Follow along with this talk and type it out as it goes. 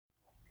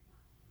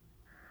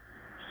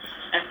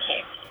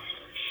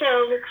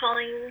we're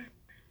calling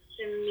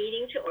the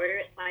meeting to order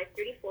at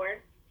 5:34,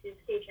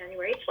 Tuesday,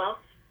 January 12th.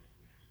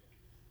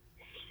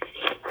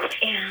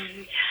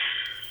 And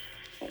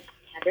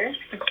Heather?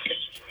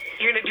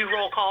 You're going to do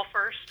roll call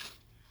first?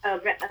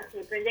 Okay,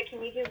 Brenda,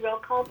 can you do roll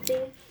call,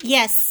 please?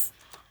 Yes.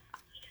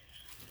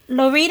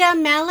 Loretta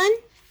Mellon,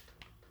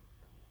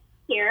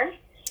 Here.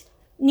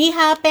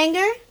 Neha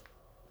Banger,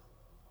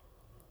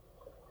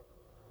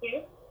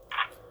 Here.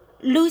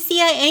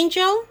 Lucia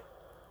Angel,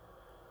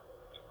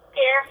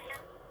 Here.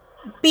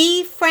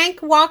 B.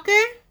 Frank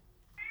Walker,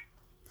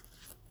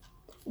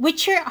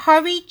 Richard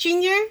Harvey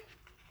Jr.,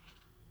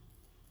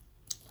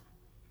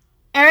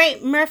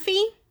 Eric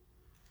Murphy,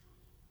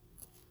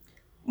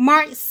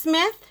 Mark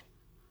Smith,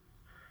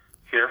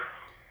 Here.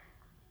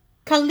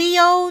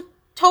 Khalil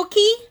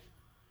Toki,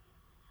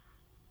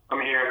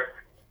 I'm here.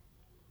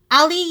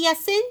 Ali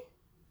Yassin.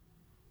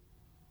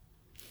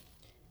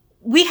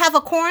 We have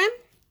a quorum.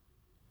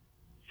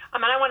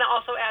 And I want to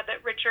also add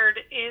that Richard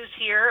is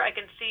here. I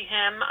can see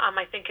him.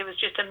 I think it was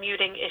just a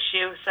muting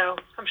issue, so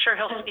I'm sure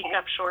he'll speak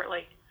up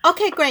shortly.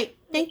 Okay, great.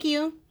 Thank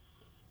you.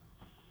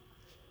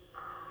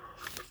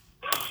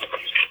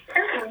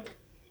 Okay.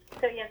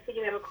 So yes, we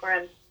do have a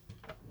quorum.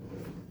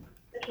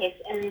 Okay,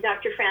 and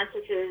Dr.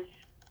 Francis is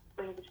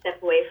going to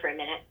step away for a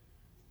minute.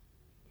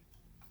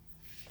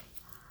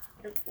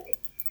 Okay.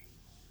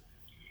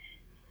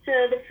 So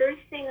the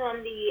first thing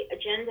on the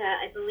agenda,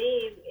 I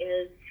believe,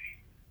 is,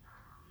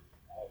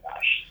 oh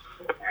gosh,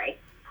 I'm sorry,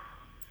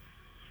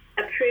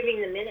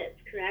 approving the minutes,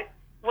 correct?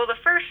 Well, the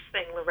first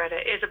thing, Loretta,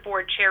 is a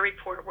board chair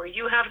report where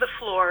you have the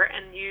floor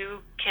and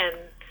you can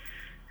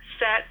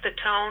set the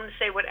tone,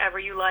 say whatever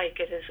you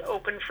like. It is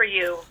open for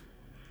you.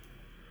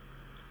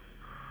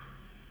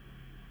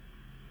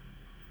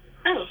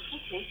 Oh,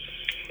 okay.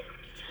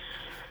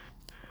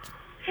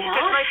 This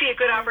might be a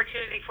good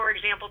opportunity, for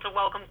example, to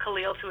welcome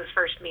Khalil to his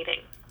first meeting.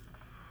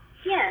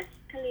 Yes,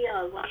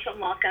 Khalil,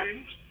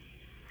 welcome.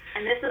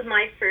 And this is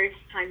my first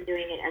time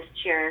doing it as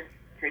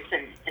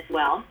chairperson as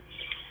well.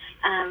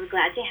 I'm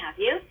glad to have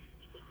you.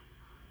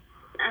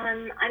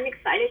 I'm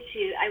excited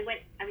I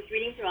was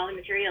reading through all the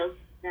materials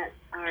that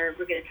we're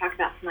going to talk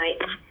about tonight.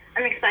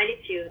 I'm excited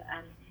to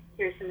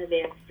hear some of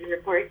the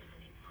reports.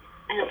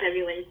 I hope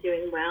everyone is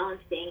doing well and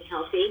staying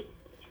healthy.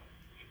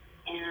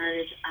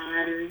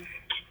 And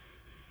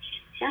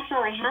that's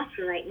all I have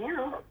for right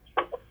now.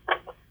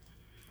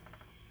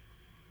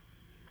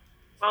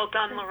 Well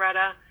done,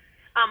 Loretta.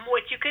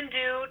 What you can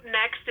do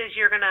next is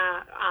you're going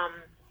to,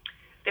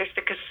 there's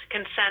the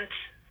consent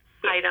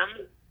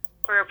item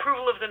for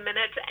approval of the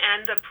minutes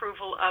and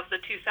approval of the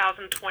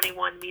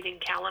 2021 meeting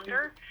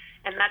calendar.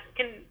 And that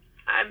can,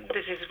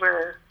 this is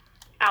where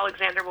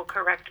Alexander will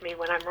correct me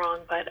when I'm wrong,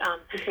 but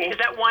Okay. Is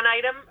that one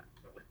item?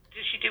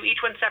 Does she do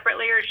each one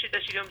separately or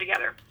does she do them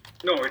together?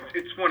 No,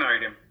 it's one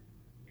item.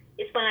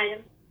 It's one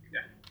item?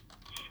 Yeah.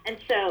 And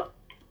so,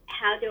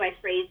 how do I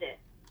phrase it?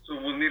 So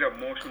we'll need a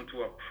motion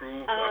to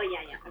approve Oh,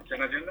 yeah.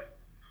 consent agenda?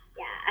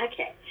 Yeah,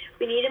 okay.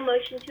 We need a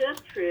motion to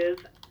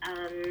approve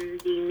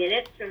the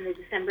minutes from the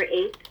December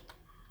 8th,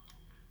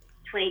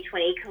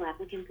 2020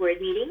 co-applicant board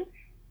meeting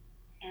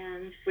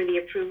and for the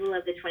approval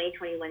of the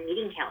 2021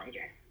 meeting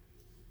calendar.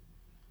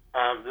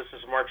 This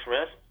is Mark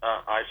Smith.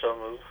 I so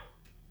move.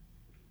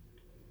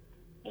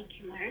 Thank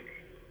you, Mark.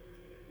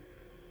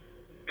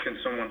 Can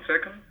someone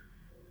second?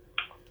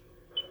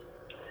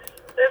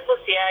 This is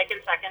Lucia. I can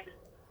second.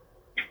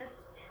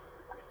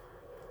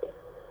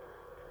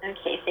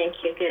 Okay, thank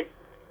you. Good.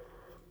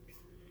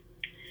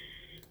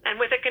 And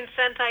with a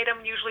consent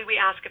item, usually we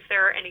ask if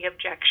there are any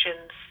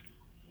objections.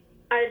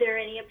 Are there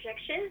any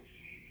objections?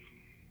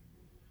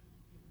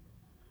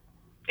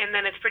 And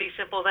then it's pretty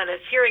simple. Then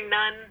it's hearing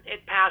none,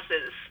 it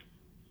passes.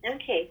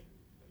 Okay,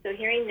 so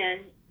hearing none,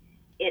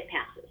 it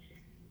passes.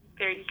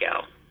 There you go.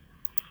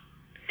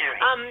 All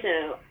right,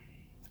 so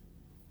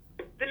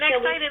the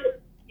next item,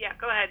 yeah,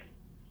 go ahead.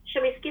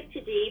 shall we skip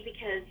to D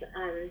because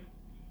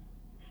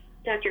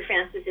Dr.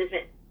 Francis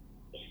isn't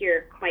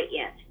here quite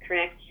yet,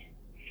 correct?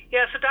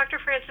 Yeah, so Dr.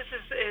 Francis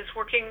is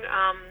working,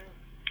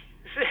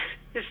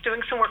 is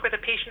doing some work with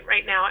a patient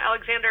right now.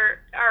 Alexander,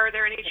 are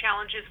there any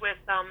challenges with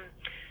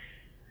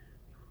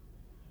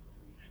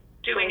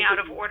doing out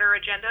of order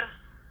agenda?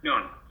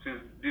 None.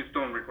 Since these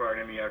don't require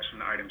any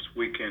action items,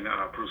 we can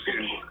proceed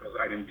and discuss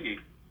item D.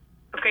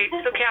 Okay,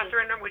 so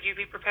Catherine, would you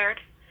be prepared?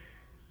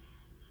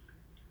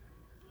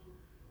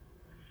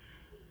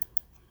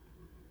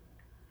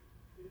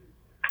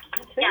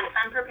 Yes,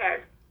 I'm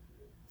prepared.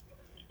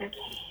 Okay.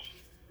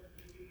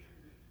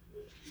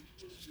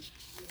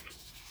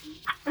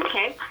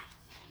 Okay.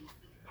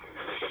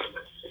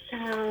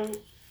 So,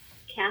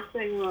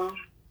 Catherine will.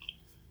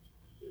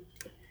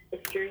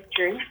 It's your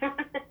turn.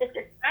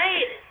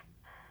 Right.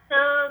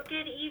 So,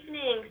 good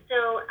evening.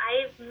 So,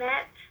 I've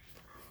met,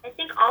 I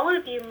think, all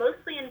of you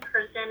mostly in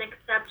person,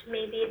 except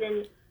maybe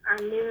our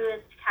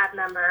newest CAB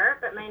member.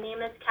 But my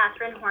name is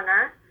Catherine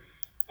Horner,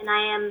 and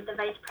I am the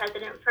Vice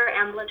President for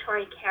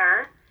Ambulatory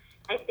Care.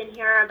 I've been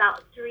here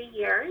about 3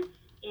 years,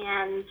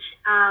 and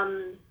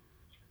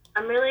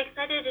I'm really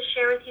excited to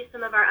share with you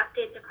some of our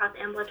updates across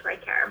ambulatory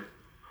care.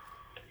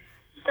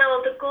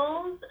 So the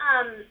goals,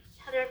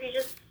 Heather, if you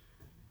just,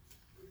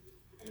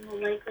 and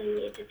we'll likely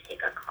need to take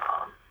a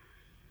call.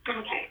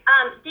 Okay.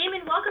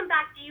 Damon, welcome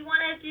back. Do you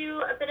want to do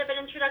a bit of an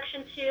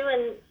introduction too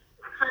and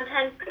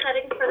content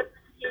setting for the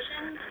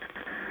presentation?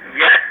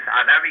 Yes,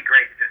 that'd be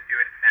great. Just do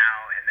it now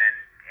and then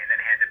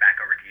hand it back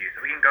over to you.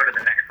 So we can go to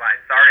the next slide.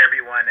 Sorry,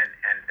 everyone,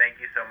 and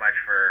thank you so much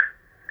for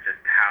just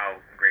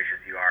how gracious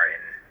you are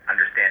in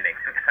understanding.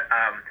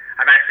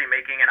 I'm actually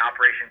making an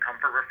Operation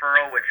Comfort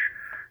referral, which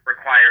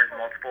requires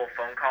multiple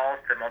phone calls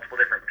to multiple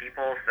different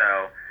people.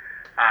 So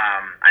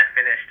I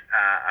finished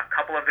a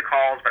couple of the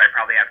calls, but I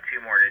probably have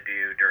 2 more to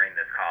do during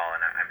this call,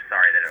 and I'm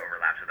sorry that it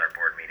overlaps with our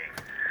board meeting.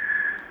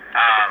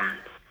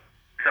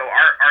 So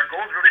our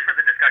goals really for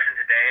the discussion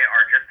today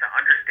are just to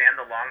understand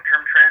the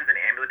long-term trends in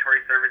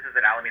ambulatory services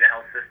at Alameda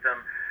Health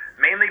System,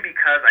 mainly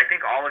because I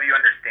think all of you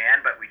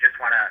understand, but we just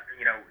want to,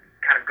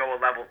 kind of go a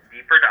level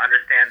deeper to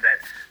understand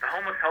that the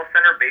Homeless Health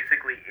Center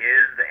basically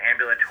is the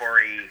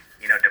ambulatory,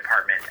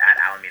 department at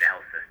Alameda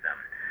Health System.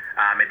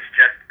 It's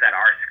just that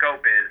our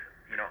scope is,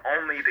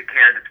 only the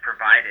care that's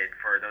provided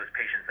for those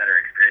patients that are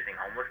experiencing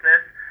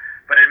homelessness.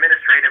 But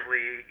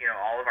administratively,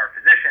 all of our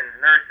physicians,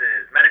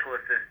 nurses, medical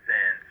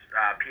assistants,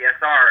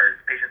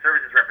 PSRs, patient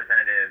services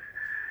representatives,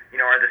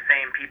 are the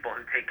same people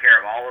who take care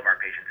of all of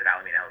our patients at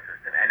Alameda Health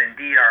System. And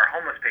indeed, our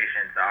homeless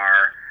patients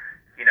are,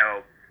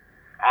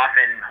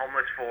 often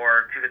homeless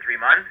for 2 to 3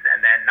 months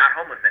and then not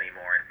homeless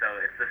anymore. And so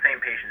it's the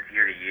same patients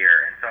year to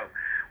year. And so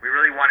we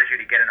really wanted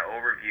you to get an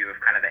overview of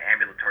kind of the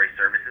ambulatory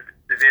services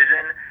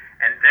division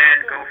and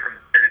then go from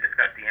there to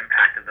discuss the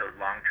impact of those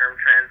long-term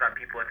trends on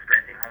people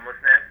experiencing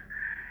homelessness.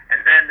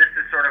 And then this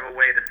is sort of a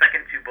way, the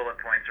second 2 bullet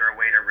points are a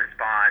way to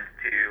respond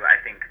to, I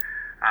think,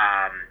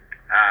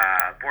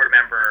 board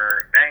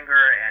member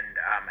Banger and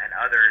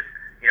others,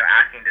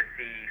 asking to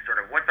see sort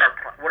of what are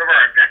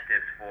our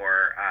objectives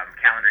for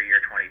calendar year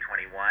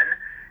 2021.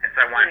 And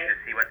so I wanted you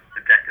to see what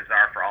the objectives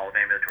are for all of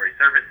ambulatory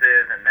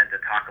services, and then to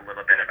talk a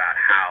little bit about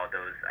how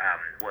those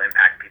will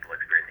impact people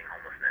experiencing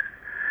homelessness.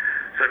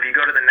 So if you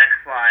go to the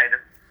next slide,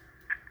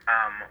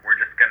 we're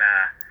just going to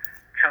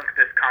chunk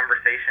this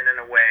conversation in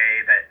a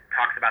way that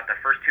talks about the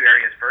first 2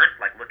 areas first,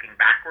 like looking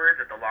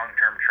backwards at the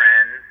long-term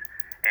trends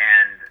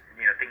and,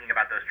 thinking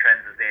about those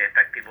trends as they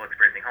affect people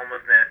experiencing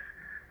homelessness,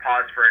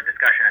 pause for a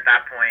discussion at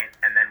that point,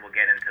 and then we'll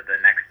get into the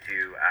next 2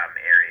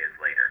 areas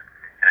later.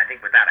 And I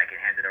think with that, I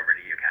can hand it over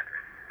to you,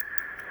 Catherine.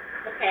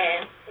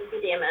 Okay, thank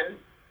you, Damon.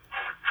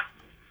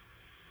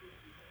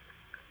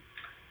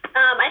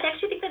 I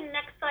actually think the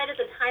next slide is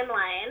a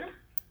timeline.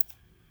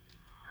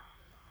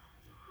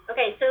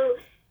 Okay, so,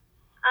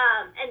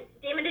 and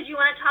Damon, did you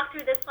want to talk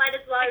through this slide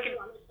as well?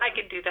 I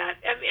can do that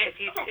if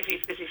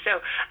he's busy. So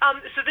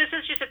this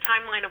is just a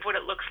timeline of what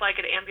it looks like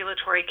at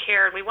ambulatory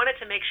care. And we wanted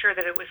to make sure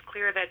that it was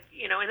clear that,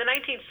 in the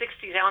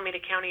 1960s, Alameda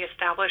County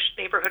established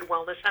neighborhood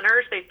wellness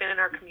centers. They've been in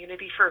our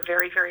community for a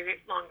very,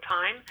 very long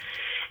time.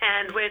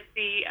 And with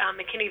the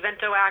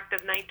McKinney-Vento Act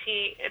of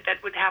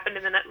that would happen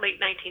in the late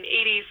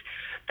 1980s,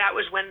 that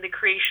was when the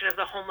creation of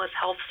the Homeless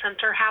Health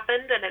Center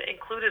happened, and it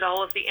included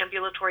all of the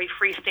ambulatory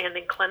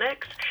freestanding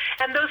clinics.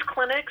 And those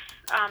clinics,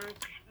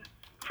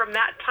 from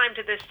that time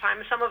to this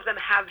time, some of them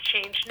have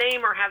changed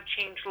name or have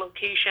changed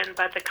location,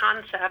 but the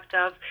concept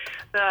of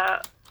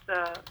the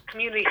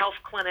community health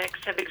clinics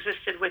have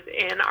existed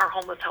within our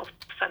Homeless Health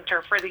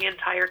Center for the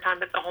entire time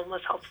that the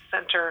Homeless Health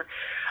Center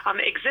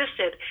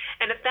existed.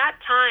 And at that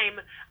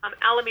time,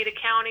 Alameda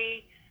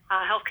County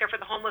Healthcare for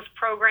the Homeless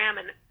program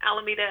and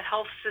Alameda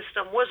Health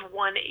System was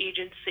one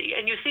agency.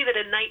 And you see that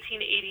in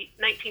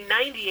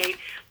 1998,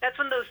 that's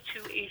when those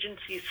 2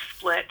 agencies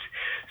split.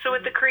 So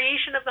with the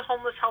creation of the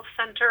Homeless Health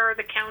Center,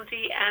 the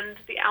county and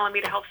the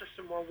Alameda Health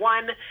System were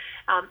one.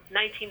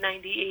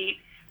 1998,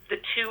 the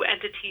 2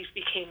 entities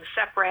became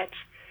separate.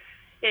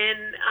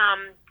 In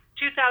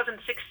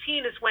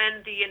 2016 is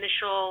when the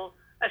initial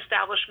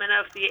establishment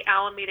of the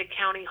Alameda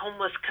County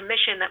Homeless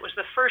Commission, that was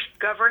the first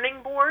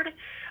governing board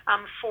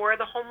for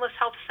the Homeless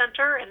Health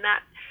Center, and that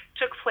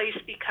took place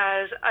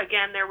because,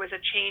 again, there was a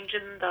change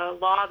in the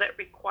law that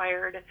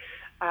required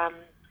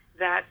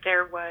that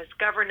there was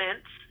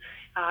governance,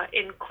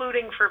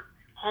 including for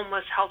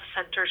homeless health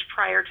centers.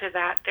 Prior to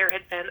that, there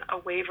had been a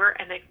waiver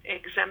and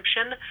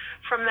exemption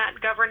from that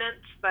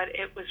governance, but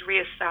it was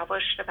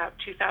reestablished about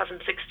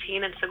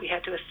 2016, and so we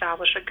had to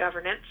establish a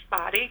governing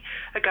body,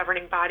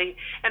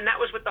 and that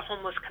was with the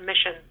Homeless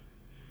Commission.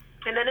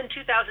 And then in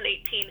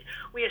 2018,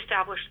 we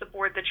established the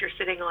board that you're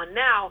sitting on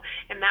now,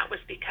 and that was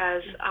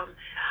because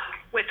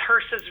with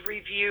HRSA's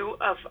review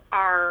of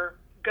our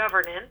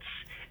governance,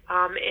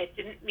 it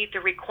didn't meet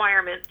the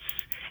requirements,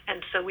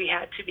 and so we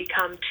had to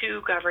become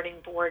 2 governing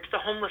boards. The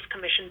Homeless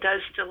Commission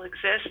does still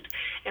exist,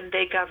 and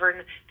they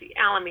govern the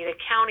Alameda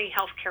County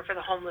Healthcare for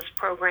the Homeless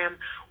program.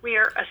 We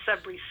are a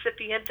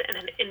subrecipient and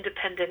an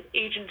independent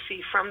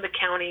agency from the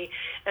county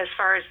as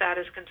far as that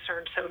is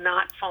concerned, so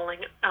not falling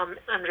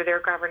under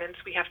their governance.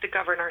 We have to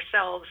govern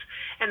ourselves,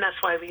 and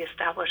that's why we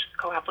established the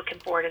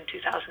co-applicant board in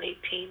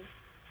 2018.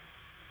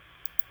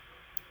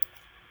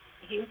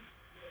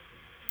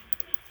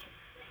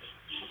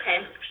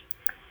 Okay.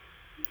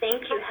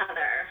 Thank you,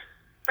 Heather.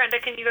 Brenda,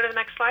 can you go to the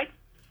next slide?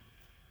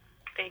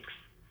 Thanks.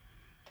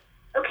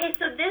 Okay,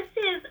 so this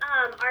is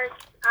our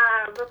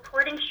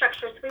reporting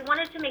structure. So we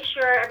wanted to make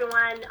sure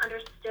everyone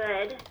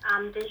understood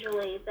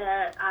visually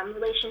the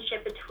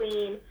relationship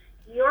between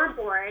your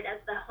board as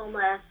the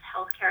Homeless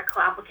Healthcare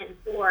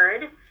Co-Applicant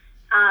Board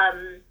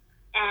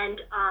and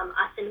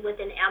us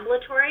within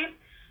ambulatory.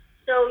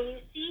 So you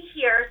see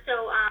here,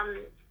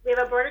 we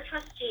have a board of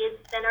trustees,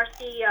 then our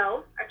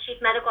CEO, our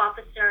chief medical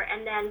officer,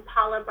 and then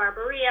Paula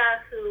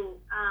Barbaria, who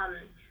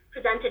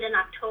presented in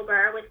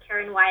October with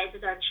Karen Wise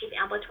as our chief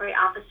ambulatory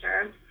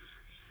officer.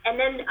 And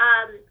then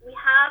we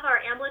have our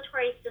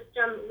ambulatory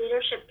system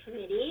leadership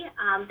committee.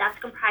 That's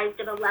comprised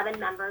of 11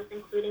 members,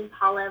 including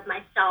Paula,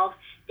 myself.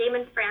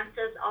 Damon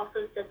Francis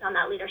also sits on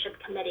that leadership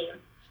committee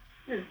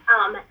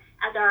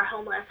as our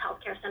homeless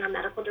healthcare center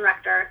medical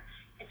director.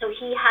 And so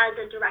he has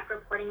a direct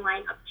reporting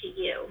line up to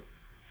you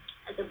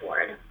as a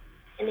board.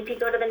 And if you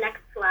go to the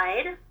next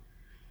slide,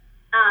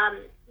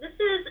 this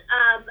is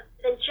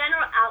the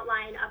general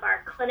outline of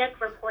our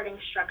clinic reporting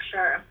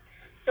structure.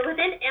 So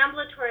within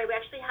ambulatory,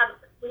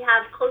 we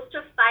have close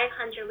to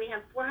 500. We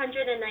have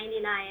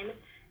 499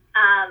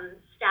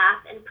 staff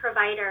and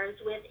providers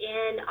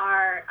within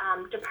our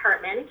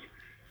department.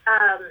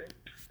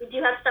 We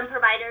do have some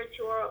providers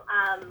who are,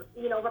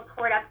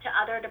 report up to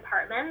other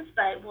departments,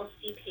 but we'll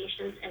see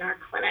patients in our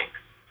clinics.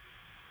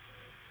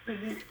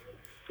 Mm-hmm.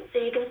 So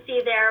you can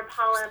see there,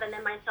 Paula, and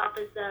then myself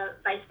as the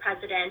vice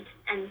president.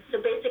 And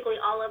so basically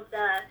all of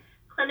the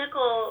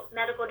clinical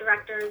medical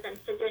directors and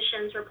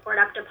physicians report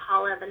up to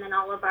Paula, and then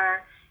all of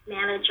our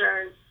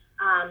managers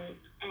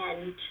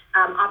and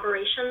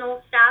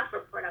operational staff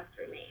report up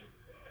through me.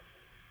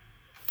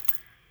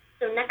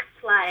 So next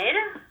slide.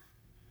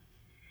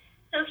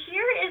 So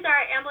here is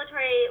our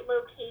ambulatory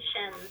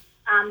locations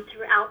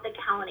throughout the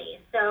county.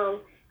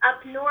 So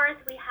up north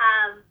we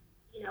have,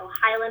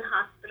 Highland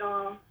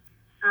Hospital,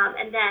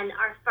 and then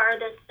our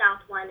farthest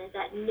south one is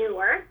at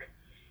Newark.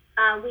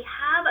 We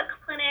have a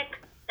clinic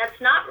that's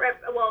not,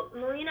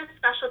 Marina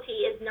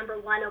Specialty is number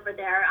one over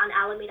there on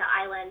Alameda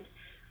Island.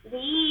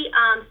 We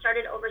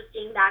started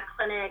overseeing that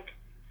clinic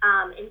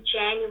in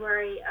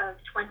January of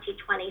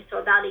 2020, so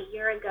about a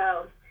year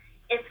ago.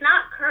 It's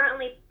not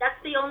currently, that's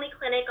the only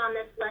clinic on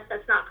this list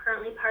that's not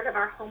currently part of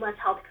our homeless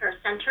healthcare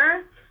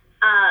center.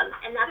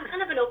 And that's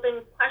kind of an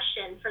open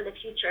question for the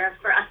future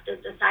for us to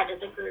decide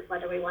as a group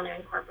whether we want to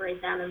incorporate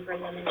them and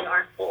bring them into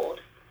our fold.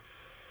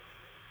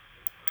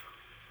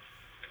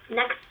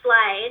 Next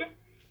slide.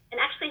 And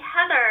actually,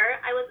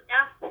 Heather, I was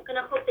going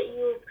to hope that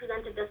you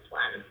presented this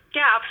one.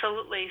 Yeah,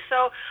 absolutely.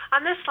 So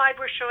on this slide,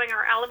 we're showing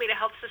our Alameda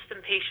Health System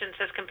patients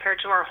as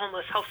compared to our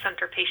Homeless Health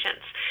Center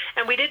patients.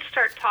 And we did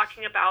start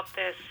talking about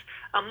this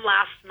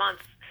last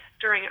month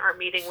during our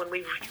meeting when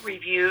we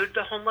reviewed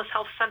the Homeless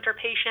Health Center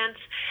patients.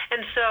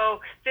 And so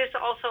this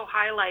also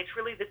highlights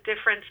really the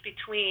difference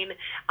between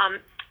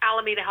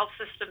Alameda Health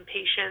System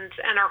patients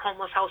and our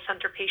Homeless Health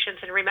Center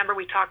patients. And remember,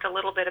 we talked a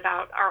little bit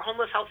about our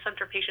Homeless Health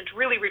Center patients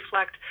really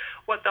reflect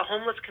what the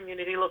homeless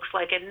community looks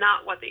like and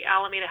not what the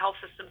Alameda Health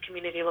System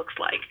community looks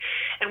like.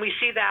 And we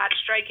see that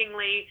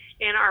strikingly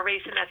in our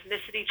race and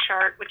ethnicity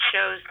chart, which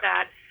shows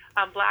that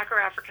Black or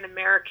African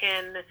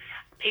American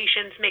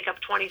patients make up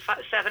 27%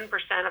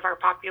 of our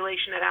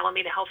population at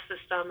Alameda Health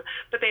System,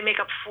 but they make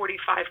up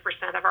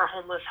 45% of our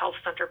Homeless Health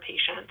Center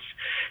patients.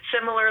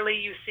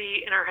 Similarly, you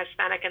see in our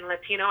Hispanic and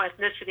Latino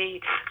ethnicity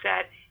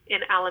that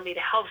in Alameda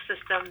Health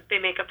System, they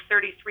make up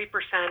 33%,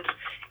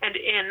 and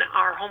in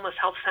our Homeless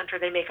Health Center,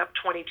 they make up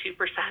 22%.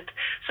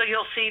 So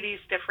you'll see these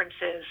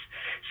differences.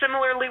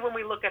 Similarly, when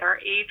we look at our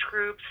age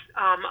groups,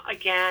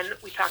 again,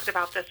 we talked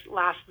about this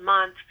last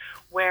month,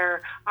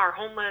 where our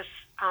Homeless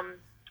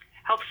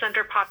Health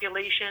Center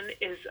population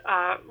is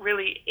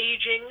really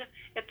aging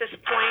at this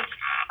point,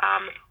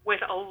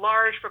 with a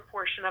large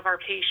proportion of our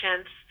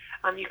patients.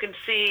 You can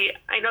see,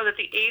 I know that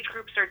the age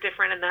groups are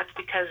different, and that's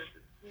because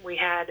we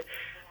had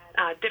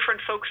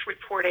different folks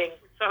reporting.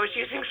 So I was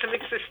using some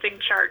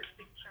existing charts.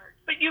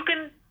 But you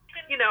can,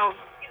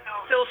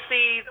 still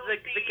see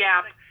the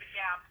gap.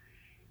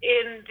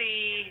 In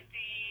the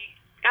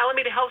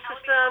Alameda Health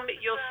System,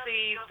 you'll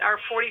see our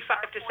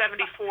 45 to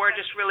 74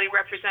 just really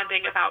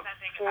representing about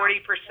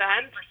 40%.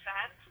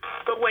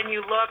 But when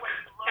you look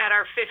at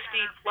our 50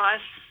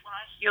 plus,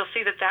 you'll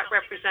see that that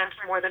represents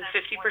more than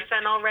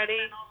 50%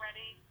 already.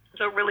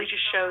 So it really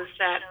just shows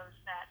that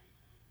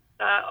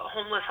the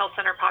Homeless Health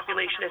Center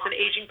population is an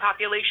aging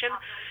population,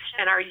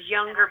 and our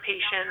younger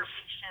patients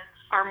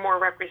are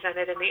more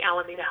represented in the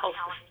Alameda Health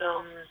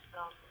System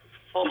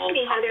full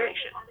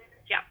population.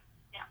 Yeah.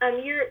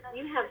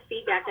 You have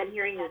feedback. I'm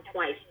hearing you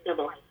twice,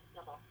 double.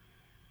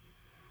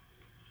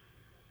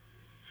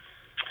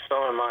 So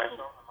am I.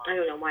 I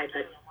don't know why,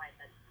 but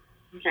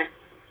okay.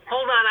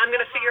 Hold on, I'm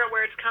going to figure out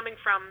where it's coming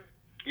from.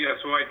 Yeah,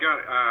 so I got,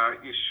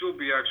 it should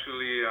be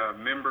actually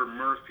Member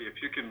Murphy.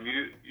 If you can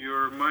mute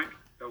your mic,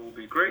 that will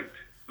be great.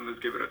 And let's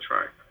give it a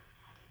try.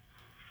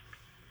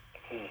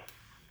 Do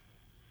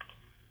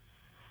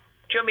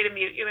you want me to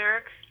mute you,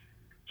 Eric?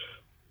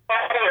 Oh,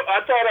 I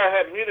thought I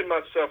had muted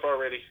myself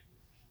already.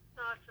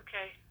 No, it's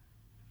Okay.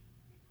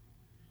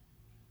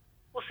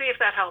 We'll see if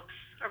that helps.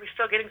 Are we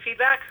still getting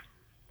feedback?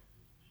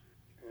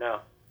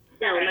 No.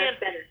 No, Fan- much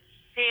better.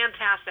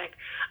 Fantastic.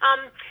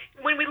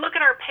 When we look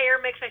at our payer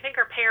mix, I think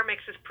our payer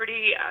mix is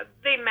pretty,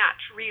 they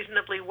match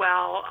reasonably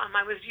well.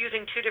 I was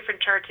using two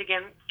different charts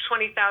again,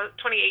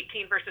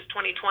 2018 versus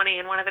 2020,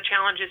 and one of the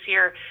challenges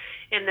here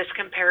in this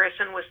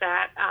comparison was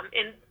that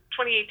in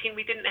 2018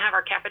 we didn't have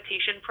our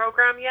capitation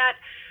program yet,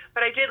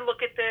 but I did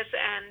look at this,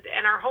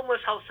 and our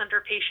homeless health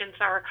center patients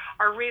are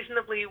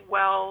reasonably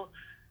well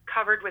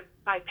covered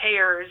by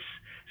payers,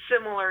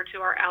 similar to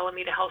our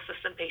Alameda Health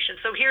System patients.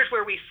 So here's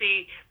where we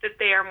see that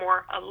they are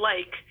more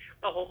alike,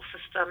 the whole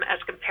system, as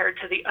compared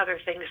to the other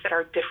things that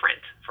are different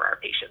for our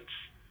patients.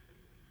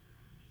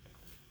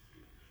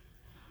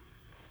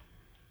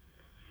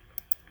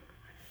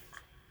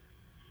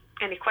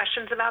 Any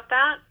questions about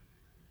that?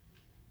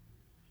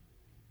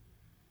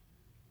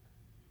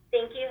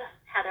 Thank you,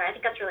 Heather. I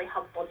think that's really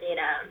helpful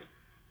data.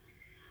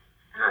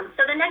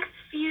 So the next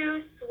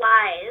few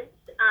slides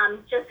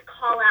just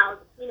call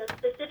out,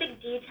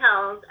 specific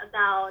details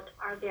about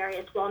our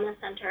various wellness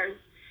centers.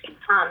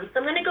 So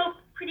I'm going to go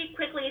pretty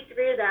quickly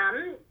through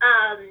them,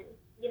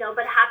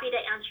 but happy to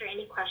answer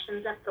any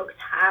questions that folks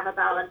have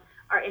about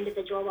our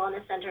individual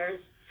wellness centers.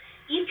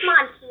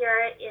 Eastmont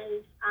here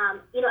is,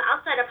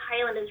 outside of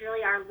Highland, is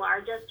really our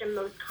largest and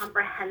most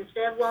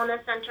comprehensive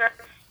wellness center,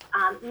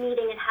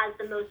 meaning it has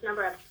the most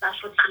number of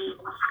specialty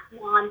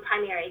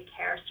non-primary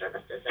care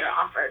services that are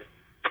offered.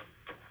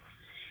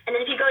 And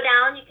then if you go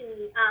down, you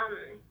can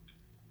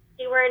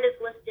see where it is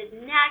listed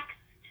next.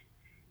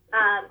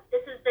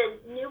 This is the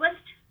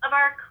newest of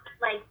our,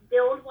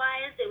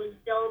 build-wise. It was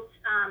built,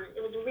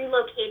 it was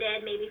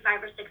relocated maybe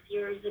 5 or 6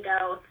 years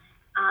ago,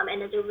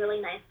 and is a really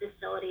nice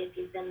facility if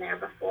you've been there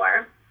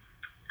before.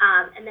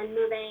 And then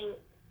moving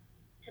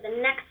to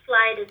the next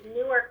slide is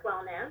Newark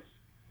Wellness.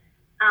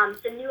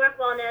 So Newark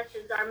Wellness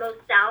is our most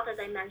south, as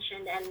I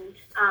mentioned,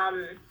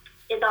 and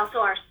is also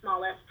our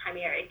smallest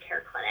primary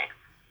care clinic.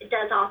 It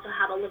does also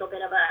have a little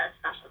bit of a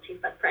specialty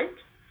footprint.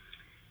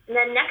 And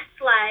then next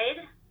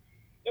slide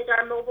is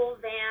our mobile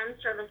van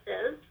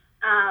services.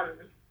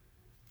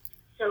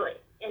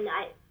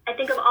 I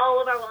think of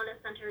all of our wellness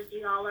centers,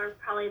 you all are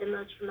probably the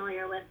most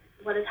familiar with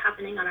what is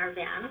happening on our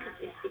van because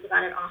we speak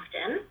about it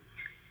often.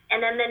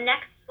 And then the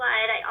next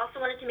slide, I also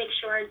wanted to make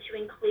sure to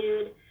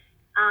include,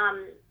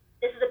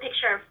 this is a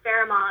picture of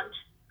Fairmont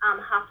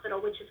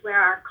Hospital, which is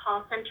where our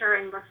call center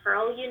and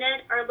referral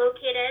unit are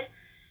located.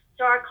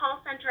 So our call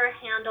center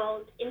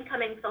handles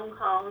incoming phone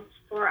calls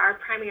for our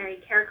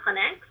primary care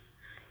clinics.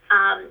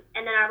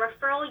 And then our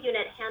referral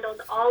unit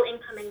handles all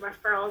incoming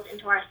referrals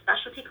into our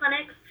specialty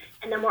clinics.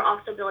 And then we're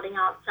also building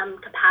out some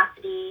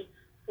capacity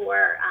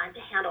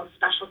to handle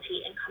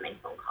specialty incoming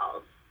phone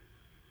calls.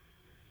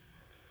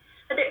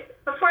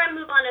 Before I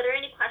move on, are there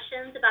any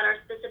questions about our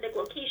specific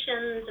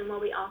locations and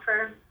what we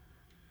offer?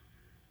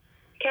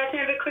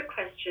 Catherine, I have a quick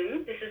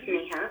question. This is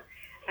Neha.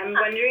 I'm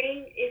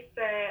wondering if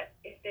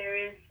there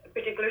is a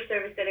particular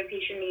service that a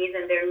patient needs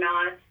and they're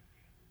not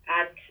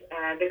at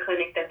the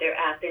clinic that they're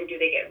at, then do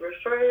they get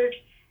referred?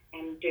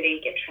 And do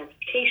they get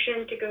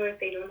transportation to go if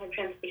they don't have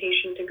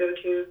transportation to go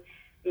to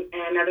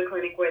another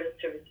clinic where the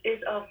service is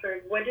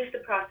offered? What is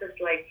the process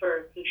like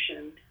for a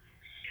patient?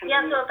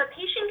 Yeah, so if a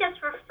patient gets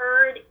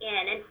referred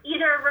in, and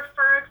either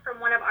referred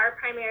from one of our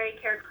primary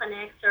care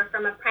clinics or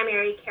from a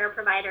primary care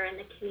provider in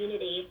the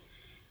community,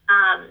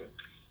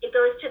 it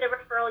goes to the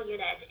referral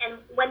unit. And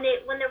when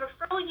the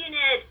referral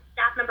unit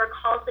staff member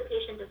calls the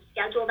patient to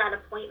schedule that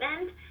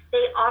appointment,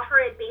 they offer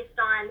it based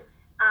on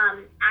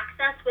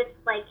access with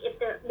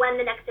when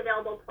the next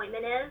available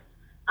appointment is,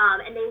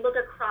 and they look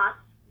across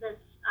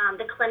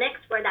the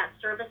clinics where that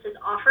service is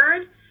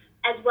offered,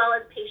 as well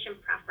as patient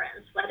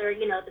preference, whether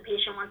the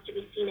patient wants to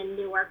be seen in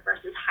Newark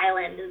versus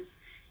Highland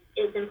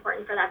is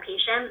important for that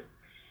patient.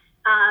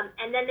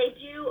 And then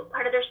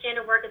part of their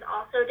standard work is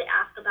also to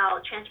ask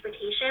about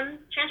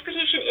transportation.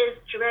 Transportation is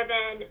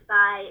driven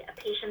by a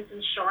patient's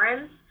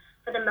insurance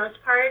for the most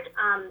part.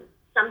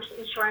 Some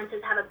insurances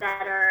have a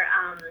better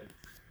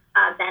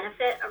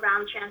benefit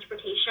around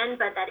transportation,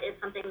 but that is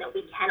something that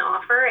we can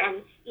offer, and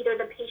either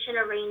the patient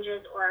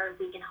arranges or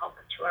we can help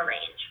to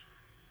arrange.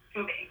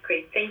 Okay,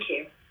 great. Thank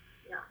you.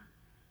 Yeah.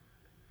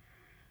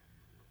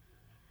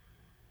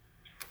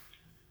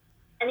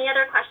 Any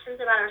other questions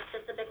about our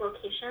specific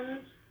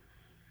locations?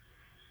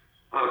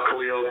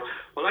 Khalil.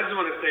 Well, I just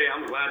want to say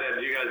I'm glad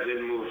that you guys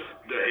didn't move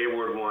the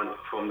Hayward one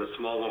from the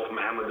small one from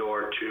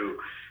Amador to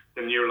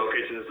the near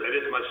location. It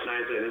is much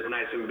nicer. It is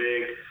nice and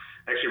big.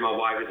 Actually, my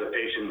wife is a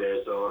patient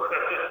there, so.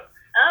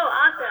 Oh,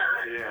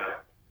 awesome.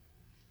 Yeah.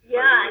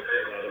 Yeah.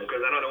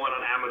 Because I know the one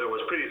on Amador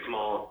was pretty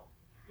small.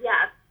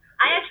 Yeah.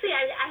 I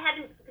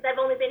hadn't, because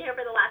I've only been here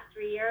for the last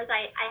 3 years,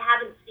 I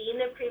haven't seen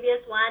the previous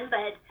one,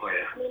 but Oh,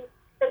 yeah. I mean,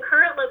 the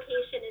current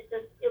location is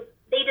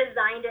they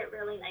designed it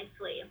really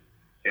nicely.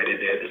 Yeah, they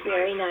did. It's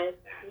very nice.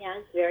 Yeah,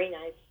 it's very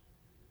nice.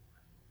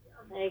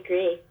 I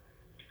agree.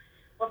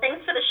 Well,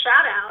 thanks for the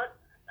shout out.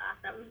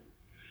 That's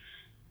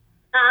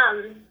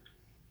awesome.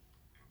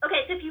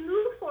 Okay, so if you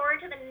move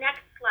forward to the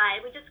next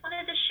slide, we just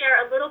wanted to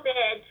share a little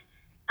bit.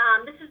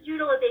 This is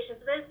utilization.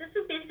 So this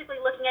is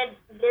basically looking at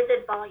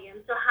visit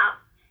volume. So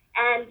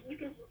and you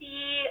can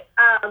see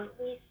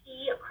we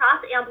see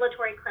across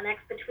ambulatory clinics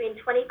between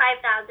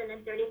 25,000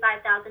 and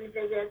 35,000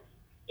 visits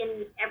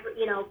in every,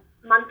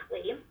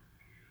 monthly.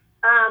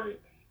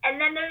 And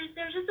then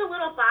there's just a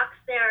little box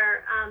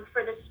there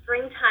for the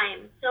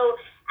springtime. So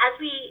as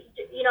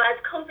as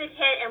COVID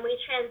hit and we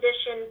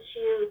transitioned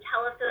to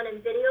telephone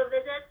and video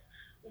visits,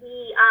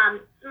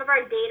 some of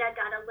our data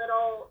got a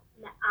little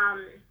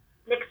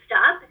mixed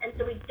up, and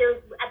so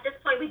at this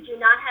point we do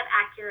not have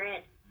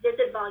accurate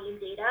visit volume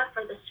data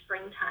for the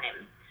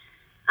springtime.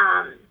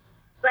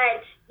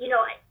 But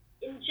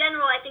in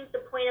general, I think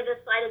the point of this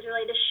slide is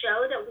really to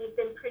show that we've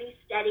been pretty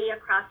steady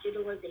across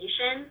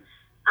utilization.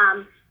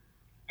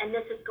 And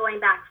this is going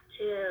back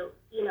to,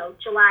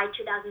 July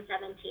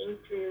 2017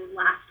 through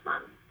last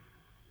month.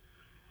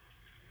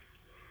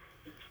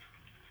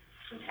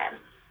 Okay.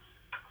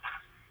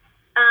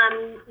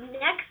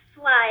 Next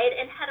slide,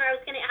 and Heather, I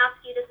was going to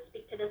ask you to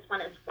speak to this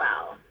one as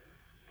well.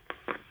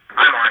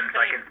 I'm on,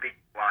 so I can speak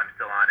while I'm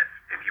still on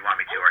if you want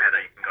me to, or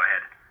Heather, you can go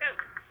ahead.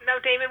 No,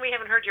 Damon, we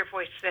haven't heard your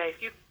voice today.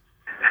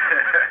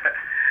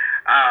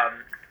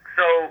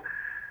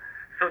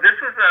 So this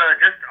was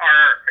just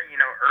our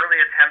early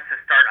attempt to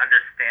start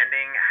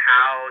understanding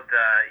how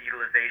the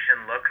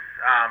utilization looks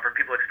for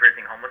people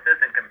experiencing homelessness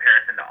in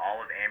comparison to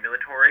all of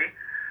ambulatory.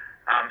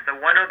 So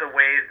one of the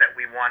ways that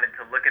we wanted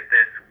to look at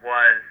this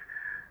was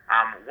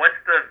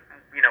what's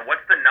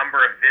the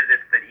number of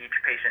visits that each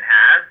patient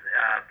has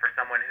for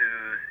someone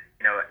who's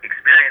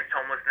experienced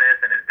homelessness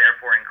and is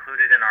therefore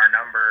included in our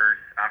numbers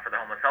for the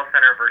homeless health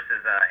center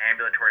versus an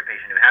ambulatory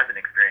patient who hasn't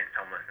experienced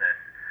homelessness.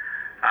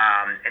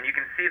 And you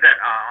can see that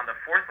on the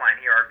fourth line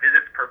here, our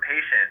visits per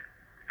patient,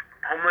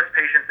 homeless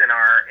patients in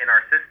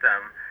our system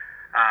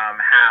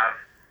have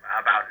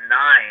about 9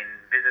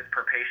 visits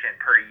per patient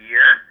per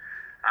year,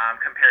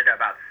 compared to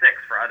about 6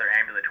 for other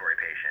ambulatory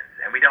patients.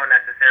 And we don't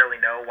necessarily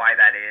know why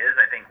that is.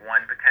 I think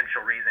one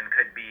potential reason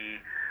could be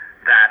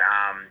that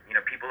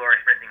people who are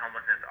experiencing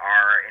homelessness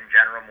are in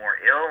general more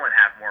ill and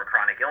have more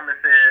chronic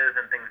illnesses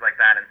and things like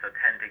that, and so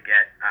tend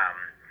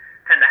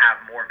to have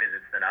more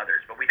visits than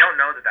others. But we don't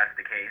know that that's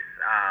the case,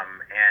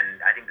 and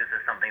I think this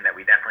is something that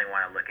we definitely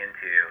want to look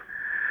into.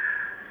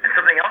 And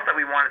something else that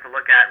we wanted to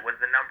look at was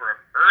the number of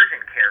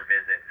urgent care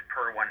visits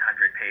per 100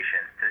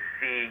 patients to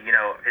see,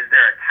 is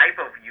there a type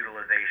of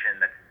utilization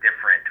that's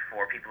different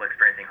for people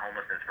experiencing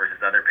homelessness versus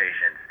other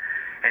patients.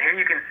 And here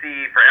you can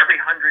see for every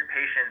 100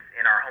 patients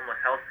in our homeless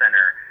health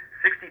center,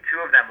 62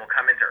 of them will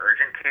come into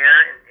urgent care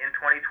in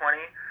 2020,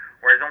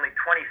 whereas only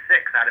 26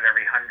 out of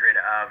every 100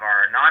 of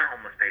our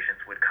non-homeless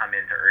patients would come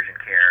into urgent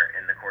care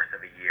in the course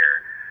of a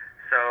year.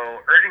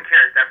 So urgent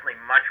care is definitely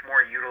much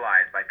more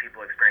utilized by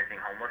people experiencing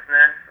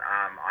homelessness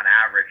on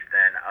average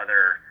than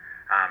other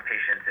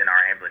patients in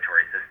our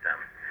ambulatory system.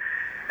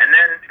 And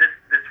then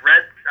this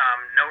red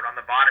note on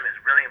the bottom is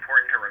really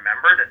important to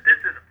remember that this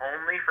is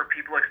only for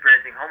people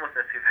experiencing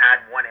homelessness who've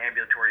had one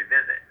ambulatory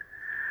visit.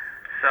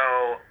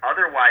 So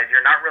otherwise,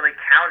 you're not really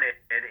counted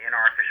in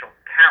our official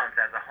counts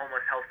as a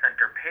homeless health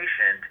center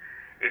patient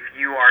if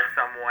you are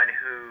someone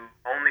who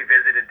only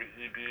visited the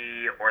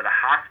ED or the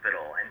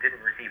hospital and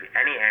didn't receive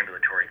any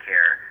ambulatory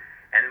care.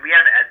 And we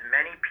have as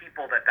many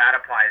people that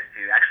applies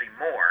to, actually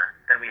more,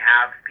 than we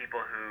have people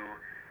who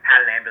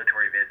had an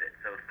ambulatory visit.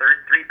 So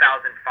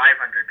 3,500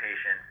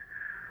 patients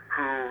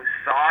who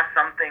saw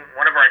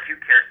one of our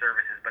acute care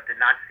services, but did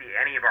not see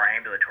any of our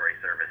ambulatory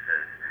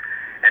services.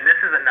 And this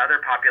is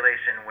another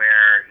population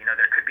where,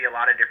 there could be a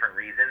lot of different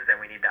reasons,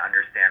 and we need to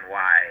understand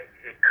why.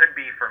 It could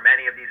be for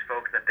many of these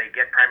folks that they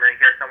get primary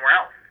care somewhere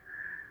else.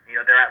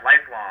 They're at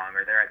Lifelong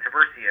or they're at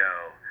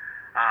Tiburcio.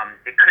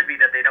 It could be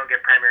that they don't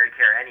get primary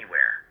care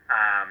anywhere,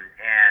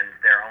 and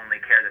their only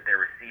care that they're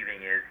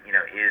receiving is in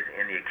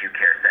the acute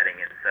care setting.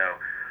 And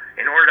so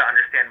in order to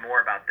understand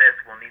more about this,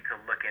 we'll need to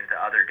look into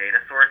other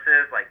data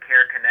sources like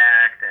Care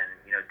Connect and,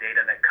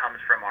 data that comes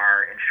from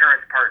our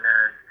insurance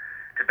partners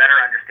to better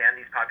understand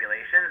these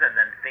populations, and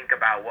then think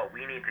about what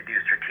we need to do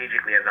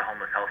strategically as a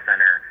homeless health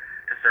center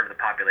to serve the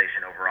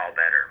population overall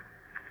better.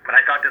 But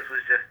I thought this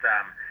was just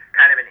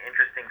kind of an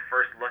interesting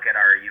first look at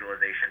our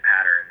utilization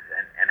patterns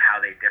and how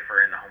they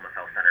differ in the homeless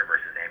health center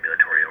versus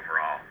ambulatory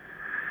overall.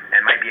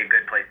 And might be a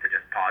good place to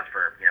just pause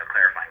for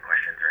clarifying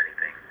questions or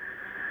anything.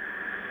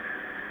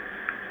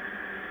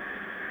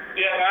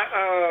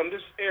 Yeah,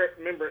 this is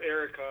Eric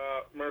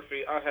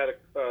Murphy. I had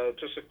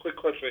just a quick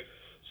question.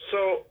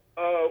 So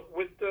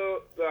with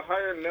the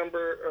higher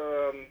number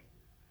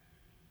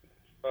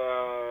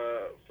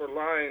for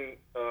line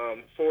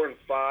 4 and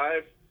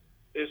 5,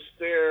 is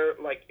there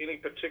any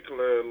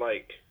particular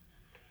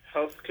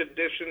health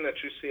condition that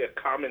you see a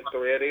common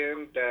thread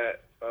in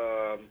that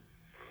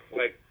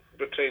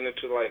pertaining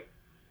to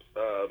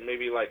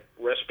maybe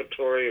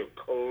respiratory or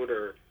cold,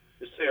 or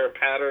is there a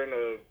pattern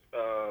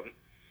of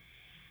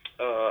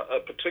a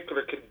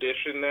particular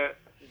condition that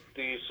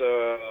these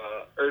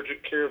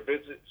urgent care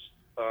visits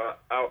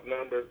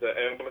outnumber the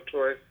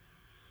ambulatory?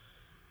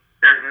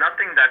 There's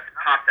nothing that's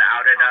popped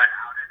out at us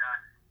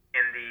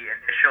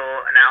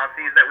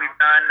analyses that we've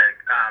done,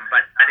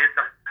 but that is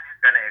something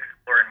we're going to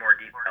explore in more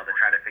detail to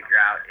try to figure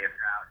out if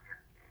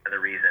the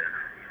reasons.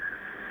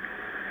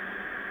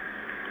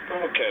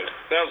 Okay,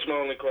 that was my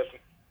only question.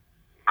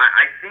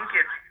 I think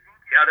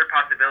the other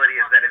possibility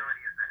is that it's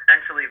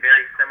essentially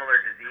very similar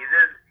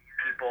diseases.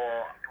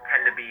 People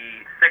tend to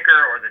be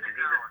sicker, or the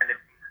diseases tend to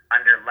be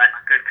under less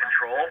good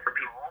control for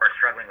people who are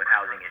struggling with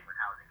housing issues.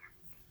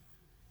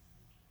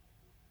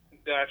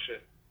 Gotcha.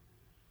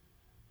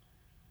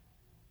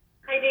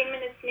 Hi,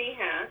 Damon. It's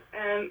Neha.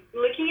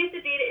 Looking at the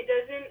data,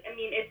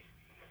 it's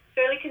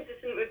fairly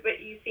consistent with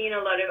what you see in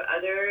a lot of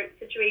other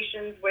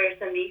situations where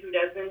somebody who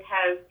doesn't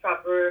have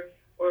proper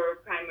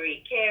or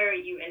primary care,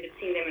 you end up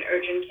seeing them in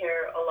urgent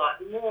care a lot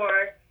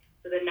more.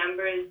 So the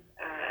numbers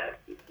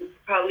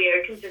probably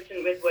are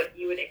consistent with what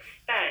you would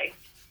expect.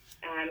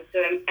 So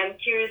I'm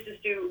curious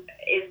as to,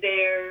 is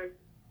there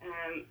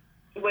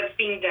what's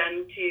being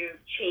done to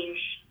change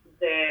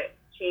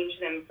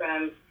them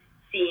from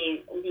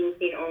being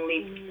seen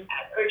only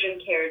at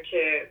urgent care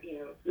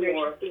to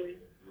more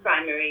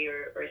primary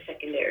or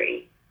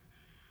secondary?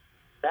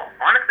 Well,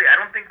 honestly, I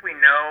don't think we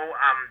know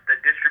the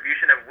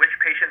distribution of which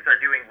patients are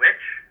doing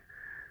which.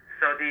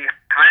 So the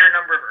higher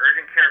number of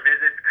urgent care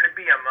visits could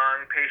be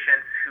among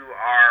patients who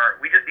are,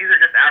 these are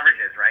just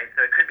averages, right?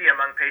 So it could be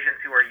among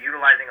patients who are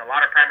utilizing a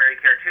lot of primary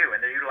care too,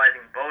 and they're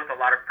utilizing both a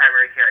lot of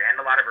primary care and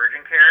a lot of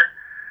urgent care.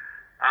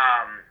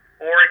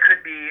 Or it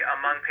could be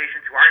among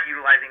patients who aren't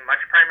utilizing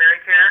much primary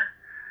care.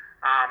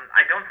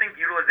 I don't think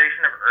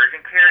utilization of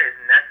urgent care is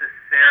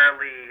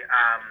necessarily,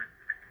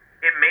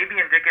 it may be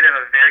indicative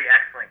of very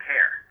excellent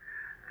care.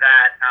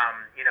 That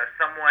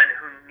someone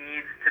who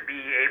needs to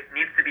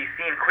be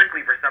seen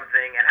quickly for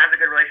something and has a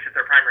good relationship with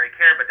their primary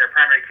care, but their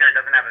primary care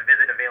doesn't have a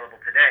visit available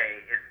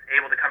today, is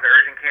able to come to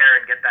urgent care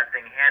and get that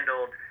thing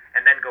handled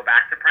and then go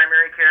back to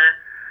primary care.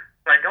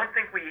 So I don't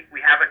think we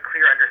have a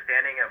clear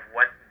understanding of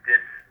what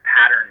this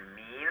pattern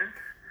means,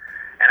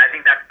 and I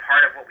think that's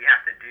part of what we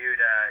have to do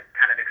to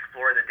kind of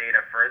explore the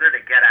data further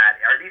to get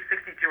at, are these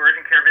 62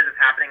 urgent care visits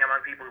happening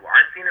among people who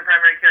aren't seen in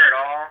primary care at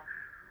all?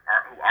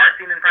 Who are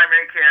seen in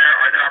primary care?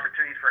 Are there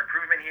opportunities for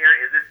improvement here?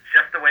 Is this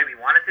just the way we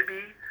want it to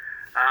be?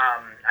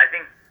 I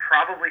think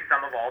probably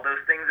some of all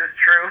those things is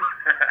true,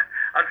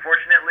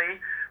 unfortunately,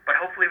 but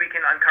hopefully we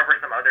can uncover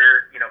some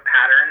other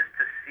patterns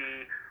to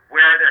see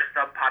where are there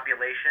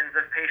subpopulations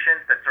of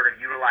patients that sort of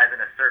utilize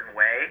in a certain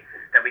way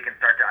that we can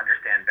start to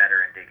understand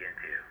better and dig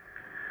into.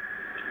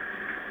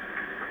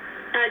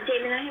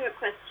 Damon, I have a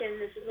question.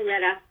 This is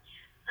Loretta.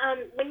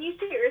 When you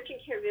say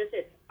urgent care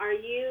visits, are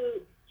you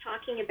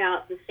talking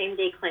about the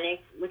same-day clinic,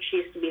 which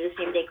used to be the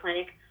same-day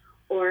clinic,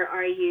 or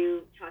are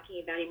you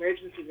talking about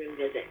emergency room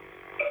visits?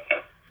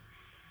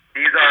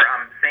 These are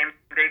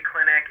same-day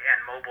clinic and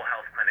mobile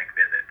health clinic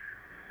visits.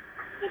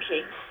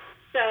 Okay.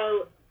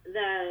 So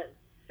the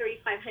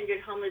 3,500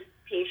 homeless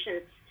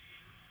patients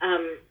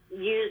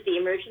use the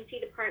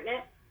emergency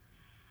department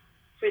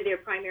for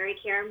their primary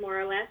care, more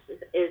or less?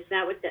 Is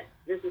that what this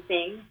is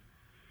saying?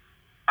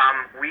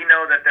 We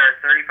know that there are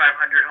 3,500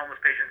 homeless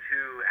patients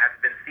who have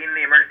been seen in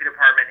the emergency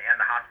department and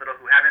the hospital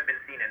who haven't been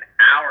seen in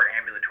our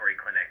ambulatory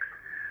clinics.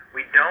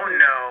 We don't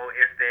know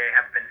if they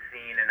have been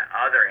seen in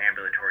other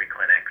ambulatory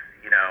clinics.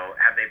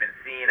 Have they been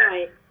seen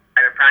at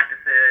private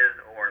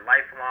practices or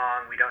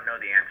lifelong? We don't know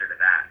the answer to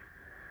that.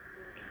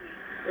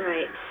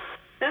 Right.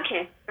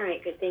 Okay. All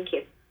right. Good. Thank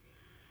you.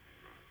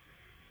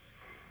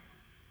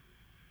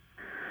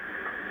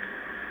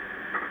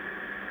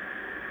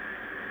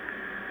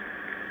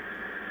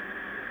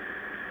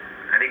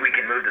 I think we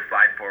can move the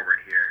slide forward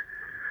here.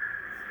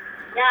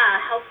 Yeah,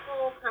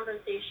 helpful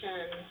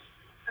conversation.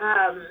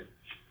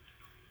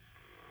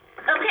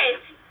 Okay,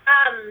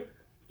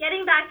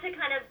 getting back to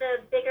kind of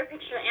the bigger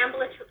picture,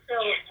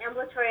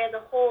 ambulatory as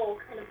a whole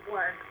kind of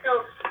work.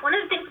 So one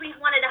of the things we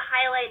wanted to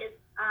highlight is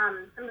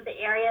some of the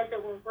areas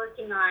that we're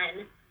working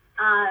on.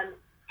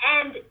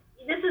 And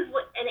this is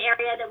an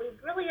area that we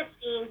really have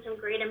seen some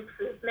great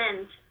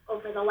improvement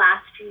over the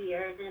last few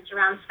years, and it's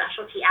around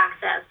specialty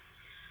access.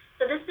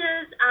 So this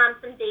is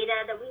some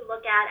data that we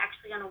look at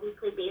actually on a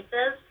weekly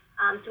basis.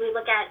 So we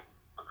look at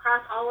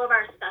across all of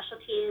our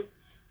specialties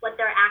what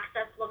their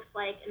access looks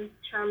like in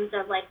terms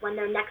of like when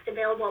their next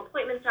available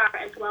appointments are,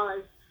 as well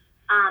as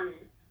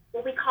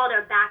what we call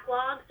their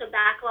backlog. So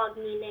backlog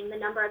meaning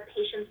the number of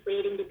patients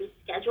waiting to be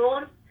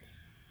scheduled.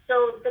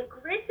 So the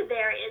grid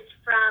there is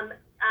from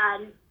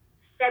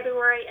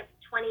February of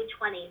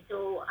 2020,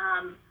 so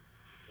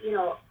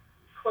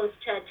close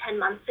to 10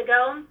 months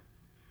ago.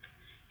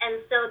 And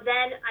so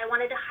then I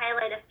wanted to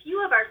highlight a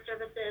few of our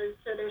services.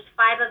 So there's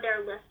 5 of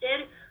them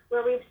listed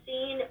where we've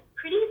seen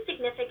pretty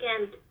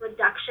significant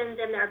reductions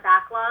in their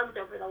backlogs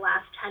over the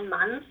last 10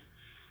 months.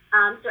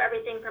 So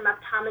everything from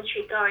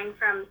optometry going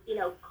from,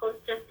 close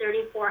to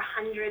 3,400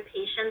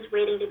 patients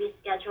waiting to be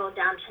scheduled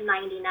down to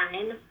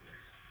 99.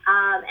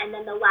 And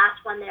then the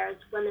last one there is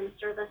women's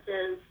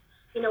services,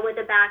 with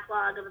a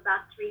backlog of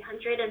about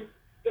 350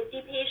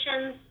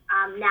 patients,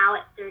 now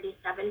at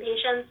 37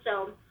 patients.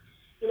 So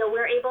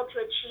we're able to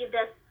achieve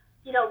this,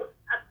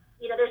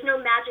 there's no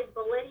magic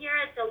bullet here.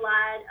 It's a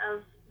lot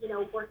of,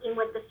 working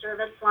with the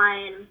service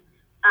line,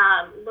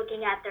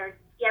 looking at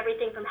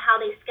everything from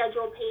how they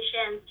schedule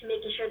patients to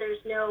making sure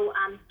there's no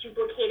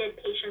duplicated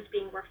patients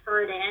being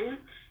referred in,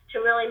 to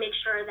really make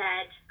sure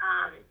that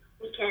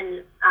we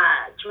can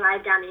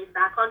drive down these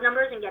backlog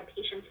numbers and get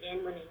patients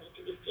in when they need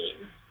to be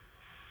seen.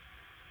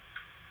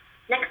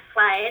 Next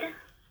slide.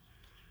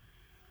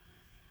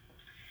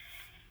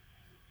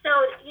 So,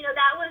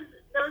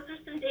 those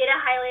are some data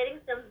highlighting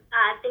some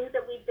things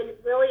that we've been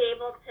really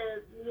able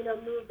to,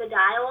 move the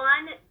dial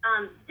on.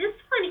 This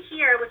one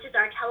here, which is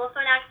our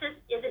telephone access,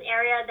 is an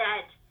area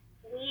that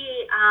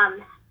we,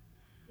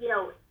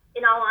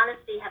 in all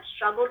honesty, have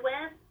struggled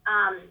with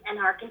and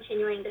are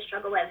continuing to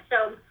struggle with.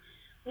 So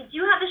we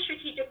do have a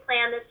strategic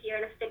plan this year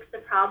to fix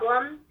the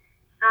problem.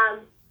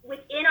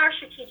 Within our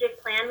strategic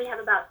plan, we have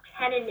about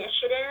 10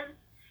 initiatives,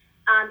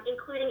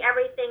 including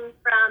everything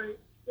from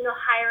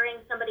hiring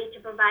somebody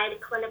to provide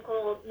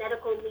clinical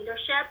medical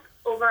leadership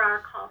over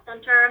our call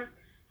center,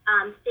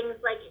 things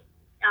like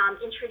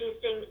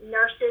introducing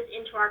nurses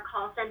into our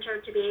call center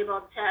to be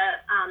able to,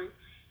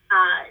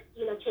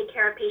 take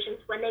care of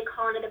patients when they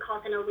call into the call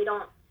center. We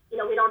don't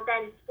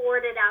then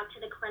forward it out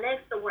to the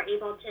clinic, so we're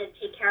able to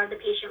take care of the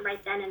patient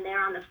right then and there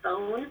on the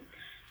phone.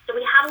 So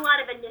we have a lot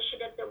of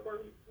initiatives that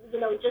we're,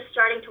 just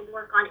starting to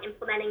work on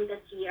implementing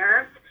this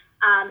year,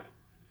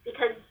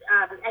 because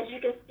as you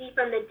can see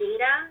from the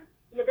data,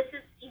 this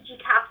is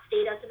CGCAP's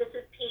data, so this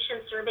is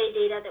patient survey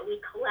data that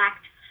we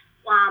collect,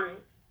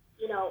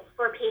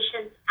 for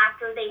patients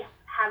after they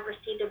have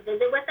received a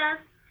visit with us.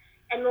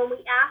 And when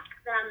we ask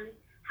them,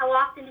 how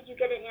often did you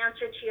get an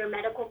answer to your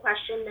medical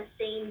question the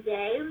same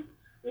day?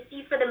 We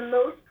see for the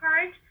most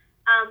part,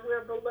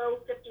 we're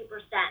below 50%.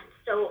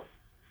 So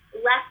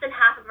less than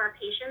half of our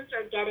patients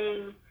are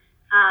getting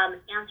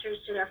answers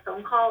to their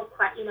phone call,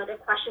 the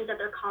questions that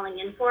they're calling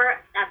in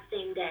for that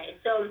same day.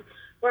 So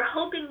we're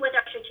hoping with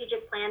our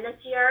strategic plan this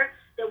year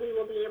that we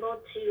will be able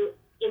to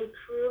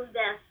improve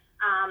this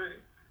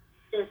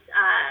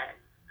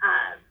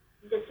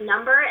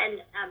number and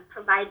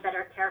provide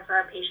better care for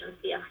our patients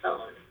via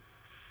phone.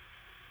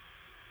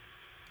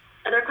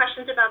 Other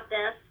questions about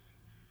this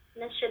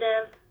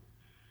initiative?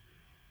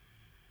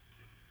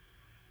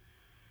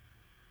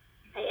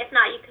 Okay, if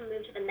not, you can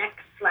move to the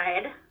next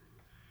slide.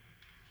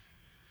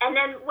 And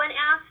then when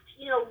asked,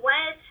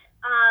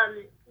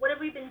 what have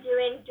we been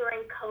doing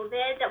during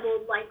COVID that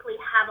will likely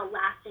have a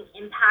lasting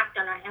impact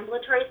on our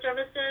ambulatory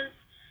services?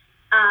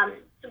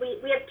 So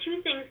we have two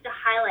things to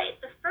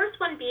highlight. The first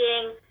one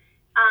being,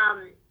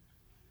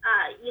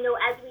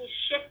 as we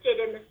shifted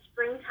in the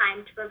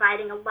springtime to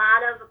providing a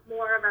lot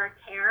more of our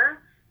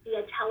care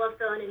via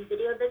telephone and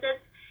video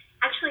visits,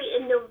 actually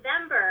in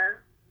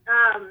November,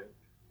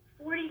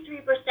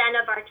 43%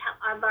 of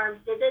our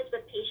visits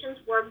with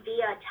patients were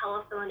via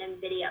telephone and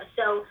video.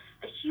 So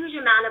a huge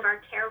amount of our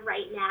care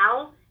right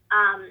now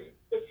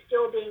is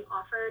still being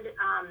offered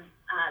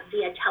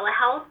via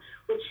telehealth,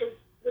 which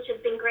has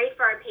been great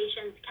for our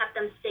patients, kept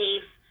them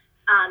safe,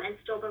 and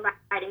still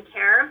providing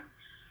care.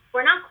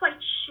 We're not quite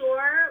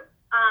sure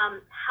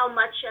how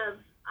much of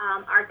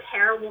our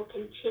care will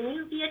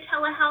continue via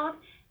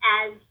telehealth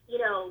as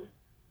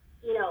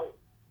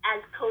as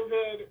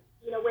COVID,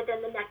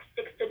 within the next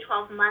 6 to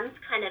 12 months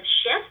kind of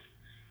shifts.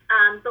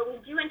 But we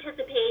do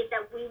anticipate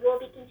that we will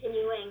be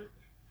continuing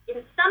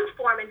in some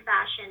form and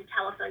fashion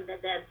telephone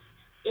visits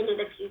into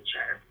the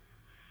future.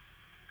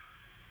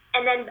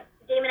 And then,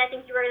 Damon, I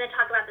think you were going to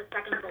talk about the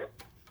second goal.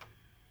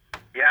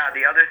 Yeah,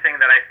 the other thing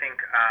that I think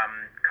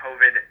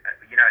COVID,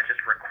 has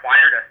just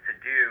required us to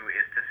do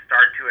is to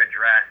start to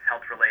address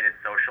health-related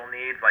social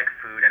needs like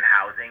food and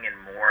housing in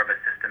more of a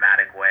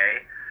systematic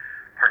way,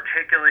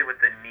 particularly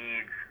with the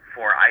needs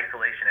for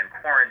isolation and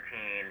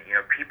quarantine.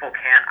 People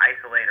can't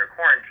isolate or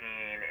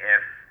quarantine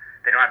if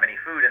they don't have any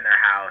food in their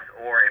house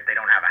or if they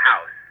don't have a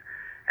house.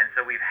 And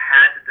so we've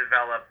had to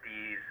develop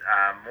these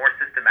more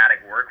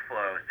systematic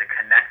workflows to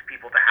connect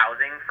people to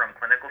housing from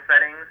clinical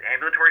settings,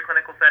 ambulatory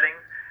clinical settings,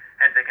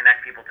 and to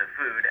connect people to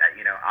food.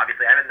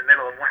 Obviously I'm in the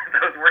middle of one of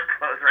those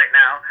workflows right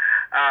now.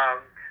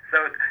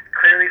 So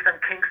clearly some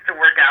kinks to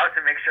work out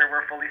to make sure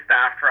we're fully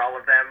staffed for all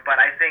of them. But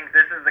I think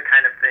this is the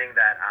kind of thing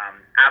that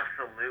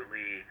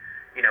absolutely,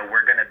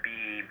 we're going to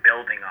be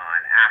building on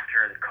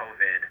after the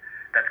COVID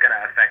that's going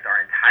to affect our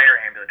entire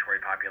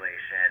ambulatory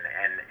population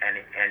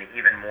and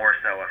even more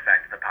so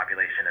affect the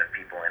population of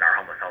people in our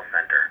homeless health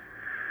center.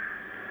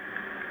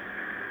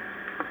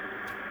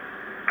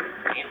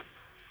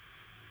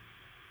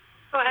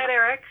 Go ahead,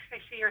 Eric. I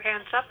see your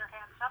hands up.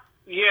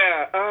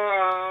 Yeah,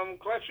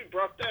 glad you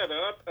brought that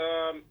up.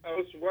 I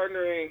was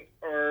wondering,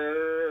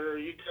 are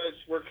you guys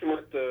working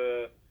with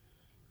the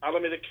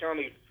Alameda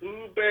County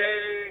Food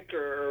Bank,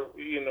 or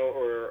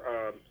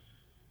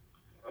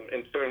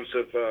in terms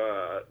of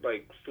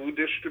like food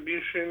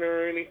distribution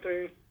or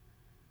anything?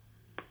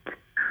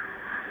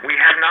 We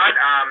have not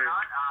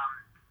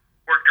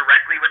worked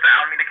directly with the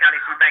Alameda County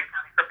Food Bank,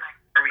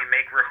 where we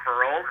make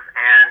referrals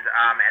and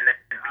then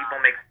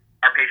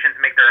our patients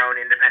make their own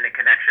independent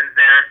connections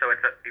there. So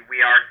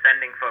we are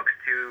sending folks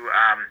to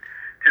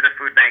the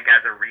food bank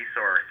as a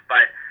resource.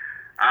 But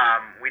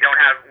we don't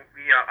have,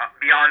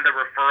 beyond the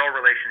referral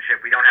relationship,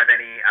 we don't have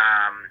any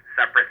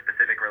separate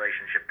specific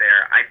relationship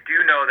there. I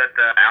do know that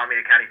the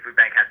Alameda County Food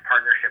Bank has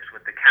partnerships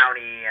with the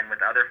county and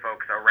with other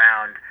folks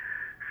around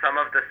some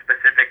of the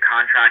specific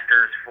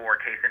contractors for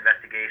case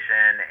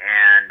investigation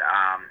and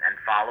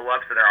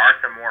follow-up. So there are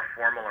some more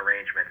formal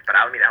arrangements, but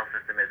Alameda Health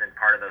System isn't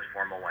part of those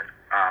formal ones,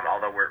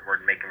 although we're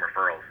making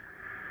referrals.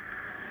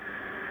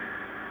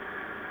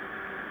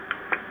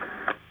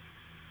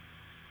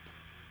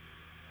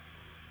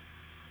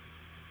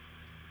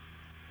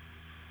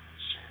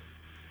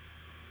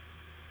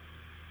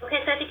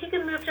 Okay, so I think you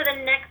can move to the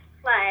next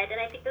slide, and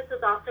I think this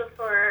is also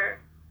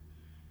for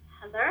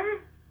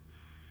Heather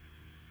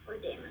or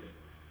Damon.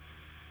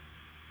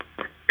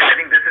 Yeah, I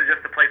think this is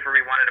just the place where we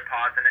wanted to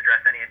pause and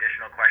address any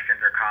additional questions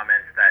or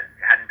comments that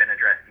hadn't been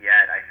addressed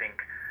yet. I think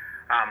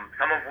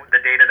some of the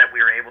data that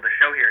we were able to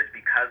show here is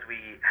because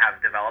we have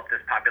developed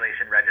this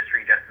population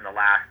registry just in the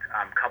last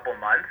couple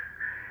months,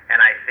 and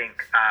I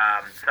think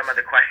some of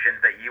the questions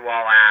that you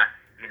all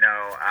asked,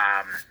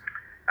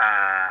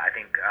 I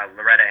think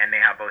Loretta and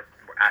Neha both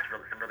asked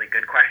some really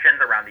good questions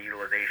around the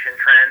utilization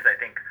trends. I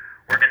think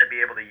we're going to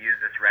be able to use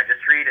this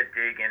registry to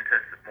dig into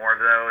more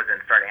of those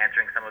and start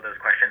answering some of those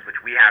questions, which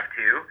we have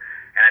too,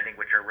 and I think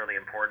which are really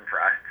important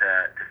for us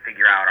to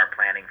figure out our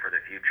planning for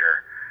the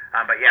future.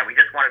 But yeah, we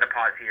just wanted to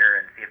pause here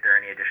and see if there are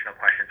any additional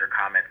questions or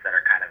comments that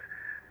are kind of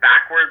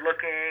backward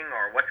looking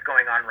or what's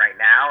going on right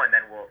now, and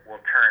then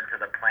we'll turn to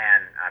the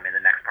plan in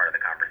the next part of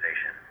the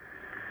conversation.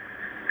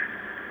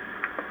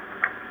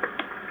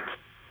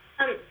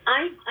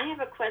 I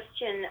have a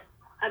question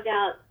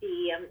about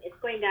it's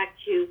going back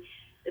to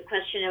the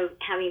question of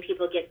having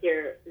people get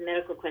their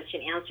medical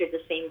question answered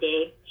the same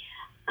day.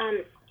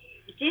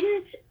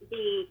 Didn't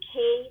the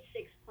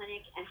K6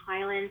 clinic at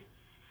Highlands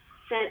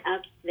set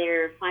up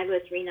their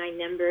 5039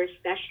 number,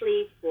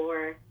 especially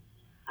for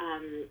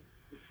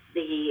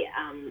the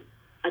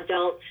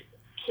adult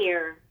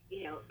care,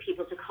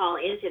 people to call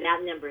into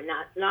that number,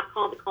 not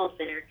call the call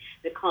center,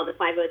 but call the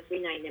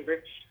 5039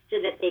 number, so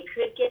that they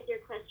could get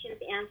their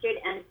questions answered?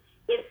 And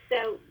if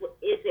so,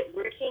 is it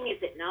working?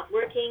 Is it not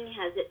working?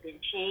 Has it been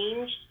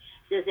changed?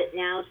 Does it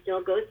now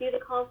still go through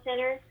the call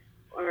center,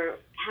 or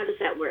how does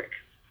that work?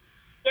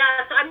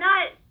 Yeah, so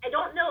I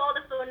don't know all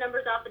the phone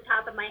numbers off the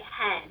top of my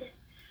head.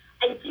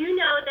 I do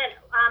know that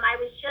I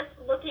was just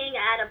looking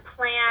at a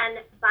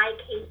plan by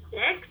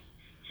K6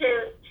 to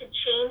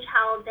change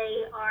how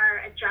they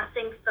are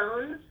addressing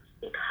phones,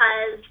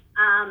 because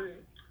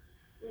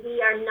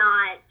we are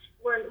not,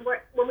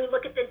 when we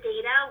look at the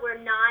data,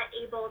 we're not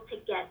able to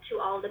get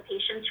to all the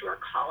patients who are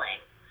calling.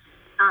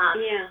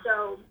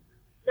 So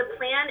the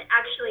plan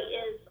actually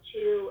is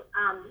to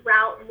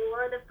route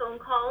more of the phone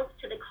calls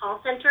to the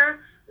call center,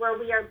 where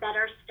we are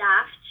better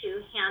staffed to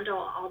handle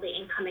all the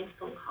incoming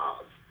phone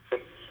calls.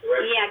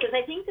 Yeah, because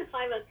I think the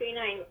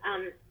 5039,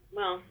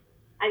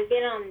 I've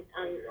been on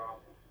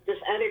this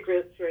other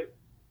group for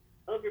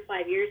over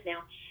 5 years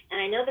now,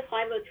 and I know the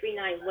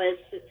 5039 was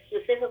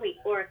specifically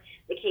for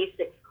the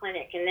K6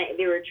 clinic, and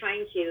they were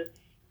trying to,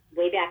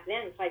 way back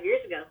then, 5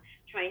 years ago,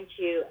 trying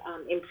to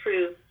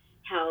improve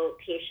how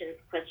patients'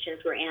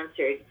 questions were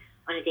answered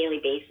on a daily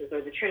basis,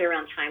 or the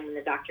turnaround time when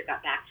the doctor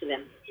got back to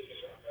them.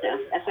 So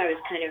that's why I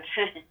was kind of,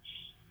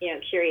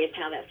 curious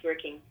how that's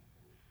working.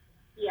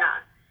 Yeah,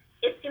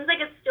 it seems like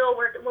it's still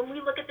working. When we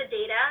look at the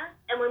data,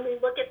 and when we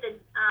look at the,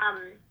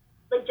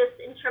 just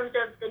in terms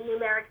of the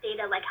numeric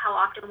data, like how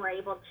often we're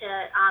able to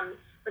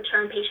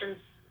return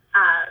patients'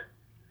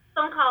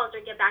 phone calls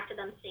or get back to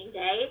them same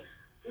day,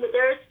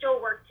 there is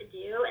still work to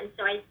do, and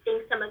so I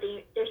think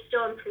there's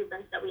still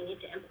improvements that we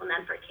need to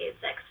implement for K6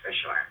 for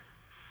sure.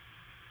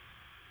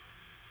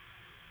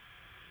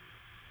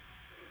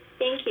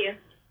 Thank you.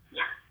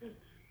 Yeah.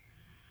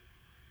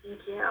 Thank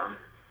you.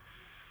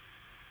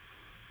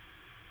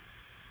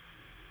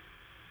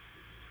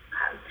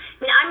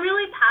 I'm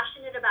really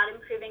passionate about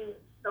improving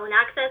phone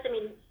access.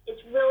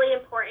 It's really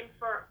important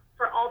for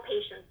all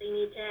patients. They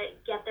need to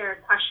get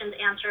their questions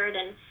answered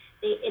and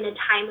in a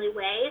timely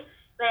way.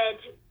 But,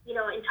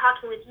 in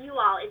talking with you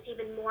all, it's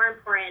even more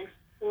important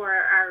for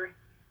our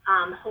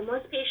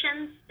homeless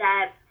patients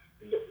that,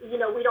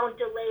 we don't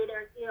delay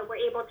we're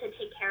able to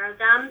take care of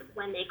them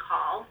when they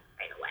call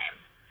right away.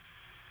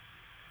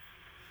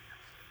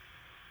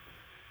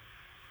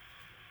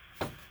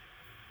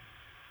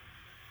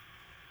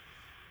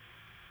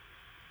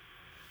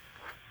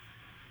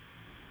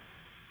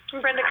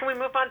 Brenda, can we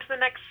move on to the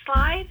next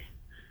slide?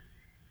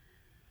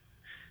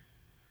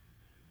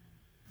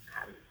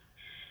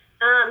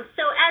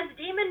 So as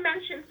Damon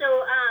mentioned,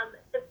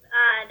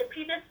 the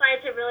previous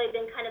slides have really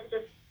been kind of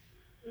just,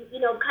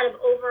 kind of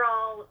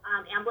overall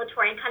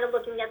ambulatory, and kind of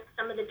looking at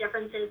some of the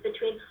differences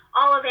between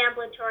all of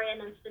ambulatory and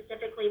then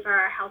specifically for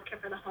our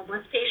healthcare for the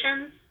homeless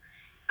patients.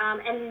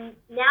 And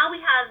now we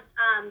have,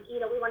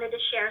 we wanted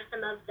to share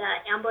some of the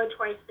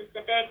ambulatory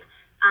specific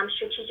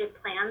strategic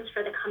plans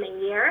for the coming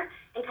year,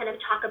 and kind of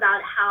talk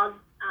about how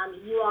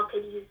you all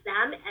could use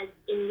them as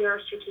in your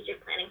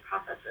strategic planning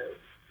processes.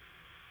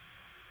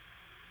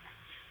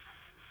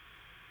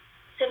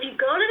 So if you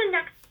go to the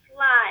next slide,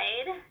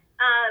 slide,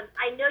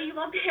 I know you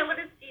won't be able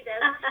to see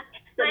this,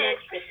 The but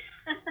metrics.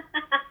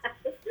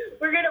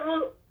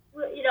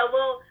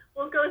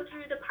 we'll go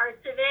through the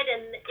parts of it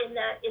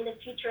in the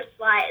future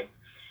slides.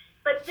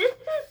 But this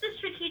is the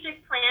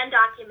strategic plan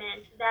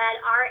document that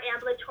our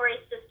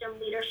ambulatory system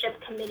leadership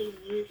committee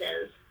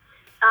uses.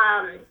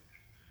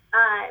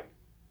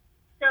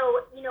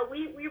 So,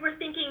 we were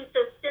thinking, so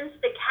since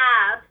the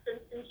CAB,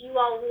 since you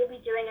all will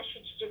be doing a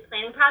strategic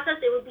planning process,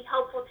 it would be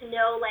helpful to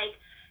know,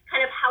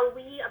 kind of how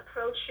we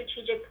approach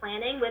strategic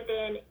planning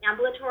within our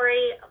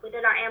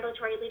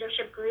ambulatory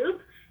leadership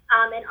group.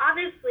 And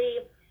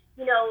obviously,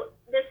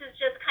 this is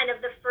just kind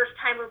of the first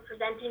time we're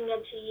presenting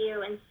it to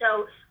you. And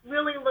so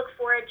really look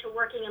forward to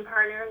working and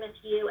partnering with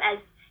you as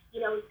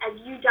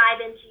you dive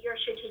into your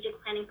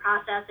strategic planning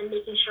process and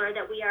making sure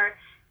that we are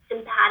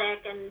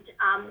sympathetic and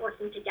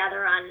working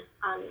together on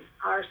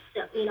our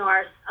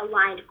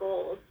aligned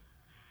goals.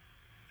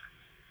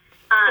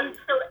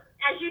 So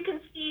as you can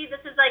see,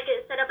 this is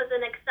set up as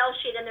an Excel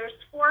sheet, and there's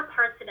 4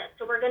 parts of it.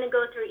 So we're going to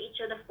go through each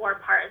of the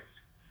 4 parts.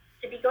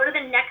 So if you go to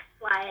the next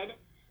slide,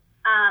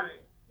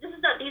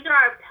 these are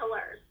our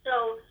pillars.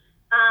 So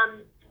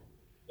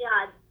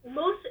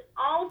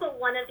all but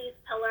one of these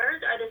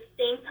pillars are the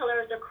same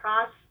pillars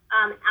across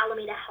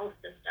Alameda Health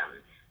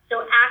System.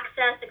 So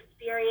access,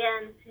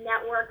 experience,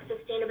 network,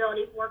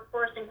 sustainability,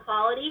 workforce, and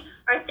quality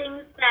are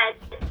things that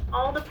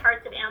all the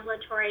parts of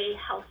ambulatory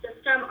health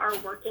system are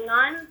working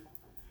on.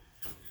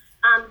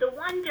 The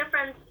one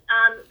difference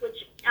which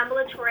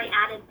ambulatory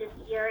added this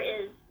year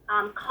is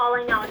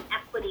calling out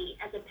equity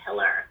as a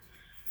pillar.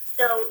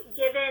 So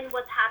given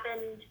what's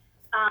happened,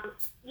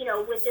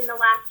 within the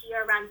last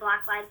year around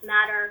Black Lives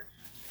Matter,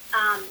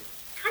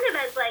 kind of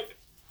as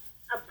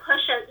a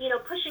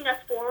pushing us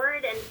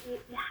forward and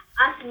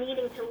us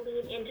needing to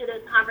lean into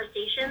those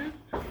conversations,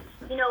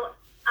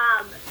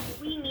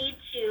 we need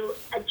to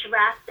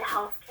address the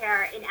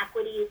healthcare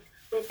inequities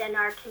within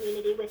our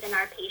community, within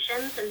our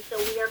patients, and so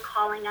we are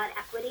calling out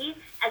equity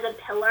as a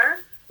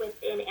pillar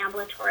within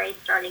ambulatory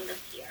starting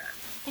this year.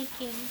 Thank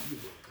you.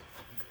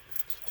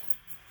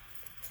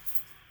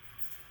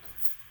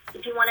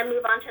 If you want to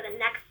move on to the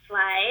next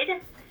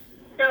slide.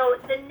 So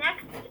the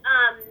next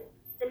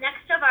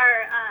of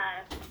our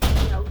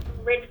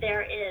grid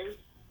there is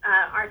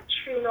our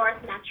True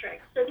North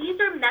metrics. So these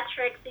are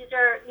metrics. These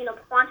are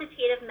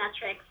quantitative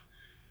metrics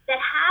that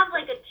have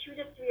a 2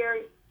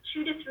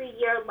 to 3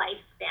 year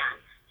lifespan.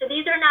 So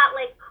these are not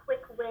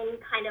quick win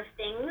kind of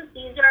things.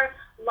 These are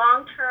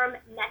long-term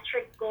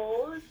metric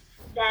goals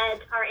that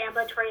our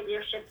ambulatory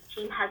leadership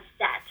team has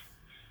set.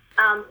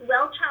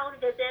 Well child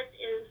visits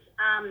is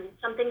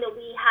something that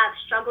we have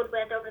struggled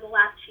with over the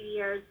last 2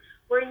 years.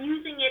 We're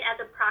using it as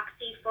a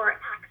proxy for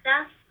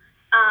access.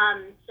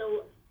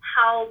 So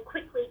how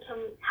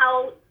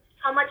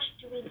much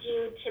do we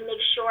do to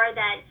make sure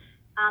that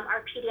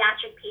our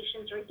pediatric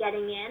patients are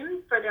getting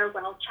in for their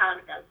well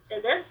child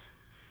visits?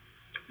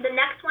 The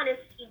next one is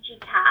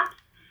CG-CAPS.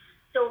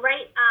 So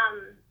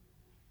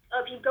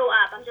if you go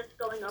up, I'm just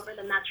going over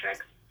the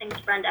metrics. Thanks,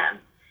 Brenda.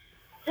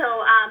 So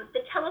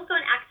the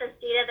telephone access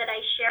data that I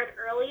shared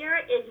earlier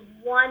is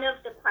one of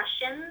the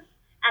questions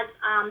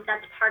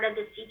that's part of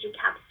the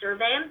CG-CAPS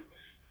survey.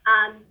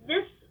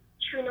 This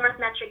True North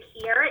metric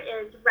here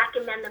is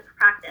recommend the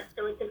practice.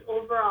 So it's an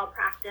overall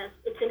practice.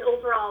 It's an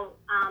overall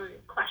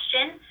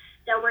question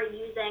that we're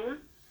using.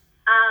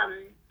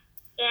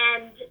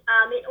 And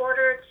in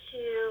order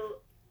to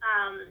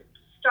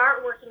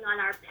start working on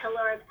our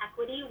pillar of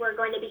equity, we're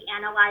going to be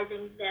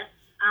analyzing this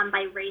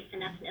by race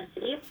and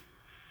ethnicity.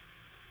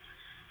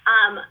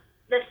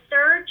 The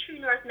third True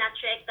North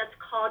metric that's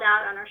called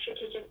out on our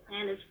strategic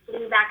plan is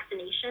flu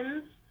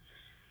vaccinations.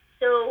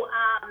 So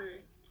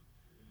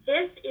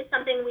this is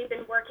something we've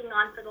been working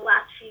on for the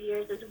last few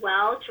years as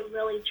well to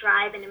really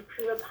drive and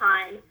improve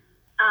upon.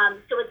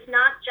 So it's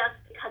not just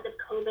because of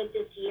COVID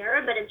this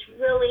year, but it's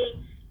really,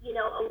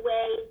 a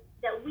way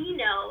that we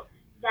know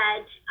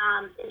that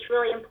it's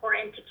really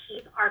important to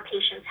keep our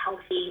patients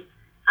healthy,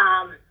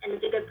 and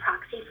it's a good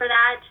proxy for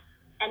that.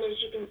 And as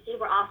you can see,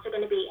 we're also going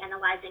to be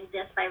analyzing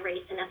this by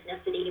race and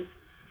ethnicity.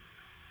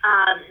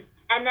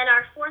 And then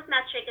our fourth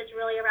metric is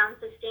really around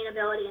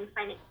sustainability and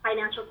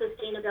financial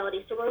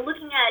sustainability. So we're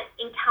looking at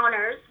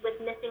encounters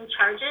with missing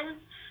charges.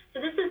 So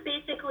this is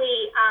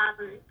basically,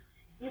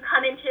 you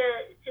come in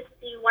to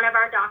see one of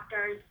our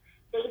doctors,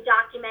 they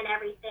document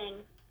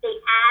everything, they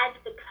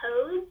add the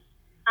codes,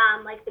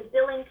 like the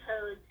billing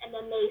codes, and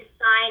then they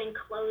sign and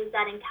close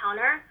that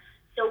encounter.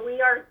 So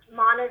we are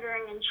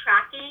monitoring and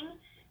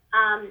tracking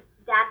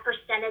that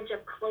percentage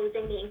of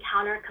closing the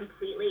encounter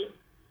completely,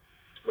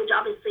 which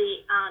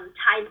obviously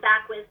ties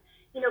back with,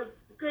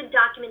 good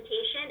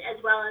documentation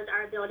as well as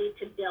our ability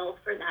to bill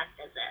for that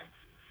visit.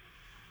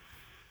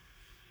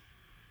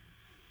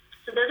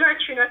 So those are our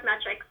True North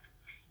metrics.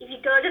 If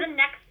you go to the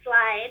next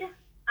slide,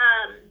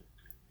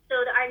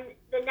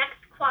 the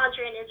next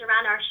quadrant is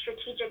around our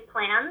strategic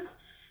plans.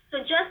 So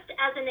just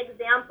as an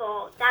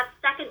example, that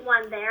second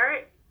one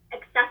there,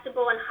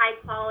 accessible and high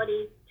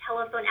quality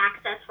telephone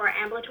access for our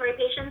ambulatory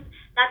patients.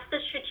 That's the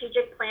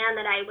strategic plan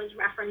that I was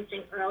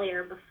referencing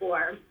earlier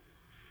before.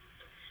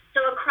 So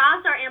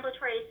across our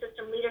ambulatory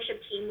system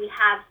leadership team, we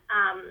have,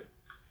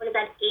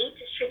 8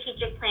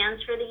 strategic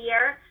plans for the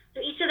year. So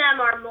each of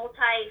them are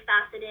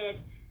multifaceted,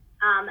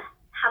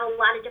 have a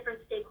lot of different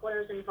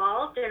stakeholders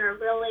involved, and are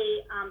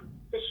really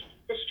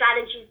the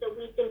strategies that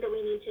we think that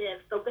we need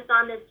to focus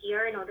on this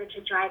year in order to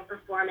drive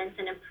performance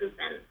and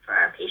improvement for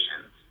our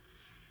patients.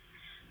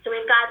 So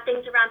we've got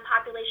things around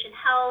population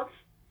health,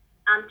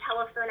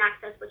 telephone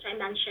access, which I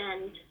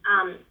mentioned,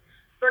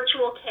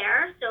 virtual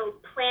care,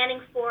 so planning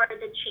for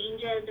the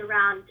changes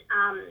around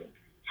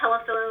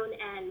telephone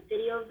and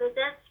video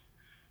visits,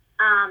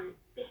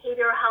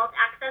 behavioral health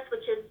access,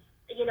 which is,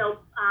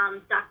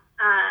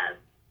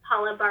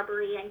 Paula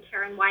Barbary and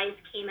Karen Wise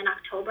came in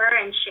October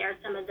and shared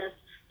some of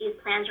these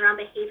plans around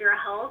behavioral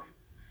health.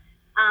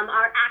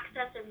 Our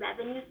access and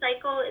revenue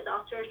cycle is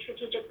also a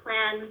strategic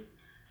plan,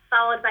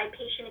 followed by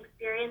patient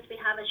experience. We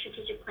have a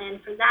strategic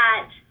plan for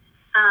that.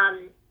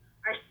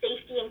 Our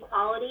safety and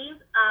quality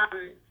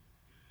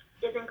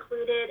is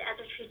included as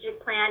a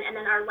strategic plan. And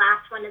then our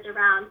last one is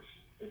around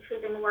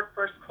improving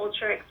workforce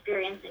culture,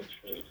 experience, and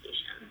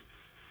communication.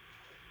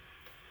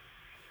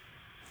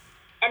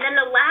 And then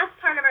the last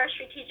part of our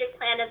strategic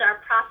plan is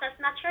our process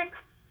metrics.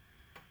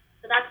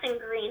 So that's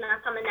in green.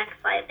 That's on the next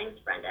slide. Thanks,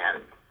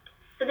 Brenda.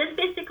 So this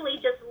basically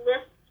just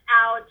lists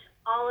out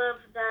all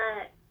of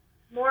the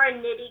more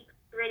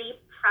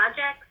nitty-gritty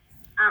projects,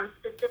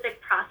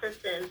 specific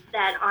processes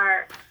that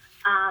our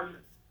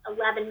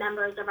 11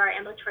 members of our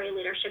ambulatory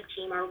leadership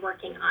team are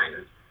working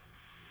on.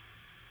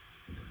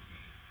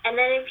 And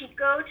then if you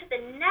go to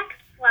the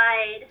next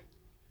slide,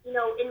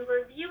 in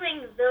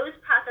reviewing those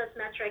process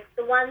metrics,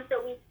 the ones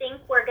that we think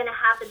we're going to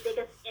have the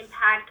biggest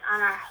impact on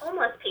our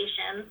homeless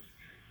patients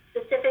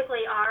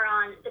specifically are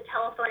on the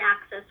telephone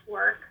access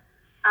work,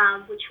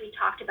 which we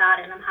talked about,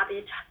 and I'm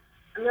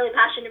really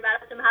passionate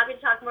about it, so I'm happy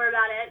to talk more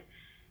about it.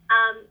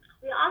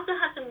 We also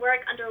have some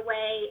work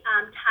underway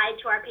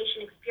tied to our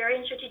patient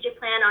experience strategic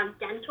plan on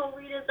dental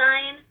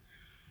redesign.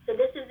 So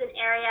this is an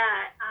area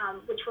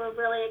which we're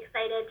really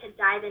excited to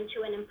dive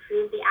into and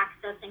improve the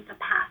access and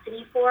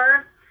capacity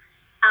for.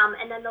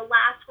 And then the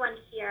last one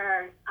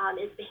here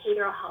is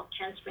behavioral health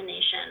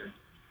transformation,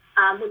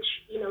 which,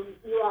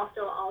 you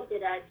also all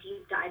did a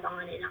deep dive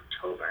on in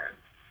October.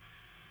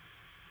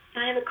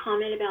 I have a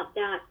comment about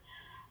that.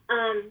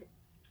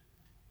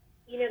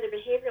 The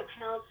behavioral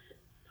health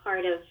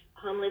part of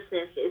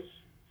homelessness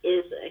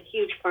is a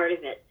huge part of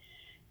it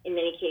in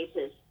many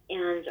cases.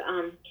 And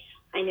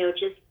I know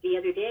just the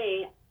other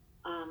day,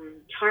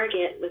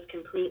 Target was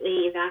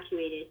completely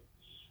evacuated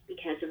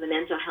because of a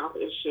mental health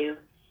issue,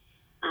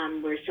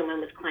 where someone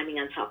was climbing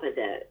on top of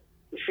the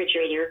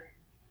refrigerator,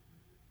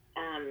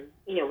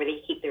 where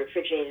they keep the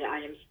refrigerated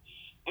items.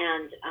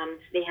 And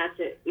they had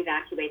to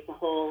evacuate the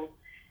whole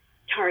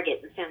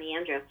Target in San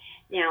Leandro.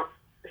 Now,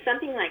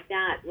 something like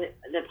that,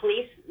 the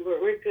police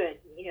were good.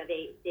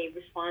 They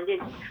responded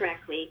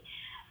correctly.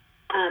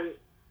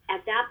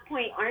 At that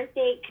point, aren't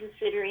they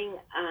considering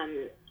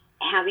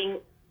having,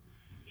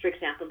 for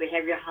example,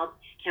 behavioral health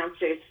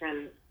counselors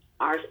from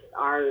our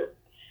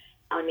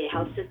Alameda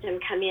Health System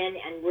come in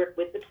and work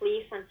with the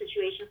police on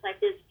situations like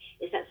this?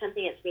 Is that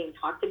something that's being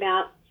talked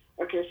about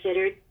or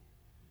considered?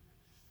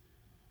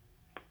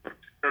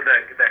 So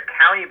the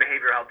county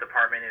behavioral health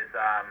department is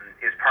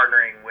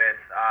partnering with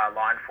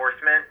law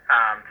enforcement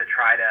to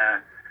try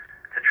to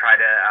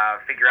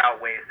figure out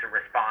ways to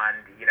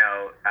respond,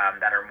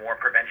 that are more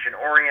prevention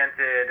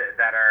oriented,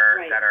 that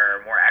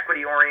are more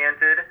equity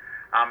oriented,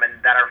 and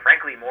that are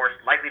frankly more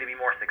likely to be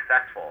more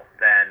successful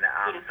than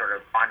sort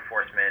of law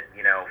enforcement,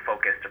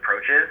 focused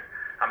approaches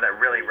that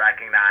really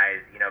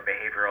recognize,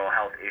 behavioral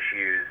health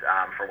issues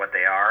for what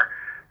they are.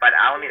 But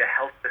Alameda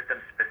Health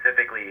System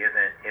specifically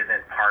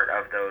isn't part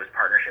of those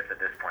partnerships at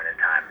this point in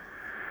time.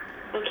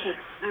 Okay.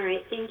 All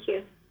right. Thank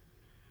you.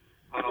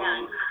 I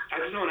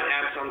just want to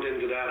add something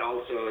to that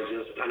also.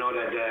 I know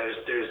that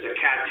there's a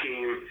CAT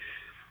team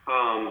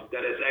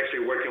that is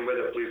actually working with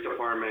the police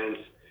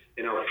departments,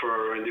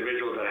 for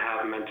individuals that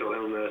have mental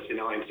illness, in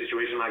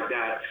situations like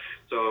that.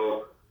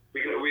 So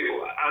we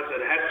as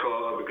at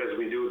HEDCO, because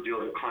we do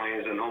deal with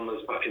clients and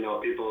homeless,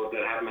 people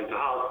that have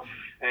mental health,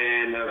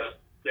 and if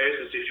there's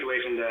a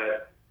situation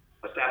that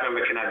a staff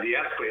member cannot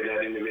de-escalate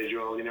that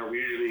individual, we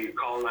usually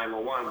call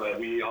 911, but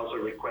we also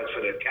request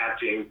for the CAT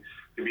team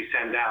to be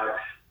sent out.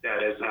 That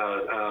is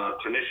a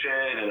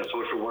clinician and a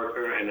social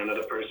worker and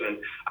another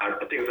person. I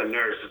think it's a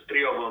nurse. There's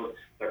 3 of them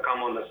that come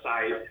on the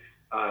site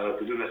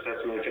to do an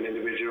assessment of an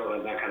individual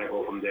and that kind of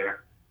go from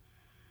there.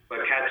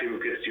 But CAT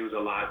team gets used a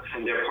lot,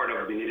 and they're part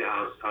of Benita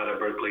House out of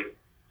Berkeley.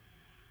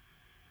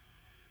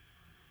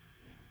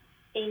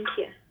 Thank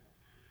you.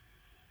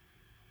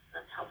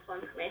 That's helpful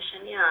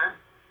information, yeah.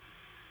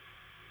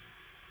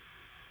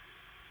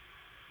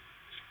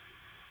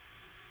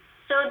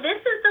 So this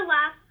is the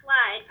last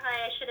slide.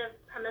 Probably I should have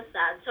premised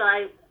that. So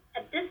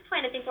at this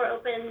point, I think we're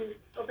open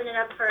it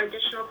up for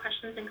additional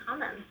questions and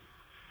comments.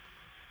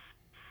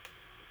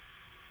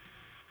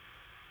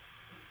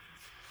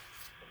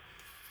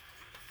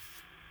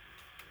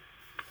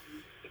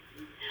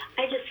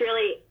 I just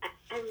really,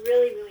 I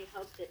really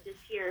hope that this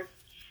year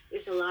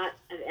there's a lot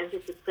of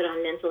emphasis put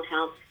on mental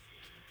health,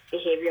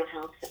 behavioral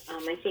health.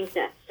 I think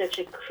that's such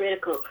a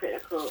critical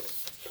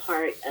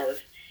part of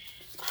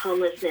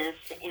homelessness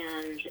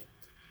and,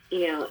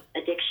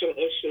 addiction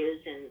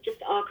issues and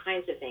just all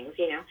kinds of things,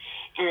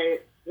 And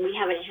we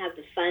haven't had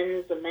the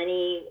funds, the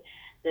money,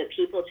 the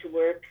people to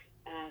work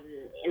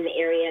in the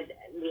area.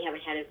 We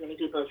haven't had as many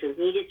people as we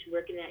needed to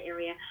work in that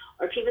area,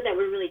 or people that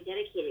were really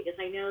dedicated. Because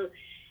I know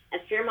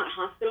at Fairmont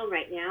Hospital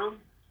right now,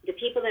 the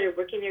people that are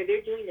working there,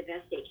 they're doing the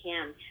best they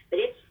can, but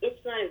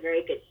it's not a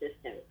very good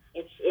system.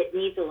 It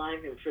needs a lot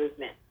of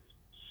improvement.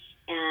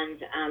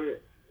 And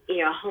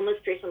a homeless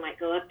person might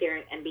go up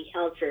there and be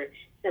held for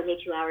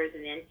 72 hours,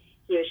 and then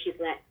he or she's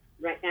let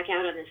right back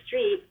out on the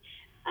street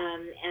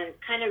and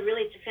kind of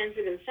really to fend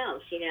for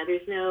themselves.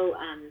 There's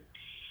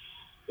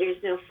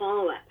no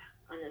follow up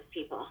on those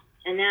people,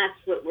 and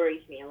that's what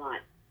worries me a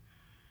lot.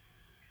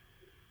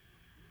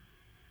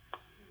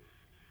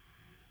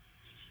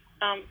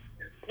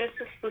 This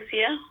is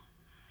Lucia.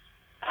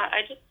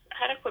 I just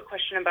had a quick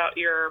question about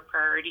your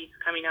priorities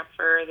coming up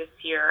for this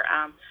year.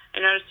 I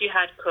noticed you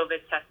had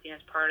COVID testing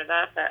as part of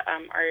that, but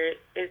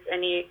is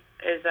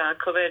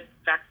COVID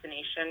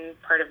vaccination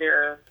part of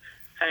your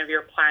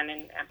plan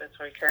in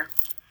ambulatory care?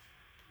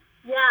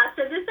 Yeah.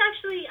 So this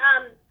actually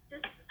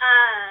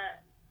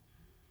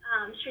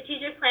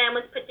strategic plan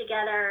was put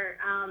together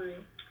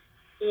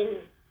in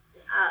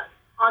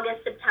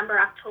August, September,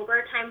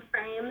 October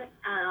timeframe.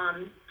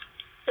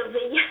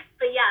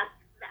 But yes,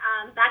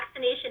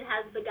 vaccination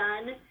has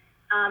begun.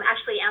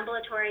 Actually,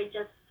 ambulatory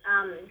just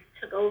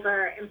took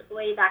over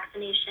employee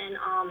vaccination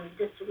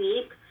this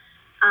week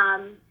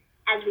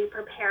as we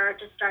prepare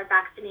to start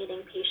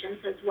vaccinating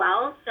patients as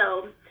well.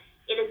 So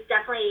it is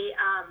definitely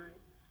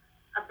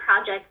a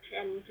project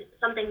and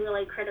something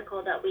really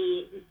critical that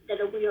we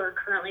are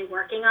currently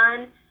working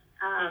on.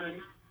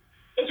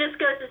 It just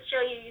goes to show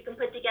you can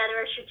put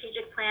together a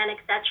strategic plan,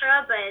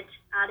 etc., but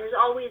there's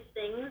always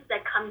things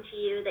that come to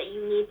you that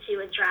you need to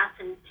address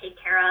and take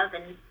care of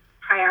and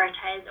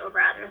prioritize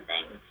over other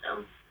things.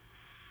 So.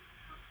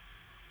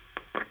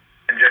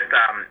 And just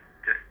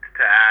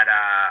to add,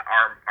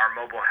 our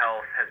mobile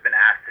health has been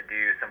asked to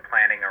do some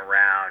planning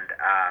around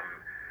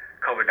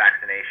COVID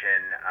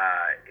vaccination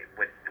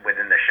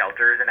within the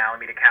shelters in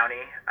Alameda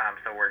County.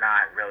 So we're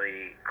not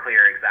really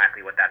clear exactly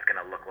what that's going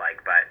to look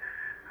like, but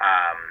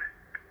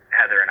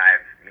Heather and I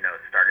have,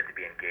 started to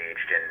be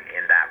engaged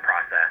in that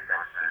process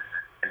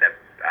and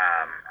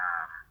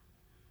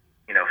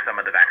some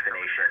of the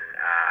vaccination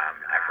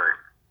effort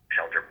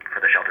for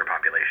the shelter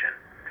population.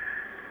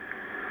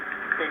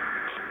 Great.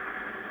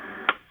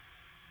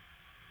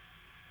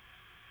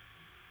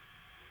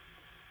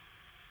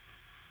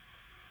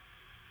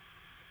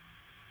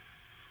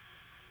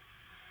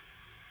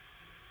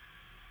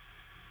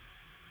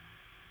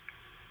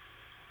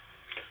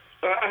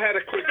 I had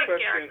a quick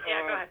question.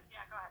 Yeah, go ahead.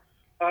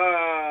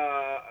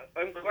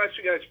 I'm glad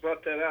you guys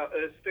brought that out.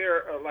 Is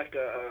there like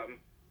a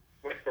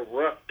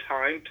rough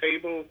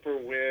timetable for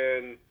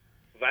when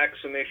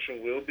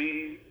vaccination will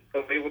be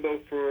available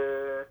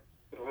for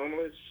the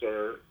homeless,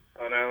 or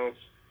announced?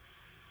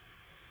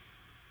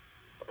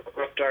 A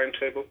rough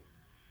timetable?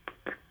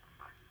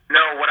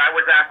 No, what I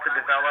was asked to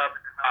develop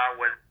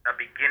was a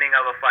beginning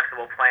of a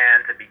flexible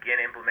plan to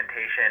begin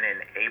implementation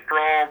in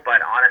April,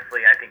 but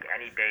honestly, I think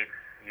any dates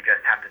you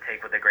just have to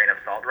take with a grain of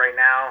salt right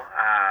now,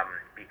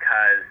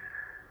 because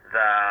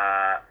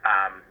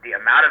the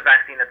amount of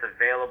vaccine that's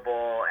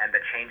available and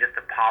the changes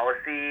to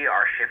policy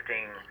are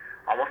shifting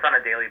almost on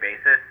a daily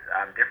basis.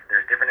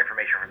 There's different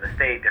information from the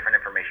state, different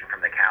information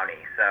from the county.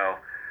 So,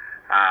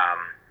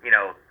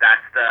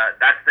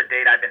 that's the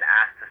date I've been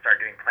asked to start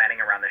doing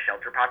planning around the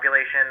shelter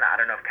population. I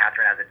don't know if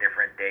Catherine has a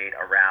different date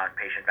around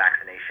patient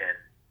vaccination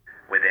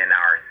within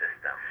our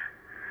system.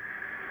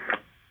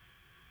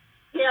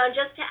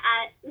 Just to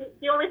add,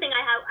 the only thing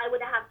I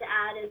would have to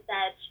add is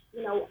that,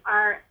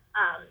 our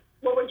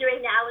what we're doing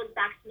now is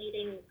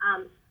vaccinating,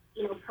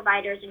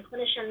 providers and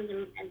clinicians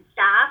and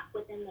staff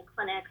within the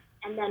clinics.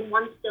 And then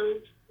once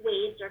those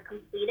waves are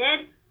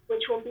completed,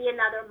 which will be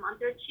another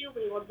month or two,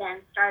 we will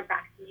then start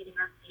vaccinating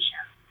our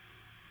patients.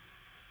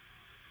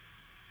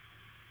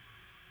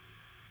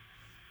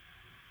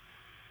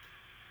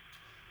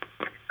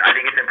 I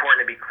think it's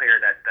important to be clear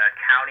that the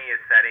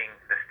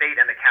state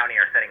and the county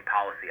are setting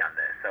policy on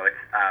this. So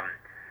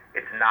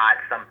it's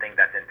not something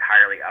that's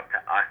entirely up to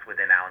us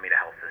within Alameda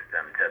Health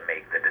System to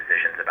make the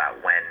decisions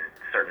about when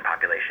certain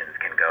populations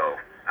can go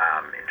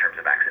in terms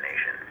of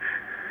vaccination.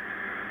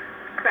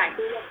 Correct.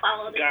 We will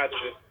follow the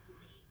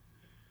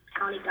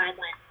county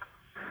guidelines.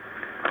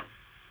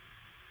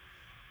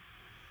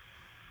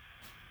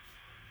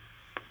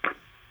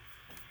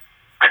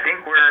 I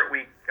think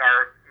we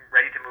are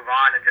ready to move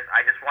on, and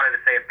I just wanted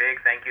to say a big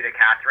thank you to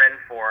Catherine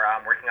for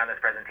working on this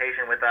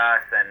presentation with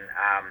us and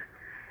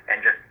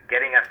just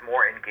getting us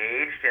more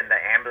engaged in the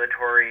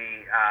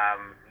ambulatory,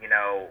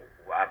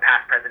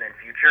 past, present, and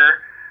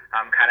future,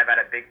 kind of at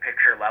a big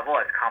picture level.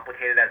 As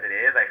complicated as it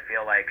is, I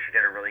feel like she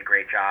did a really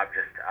great job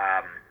just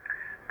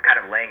kind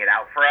of laying it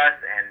out for us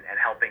and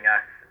helping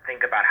us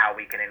think about how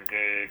we can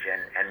engage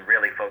and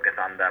really focus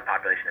on the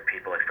population of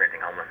people experiencing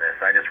homelessness.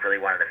 So I just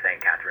really wanted to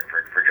thank Catherine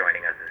for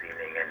joining us this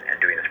evening and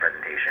doing this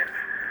presentation.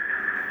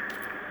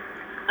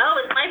 Oh,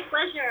 it's my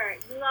pleasure.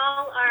 You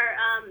all are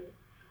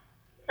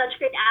such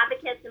great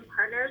advocates and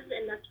partners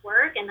in this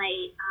work, and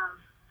I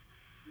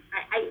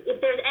if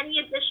there's any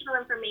additional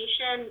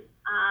information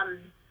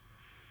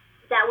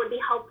that would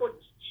be helpful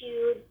to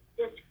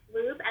this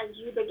group as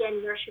you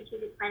begin your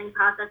strategic planning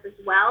process as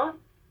well,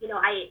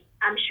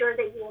 I'm sure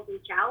that you will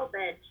reach out,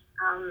 but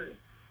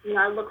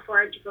I look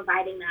forward to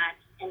providing that.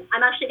 And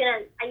I'm actually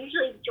I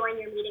usually join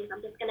your meetings.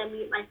 I'm just gonna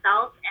mute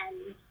myself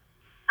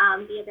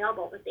and be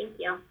available, but thank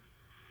you.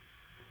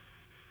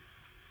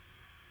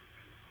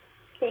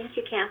 Thank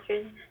you,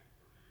 Catherine.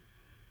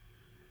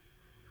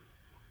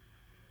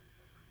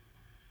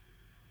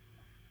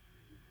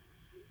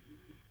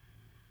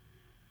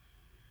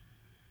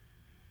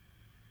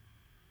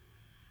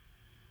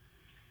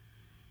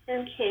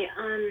 Okay,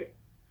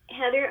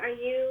 Heather, are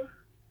you?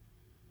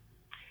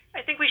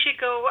 I think we should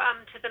go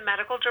to the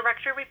medical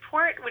director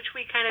report, which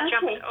we kind of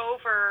jumped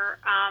over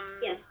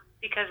Yes.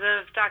 because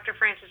of Dr.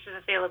 Francis's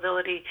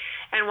availability.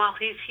 And while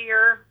he's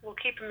here, we'll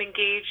keep him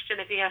engaged, and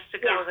if he has to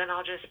go, then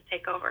I'll just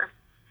take over.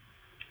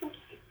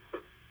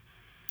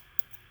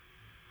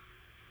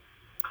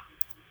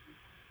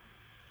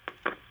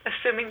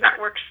 Assuming that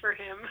works for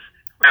him.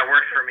 That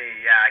works for me.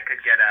 Yeah, I could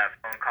get a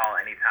phone call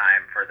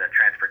anytime for the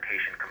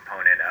transportation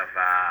component of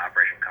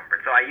Operation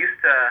Comfort. So I've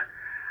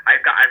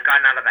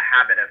gotten out of the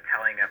habit of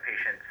telling a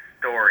patient's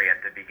story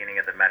at the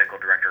beginning of the medical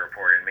director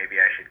report, and maybe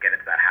I should get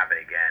into that habit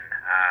again.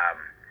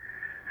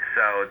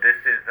 So this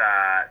is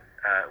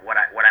what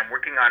I'm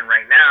working on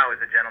right now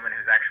is a gentleman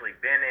who's actually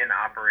been in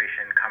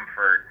Operation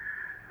Comfort.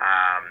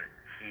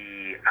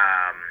 He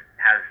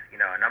has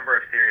a number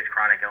of serious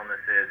chronic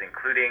illnesses,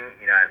 including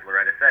as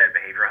Loretta said,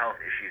 behavioral health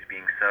issues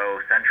being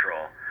so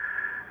central.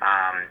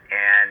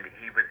 And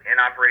he was in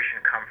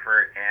Operation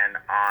Comfort, and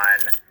on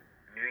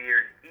New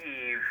Year's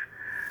Eve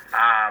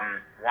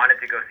wanted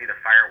to go see the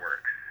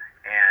fireworks,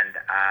 and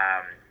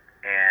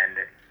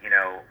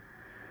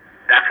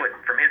that's what,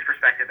 from his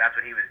perspective, that's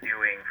what he was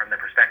doing. From the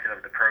perspective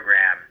of the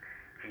program,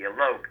 he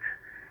eloped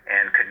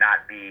and could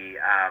not be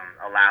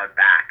allowed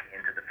back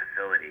into the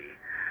facility.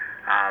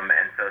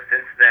 And so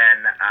since then,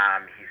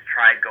 he's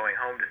tried going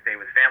home to stay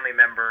with family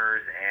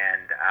members,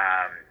 and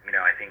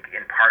I think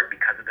in part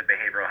because of the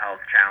behavioral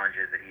health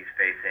challenges that he's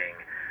facing,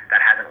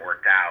 that hasn't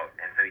worked out.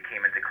 And so he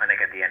came into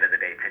clinic at the end of the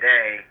day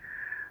today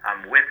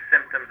with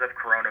symptoms of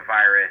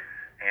coronavirus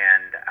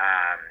and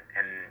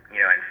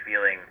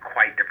feeling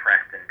quite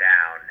depressed and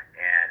down,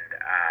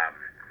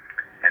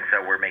 and so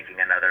we're making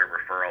another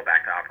referral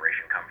back to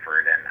Operation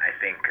Comfort. And I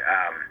think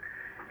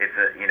it's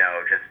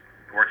just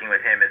working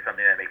with him is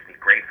something that makes me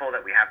grateful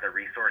that we have the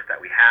resource that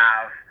we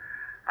have.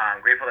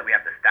 Grateful that we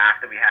have the staff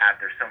that we have.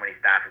 There's so many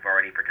staff who've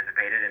already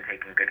participated in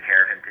taking good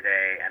care of him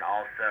today, and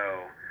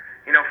also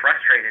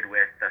frustrated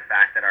with the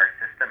fact that our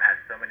system has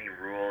so many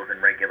rules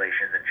and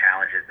regulations and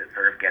challenges that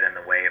sort of get in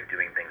the way of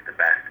doing things the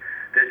best.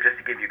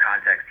 Just to give you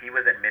context, he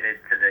was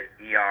admitted to the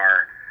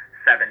ER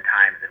 7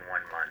 times in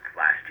 1 month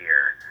last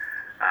year.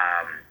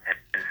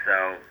 And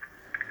so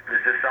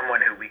this is someone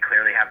who we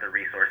clearly have the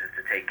resources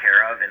to take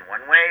care of in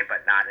one way,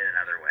 but not in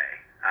another way.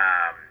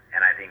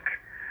 And I think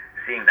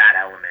seeing that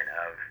element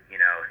of,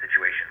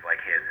 situations like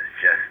his is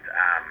just,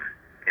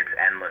 it's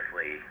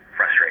endlessly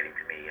frustrating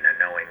to me,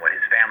 knowing what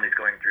his family's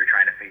going through,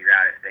 trying to figure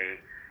out if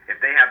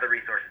they have the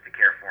resources to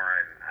care for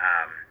him,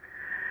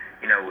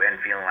 and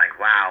feeling like,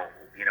 wow,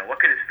 what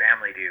could his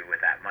family do with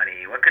that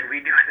money? What could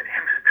we do as an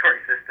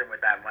ambulatory system with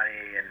that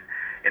money? And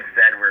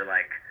instead we're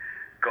like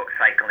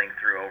cycling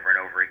through over and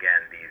over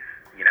again these,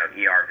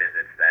 ER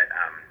visits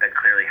that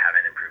clearly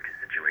haven't improved his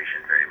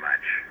situation very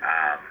much.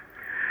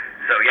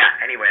 So yeah,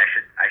 anyway,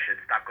 I should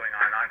stop going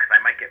on and on because I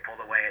might get pulled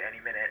away at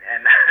any minute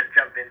and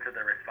jump into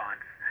the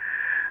response.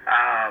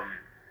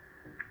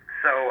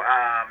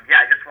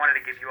 I just wanted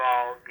to give you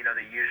all,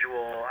 the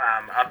usual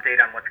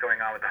update on what's going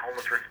on with the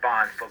homeless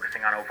response,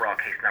 focusing on overall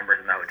case numbers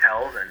in the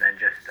hotels, and then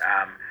just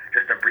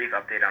a brief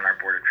update on our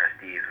board of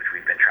trustees, which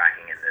we've been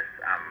tracking in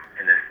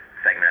this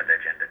segment of the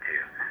agenda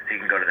too. So you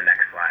can go to the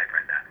next slide,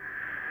 Brenda,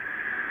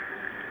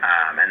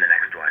 and the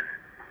next one.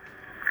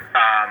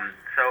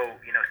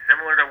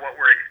 Similar to what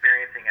we're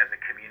experiencing as a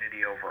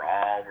community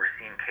overall, we're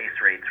seeing case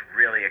rates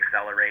really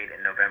accelerate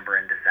in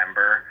November and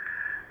December.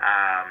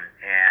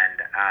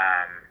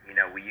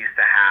 We used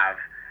to have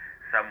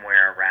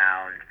somewhere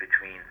around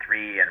between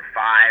 3 and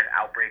 5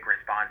 outbreak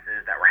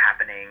responses that were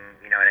happening,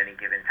 at any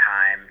given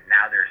time.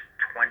 Now there's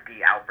 20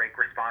 outbreak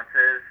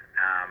responses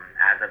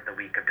as of the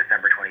week of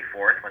December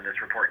 24th when this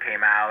report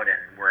came out,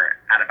 and we're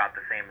at about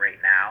the same rate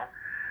now.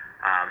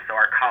 So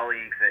our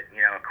colleagues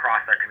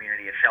across our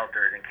community of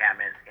shelters,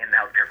 encampments in the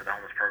Healthcare for the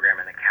Homeless program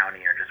in the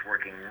county are just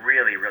working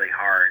really, really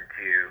hard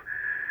to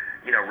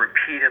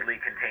repeatedly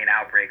contain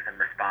outbreaks and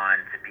respond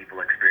to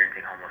people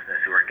experiencing homelessness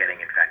who are getting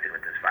infected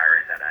with this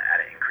virus at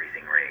an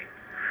increasing rate.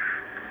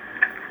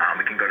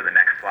 We can go to the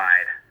next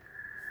slide.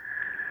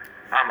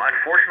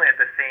 Unfortunately, at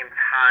the same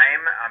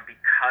time,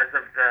 because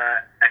of the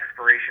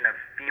expiration of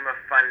FEMA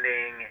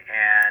funding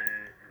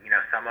and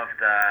some of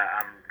the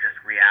just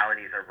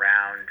realities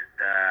around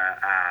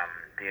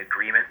the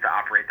agreements to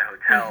operate the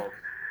hotels,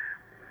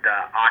 the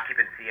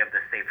occupancy of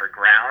the Safer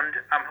Ground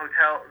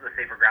the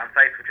Safer Ground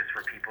sites, which is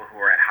for people who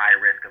are at high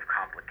risk of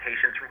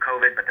complications from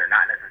COVID, but they're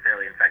not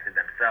necessarily infected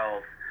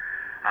themselves,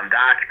 the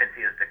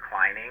occupancy is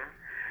declining.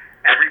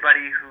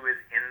 Everybody who is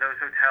in those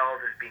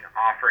hotels is being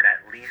offered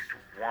at least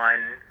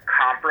one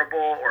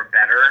comparable or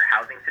better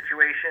housing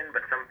situation,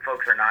 but some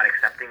folks are not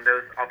accepting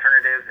those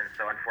alternatives, and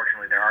so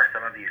unfortunately there are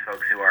some of these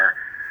folks who are,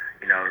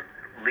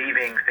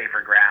 leaving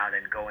Safer Ground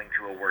and going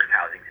to a worse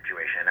housing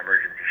situation, an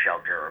emergency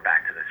shelter or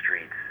back to the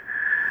streets.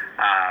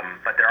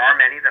 But there are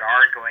many that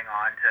are going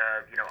on to,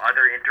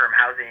 other interim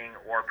housing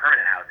or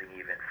permanent housing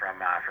even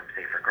from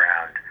Safer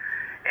Ground.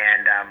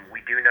 And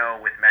we do know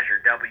with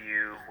Measure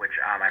W, which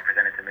I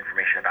presented some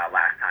information about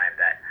last time,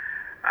 that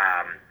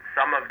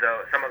some of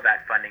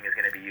that funding is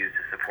going to be used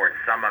to support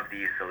some of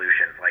these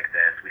solutions like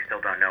this. We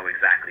still don't know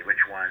exactly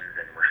which ones,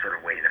 and we're sort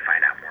of waiting to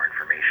find out more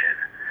information.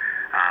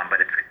 But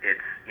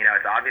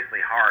it's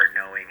obviously hard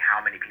knowing how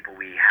many people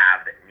we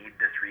have that need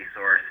this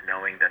resource,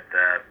 knowing that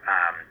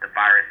the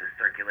virus is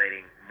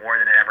circulating more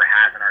than it ever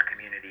has in our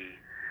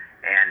community,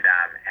 and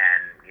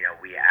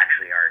we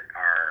actually are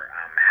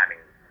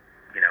having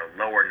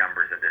lower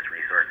numbers of this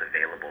resource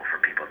available for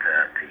people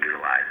to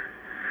utilize.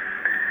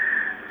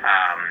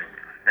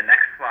 The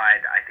next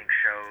slide, I think,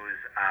 shows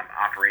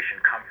Operation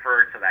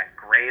Comfort. So that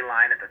gray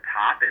line at the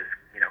top is,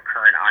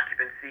 current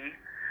occupancy.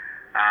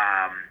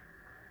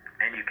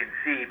 And you can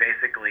see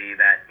basically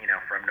that,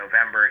 from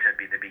November to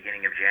the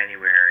beginning of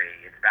January,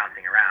 it's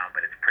bouncing around,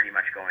 but it's pretty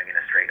much going in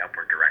a straight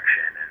upward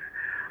direction. And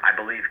I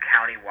believe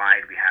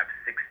countywide we have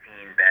 16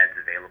 beds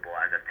available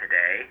as of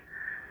today.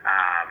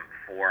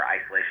 For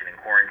isolation and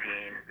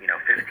quarantine,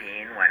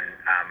 15 when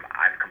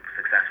I've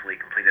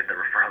successfully completed the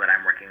referral that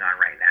I'm working on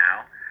right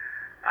now,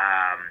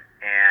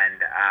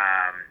 and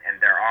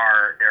there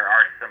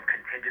are some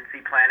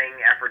contingency planning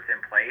efforts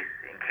in place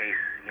in case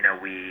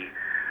we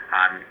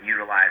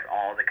utilize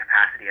all the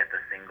capacity at the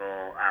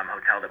single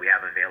hotel that we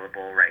have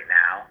available right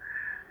now,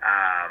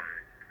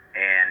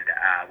 and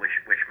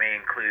which may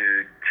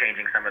include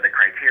changing some of the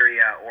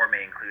criteria, or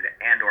may include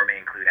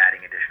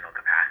adding additional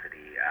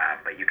capacity.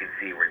 But you can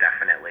see we're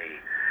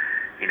definitely,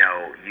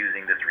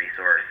 using this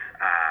resource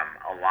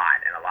a lot,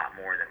 and a lot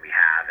more than we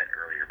have at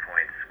earlier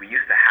points. We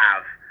used to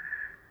have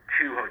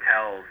 2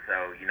 hotels,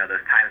 so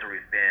those times where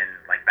we've been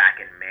like back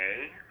in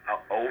May,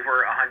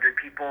 over 100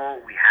 people,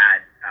 we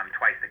had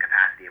twice the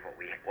capacity of what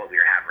we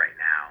have right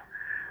now.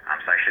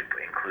 So I should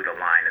include a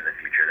line in the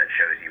future that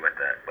shows you what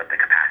the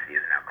capacity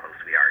is and how close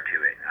we are to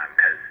it,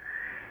 because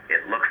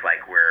it looks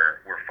like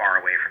we're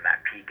far away from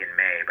that peak in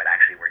May, but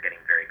actually we're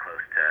getting very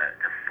close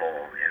to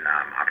full in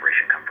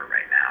Operation Comfort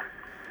right now.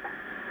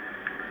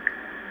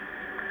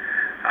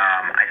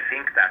 I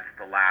think that's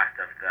the last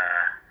of the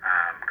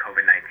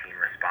COVID-19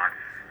 response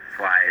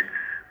slides.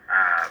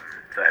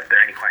 So if there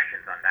are any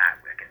questions on that,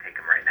 I can take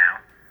them right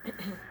now.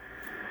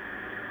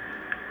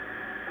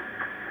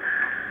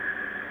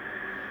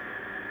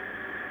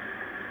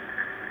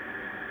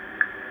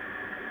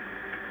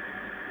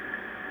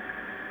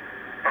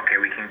 Okay,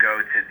 we can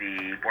go to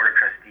the Board of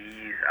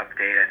Trustees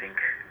update, I think,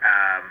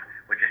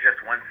 which is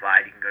just one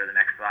slide. You can go to the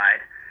next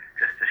slide,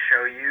 just to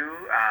show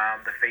you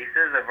the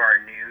faces of our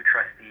new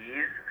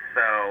trustees.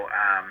 So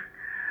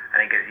I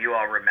think, as you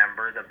all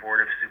remember, the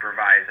Board of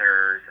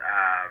Supervisors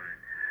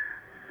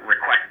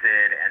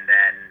requested and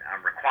then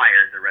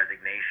required the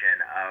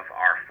resignation of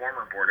our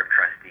former Board of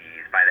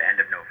Trustees by the end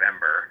of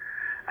November,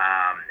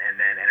 and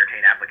then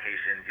entertain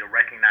applications. You'll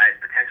recognize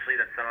potentially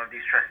that some of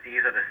these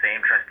trustees are the same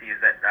trustees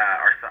that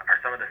are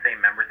some of the same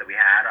members that we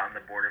had on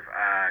the Board of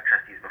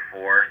Trustees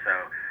before. So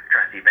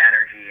Trustee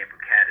Banerjee and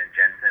Bouquet and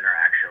Jensen are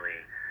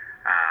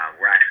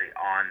were actually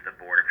on the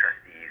Board of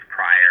Trustees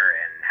prior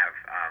and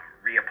have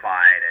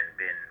reapplied and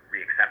been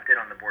reaccepted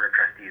on the Board of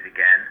Trustees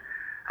again.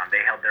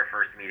 They held their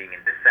first meeting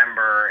in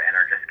December and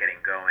are just getting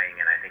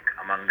going. And I think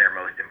among their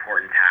most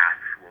important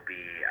tasks will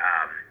be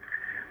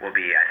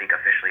I think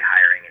officially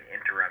hiring an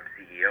interim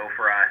CEO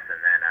for us, and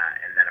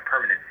then a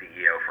permanent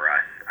CEO for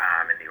us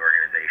in the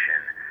organization.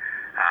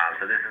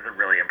 So this is a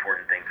really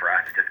important thing for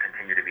us to just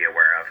continue to be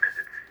aware of, because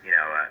it's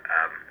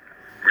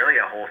really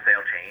a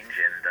wholesale change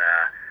in the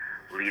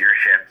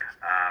leadership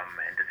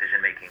and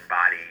decision-making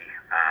body,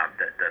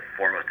 the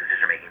foremost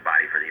decision-making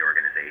body for the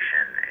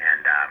organization,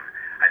 and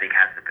I think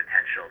has the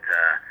potential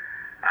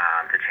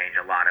to change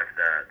a lot of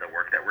the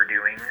work that we're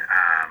doing,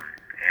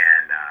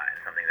 and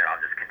something that I'll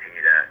just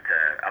continue to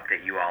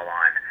update you all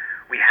on.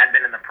 We had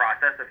been in the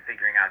process of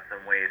figuring out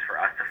some ways for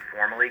us to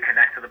formally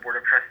connect to the Board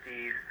of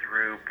Trustees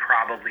through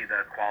probably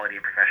the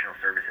Quality and Professional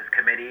Services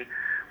Committee,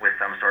 with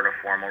some sort of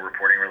formal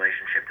reporting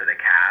relationship to the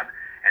CAB,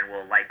 and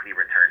we'll likely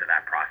return to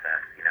that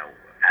process,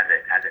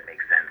 as it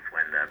makes sense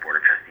when the Board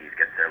of Trustees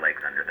gets their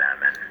legs under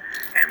them, and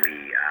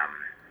we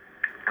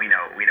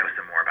know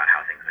some more about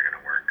how things are going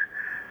to work.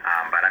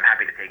 But I'm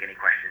happy to take any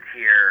questions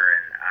here,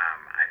 and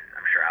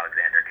I'm sure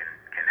Alexander can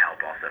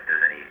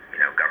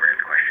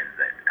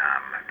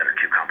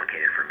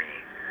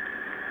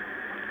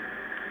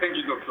Thank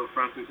you, Dr.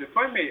 Francis. If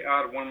I may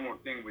add one more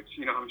thing, which,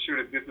 I'm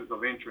sure that this is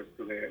of interest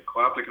to the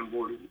co-applicant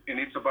board, and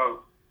it's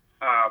about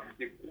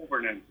the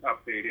governance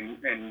update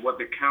and what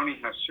the county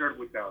has shared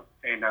with us.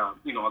 And,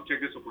 I'll take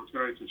this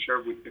opportunity to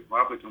share with the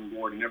co-applicant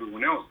board and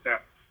everyone else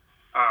that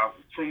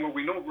from what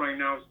we know right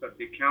now is that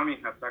the county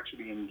has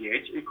actually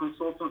engaged a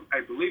consultant. I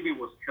believe it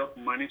was Health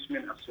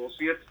Management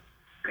Associates.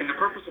 And the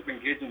purpose of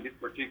engaging this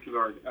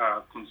particular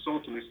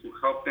consultant is to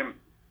help them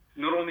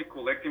not only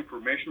collect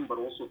information, but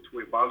also to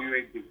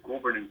evaluate the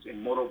governance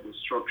and model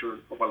structure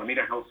of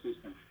Alameda Health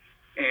System.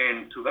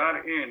 And to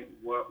that end,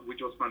 what we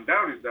just found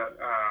out is that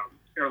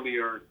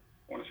earlier,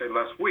 I want to say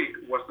last week,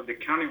 was that the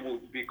county will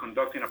be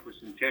conducting a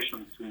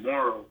presentation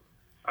tomorrow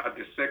at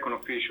the second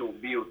official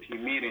BOT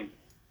meeting.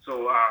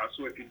 So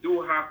if you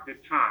do have the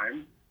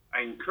time,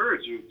 I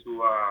encourage you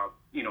to,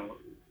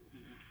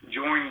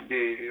 join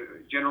the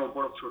General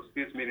Board of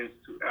Trustees meetings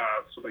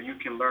so that you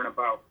can learn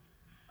about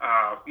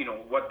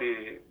what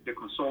the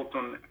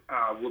consultant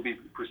will be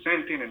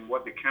presenting and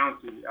what the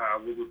county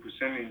will be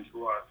presenting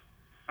to us.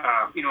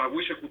 I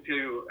wish I could tell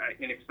you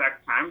an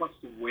exact time as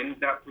to when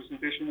that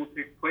presentation will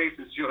take place.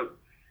 It's just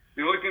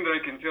the only thing that I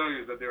can tell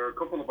you is that there are a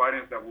couple of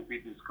items that will be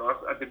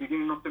discussed at the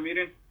beginning of the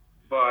meeting.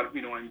 But,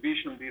 I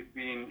envision this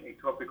being a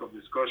topic of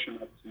discussion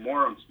at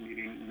tomorrow's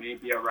meeting,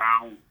 maybe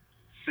around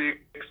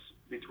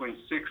between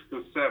 6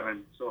 to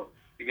 7. So,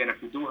 again,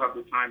 if you do have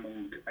the time,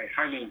 I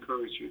highly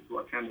encourage you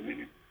to attend the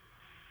meeting.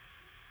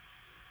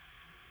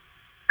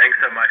 Thanks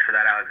so much for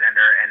that,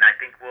 Alexander. And I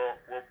think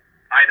we'll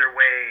either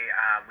way,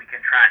 we can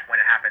track when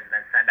it happens and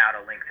then send out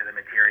a link to the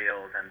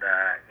materials and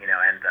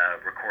the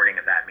recording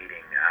of that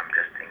meeting,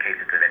 just in case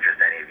it's of interest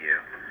to any of you.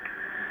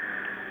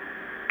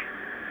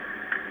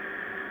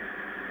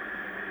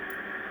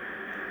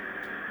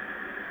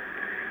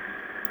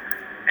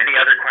 Any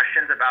other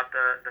questions about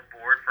the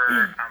board for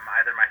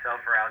either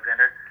myself or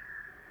Alexander?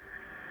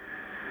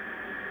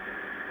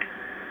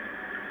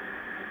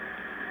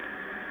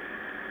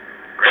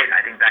 Great.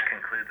 I think that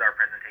concludes our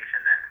presentation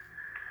then.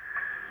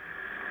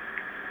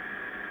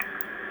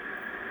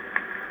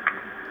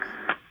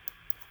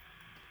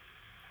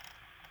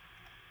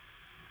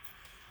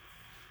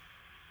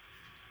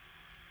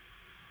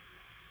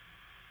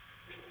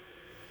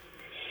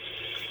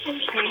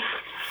 Okay.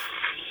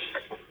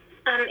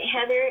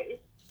 Heather,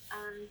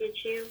 did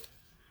you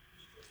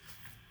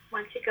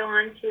want to go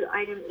on to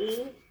item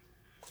E?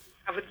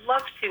 I would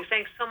love to.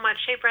 Thanks so much.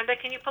 Hey, Brenda,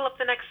 can you pull up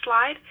the next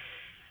slide?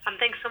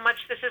 Thanks so much.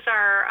 This is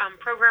our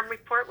program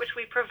report, which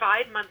we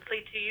provide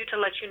monthly to you to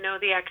let you know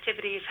the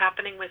activities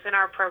happening within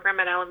our program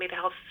at Alameda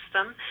Health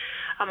System.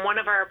 One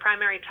of our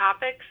primary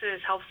topics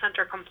is health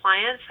center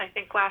compliance. I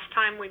think last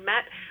time we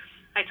met,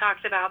 I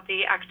talked about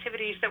the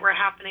activities that were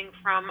happening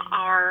from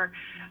our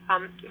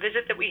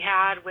visit that we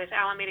had with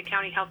Alameda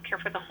County Healthcare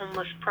for the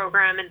Homeless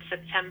program in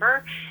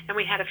September, and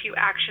we had a few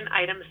action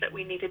items that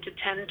we needed to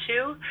tend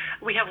to.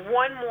 We have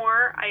one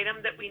more item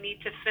that we need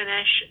to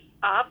finish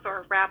up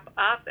or wrap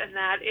up, and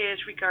that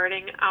is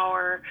regarding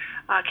our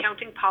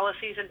accounting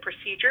policies and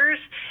procedures.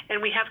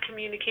 And we have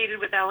communicated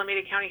with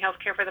Alameda County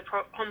Healthcare for the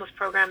Homeless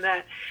program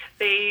that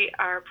they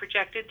are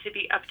projected to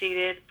be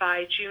updated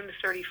by June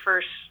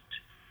 31st,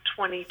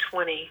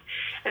 2020.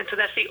 And so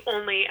that's the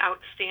only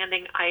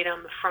outstanding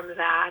item from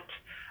that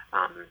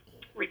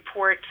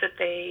report that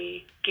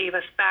they gave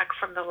us back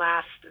from the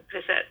last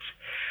visit.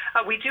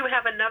 We do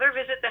have another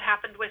visit that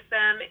happened with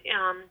them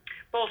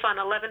both on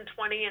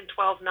 11/20 and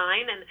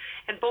 12/9,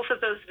 and both of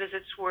those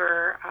visits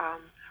were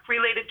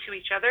related to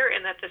each other,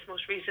 in that this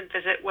most recent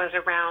visit was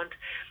around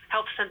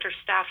health center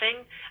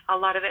staffing. A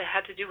lot of it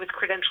had to do with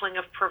credentialing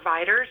of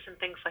providers and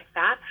things like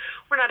that.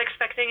 We're not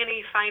expecting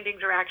any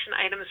findings or action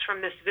items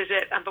from this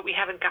visit, but we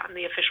haven't gotten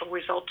the official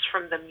results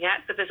from them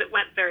yet. The visit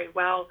went very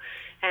well,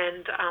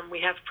 and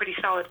we have pretty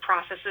solid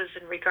processes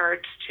in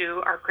regards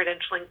to our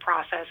credentialing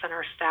process and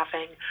our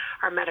staffing,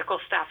 our medical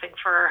staffing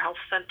for our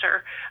health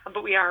center,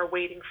 but we are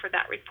waiting for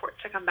that report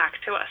to come back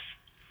to us.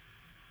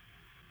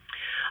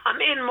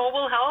 In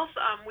mobile health,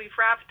 we've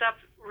wrapped up,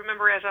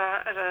 remember, as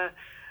a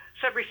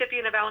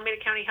subrecipient of Alameda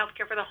County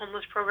Healthcare for the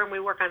Homeless program, we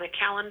work on a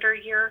calendar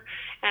year.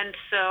 And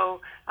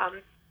so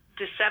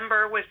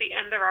December was the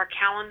end of our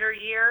calendar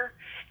year.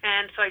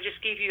 And so I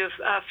just gave you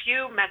a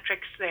few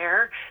metrics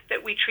there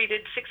that we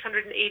treated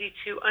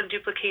 682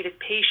 unduplicated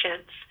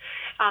patients.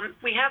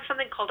 We have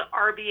something called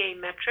RBA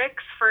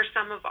metrics for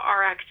some of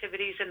our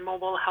activities in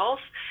mobile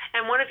health.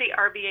 And one of the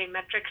RBA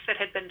metrics that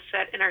had been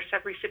set in our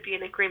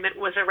subrecipient agreement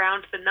was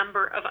around the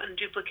number of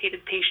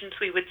unduplicated patients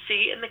we would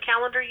see in the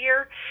calendar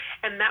year.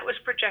 And that was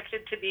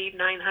projected to be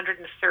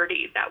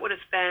 930. That would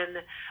have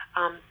been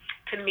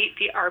to meet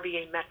the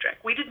RBA metric.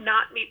 We did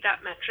not meet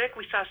that metric.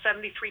 We saw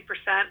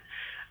 73%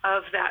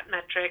 of that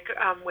metric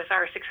with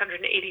our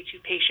 682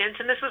 patients,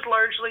 and this was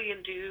largely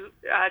due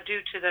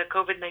to the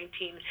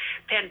COVID-19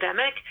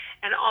 pandemic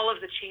and all of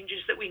the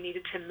changes that we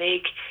needed to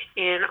make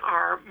in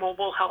our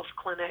mobile health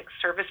clinic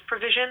service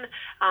provision,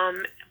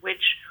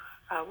 which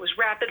was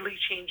rapidly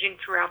changing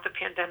throughout the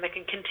pandemic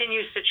and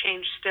continues to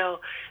change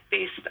still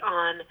based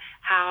on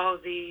how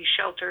the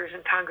shelters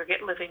and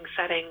congregate living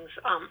settings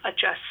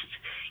adjust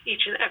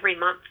each and every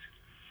month.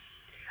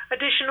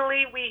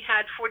 Additionally, we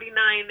had 49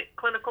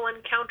 clinical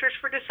encounters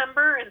for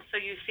December, and so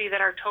you see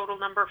that our total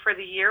number for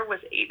the year was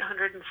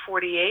 848,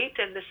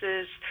 and this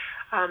is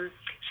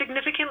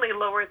significantly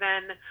lower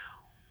than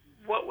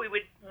what we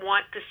would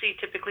want to see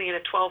typically in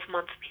a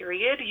 12-month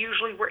period.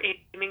 Usually we're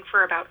aiming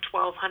for about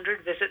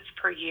 1,200 visits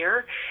per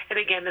year. And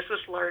again, this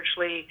was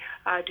largely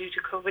due to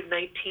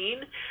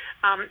COVID-19.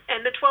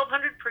 And the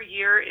 1,200 per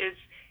year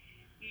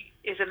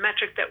is a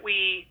metric that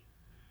we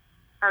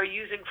are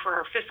using for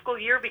our fiscal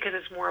year because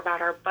it's more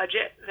about our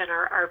budget than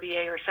our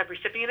RBA or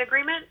subrecipient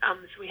agreement.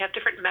 So we have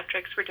different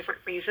metrics for different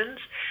reasons.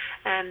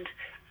 And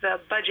the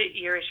budget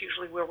year is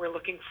usually where we're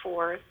looking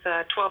for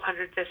the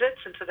 1,200 visits,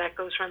 and so that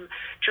goes from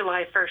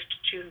July 1st to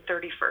June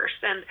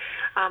 31st. And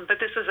but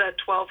this is a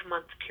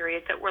 12-month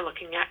period that we're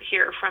looking at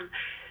here from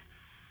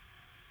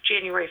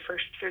January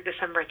 1st through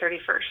December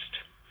 31st.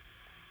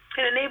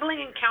 And enabling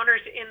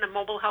encounters in the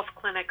mobile health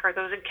clinic are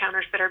those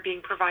encounters that are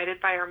being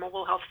provided by our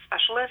mobile health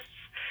specialists,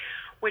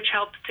 which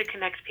help to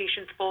connect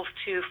patients both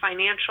to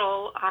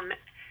financial,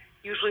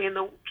 usually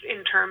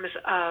in terms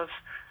of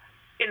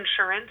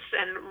insurance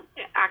and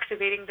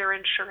activating their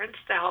insurance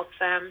to help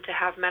them to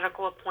have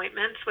medical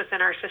appointments within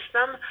our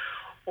system,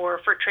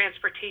 or for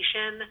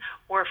transportation,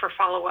 or for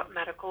follow-up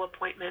medical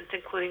appointments,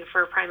 including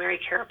for primary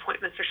care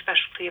appointments or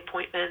specialty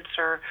appointments,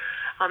 or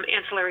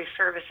ancillary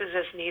services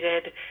as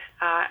needed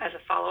as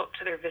a follow-up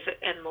to their visit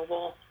in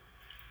mobile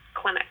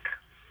clinic.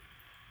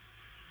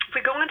 If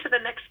we go on to the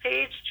next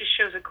page, it just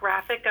shows a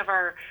graphic of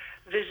our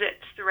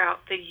visits throughout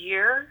the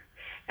year.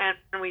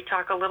 And we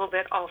talk a little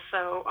bit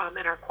also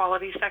in our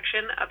quality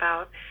section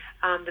about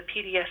the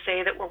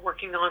PDSA that we're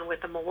working on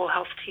with the mobile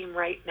health team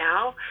right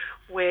now,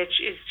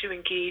 which is to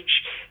engage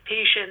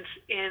patients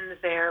in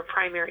their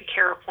primary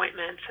care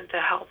appointments and to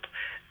help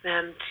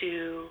them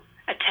to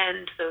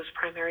attend those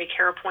primary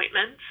care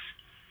appointments.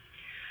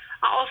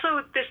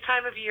 Also, this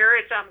time of year,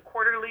 it's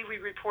quarterly, we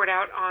report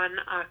out on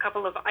a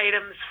couple of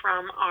items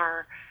from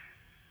our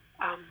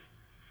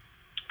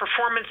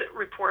performance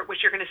report, which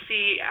you're going to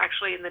see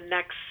actually in the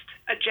next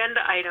agenda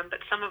item, but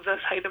some of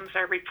those items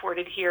are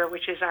reported here,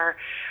 which is our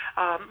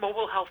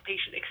mobile health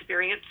patient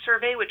experience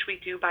survey, which we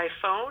do by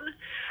phone.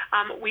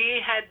 We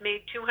had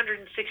made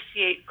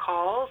 268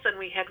 calls, and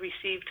we had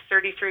received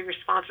 33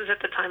 responses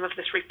at the time of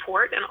this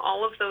report, and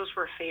all of those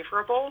were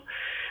favorable.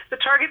 The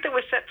target that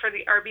was set for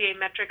the RBA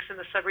metrics in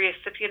the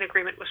subrecipient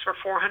agreement was for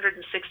 465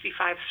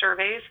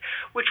 surveys,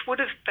 which would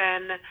have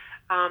been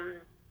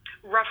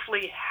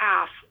roughly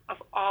half of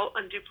all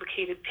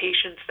unduplicated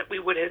patients that we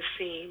would have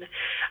seen.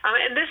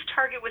 And this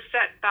target was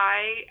set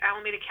by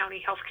Alameda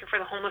County Healthcare for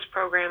the Homeless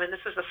program, and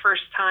this is the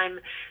first time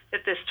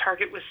that this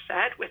target was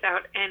set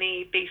without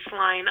any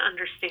baseline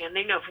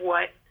understanding of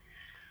what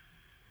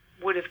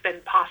would have been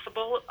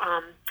possible.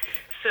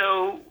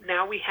 So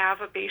now we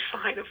have a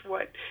baseline of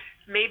what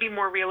may be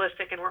more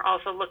realistic, and we're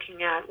also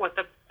looking at what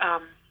the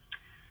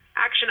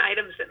action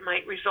items that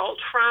might result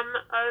from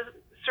a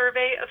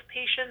survey of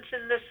patients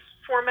in this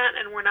format,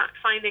 and we're not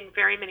finding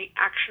very many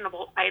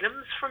actionable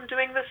items from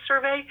doing this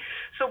survey.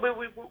 So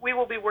we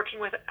will be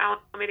working with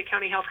Alameda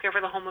County Healthcare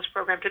for the Homeless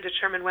program to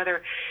determine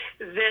whether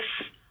this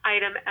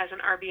item as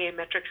an RBA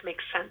metrics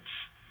makes sense.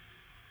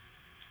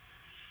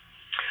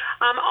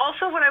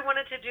 Also, what I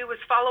wanted to do was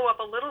follow up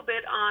a little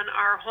bit on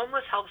our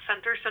homeless health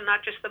center, so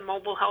not just the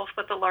mobile health,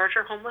 but the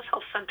larger homeless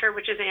health center,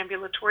 which is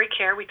ambulatory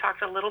care. We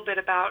talked a little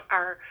bit about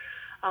our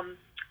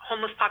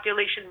homeless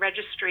population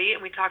registry,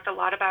 and we talked a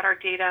lot about our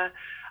data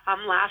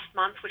last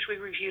month, which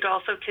we reviewed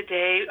also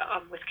today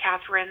with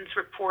Catherine's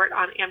report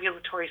on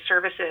ambulatory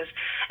services.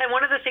 And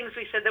one of the things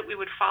we said that we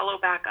would follow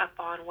back up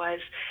on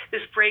was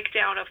this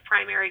breakdown of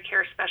primary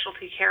care,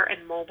 specialty care,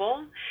 and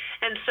mobile.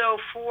 And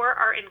so for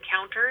our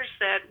encounters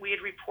that we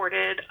had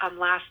reported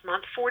last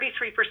month,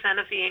 43%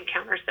 of the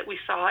encounters that we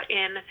saw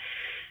in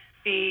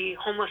the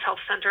homeless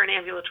health center and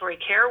ambulatory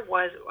care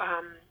were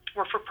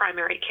for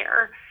primary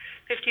care.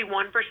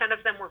 51% of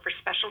them were for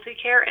specialty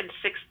care, and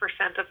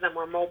 6% of them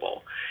were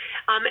mobile.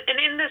 And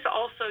in this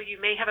also,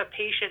 you may have a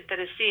patient that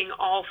is seeing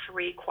all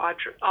three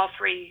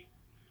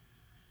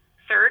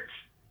thirds,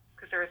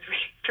 because there are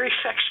three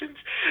sections.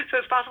 So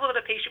it's possible that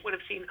a patient would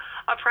have seen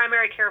a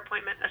primary care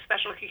appointment, a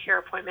specialty care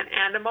appointment,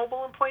 and a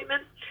mobile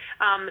appointment.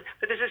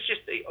 But this is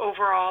just the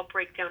overall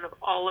breakdown of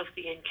all of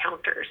the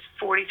encounters.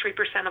 43%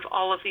 of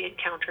all of the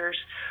encounters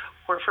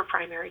were for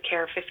primary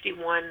care,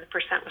 51%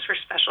 was for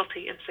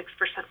specialty, and 6%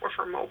 were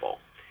for mobile.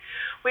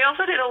 We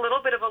also did a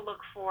little bit of a look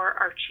for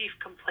our chief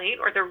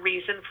complaint, or the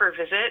reason for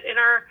visit in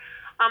our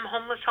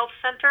homeless health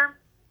center.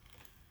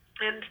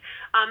 And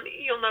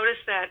you'll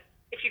notice that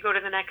if you go to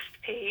the next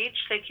page,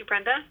 thank you,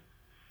 Brenda,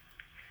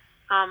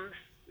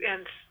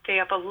 and stay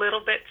up a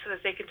little bit so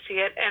that they can see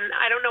it. And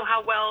I don't know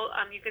how well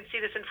you can see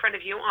this in front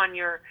of you on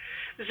your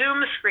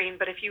Zoom screen,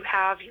 but if you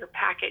have your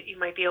packet, you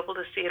might be able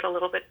to see it a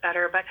little bit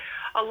better. But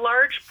a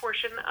large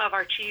portion of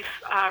our chief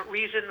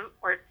reason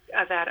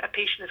that a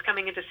patient is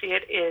coming in to see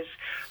it is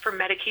for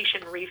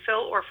medication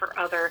refill or for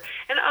other.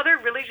 And other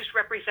really just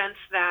represents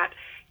that,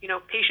 you know,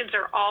 patients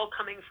are all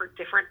coming for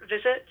different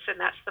visits, and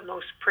that's the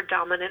most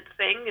predominant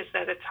thing, is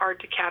that it's hard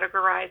to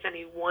categorize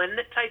any one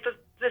type of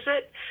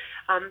visit.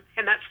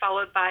 And that's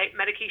followed by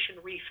medication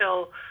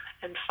refill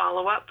and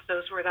follow-up.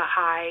 Those were the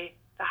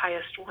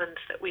highest ones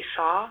that we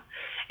saw.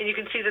 And you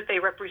can see that they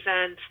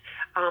represent,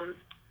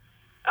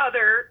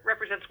 other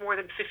represents more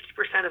than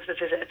 50% of the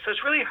visits. So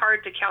it's really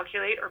hard to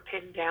calculate or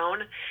pin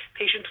down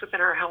patients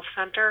within our health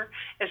center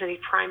as any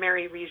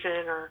primary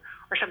reason or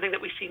something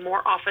that we see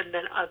more often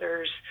than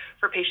others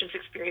for patients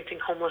experiencing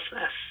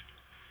homelessness.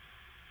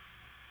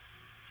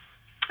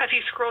 If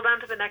you scroll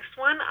down to the next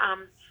one,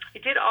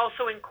 it did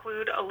also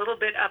include a little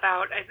bit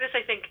about, this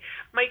I think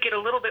might get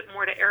a little bit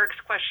more to Eric's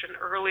question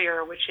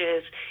earlier, which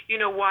is, you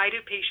know, why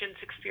do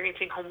patients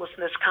experiencing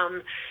homelessness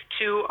come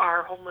to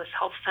our homeless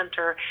health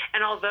center?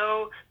 And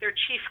although their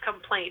chief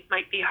complaint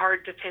might be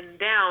hard to pin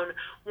down,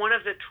 one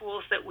of the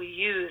tools that we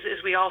use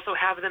is we also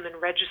have them in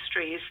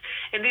registries.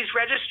 And these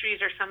registries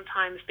are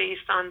sometimes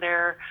based on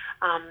their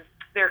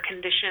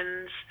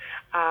conditions,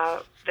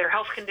 their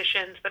health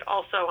conditions, but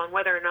also on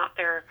whether or not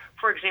they're,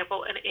 for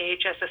example, an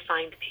AHS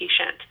assigned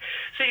patient.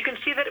 So you can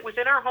see that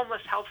within our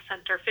homeless health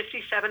center,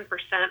 57%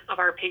 of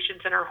our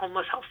patients in our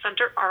homeless health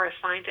center are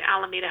assigned to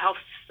Alameda Health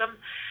System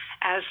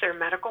as their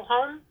medical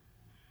home.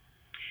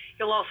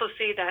 You'll also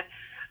see that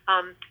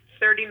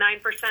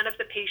 39% of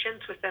the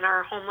patients within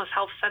our homeless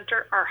health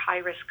center are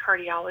high-risk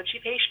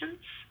cardiology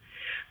patients.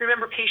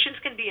 Remember, patients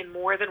can be in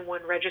more than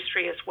one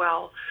registry as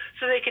well.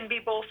 So they can be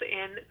both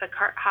in the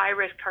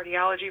high-risk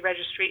cardiology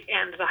registry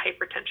and the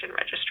hypertension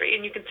registry.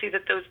 And you can see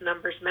that those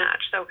numbers match.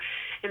 So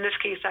in this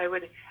case, I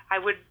would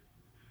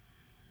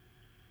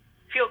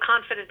feel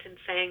confident in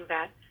saying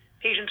that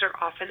patients are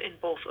often in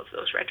both of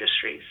those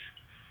registries.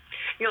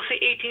 You'll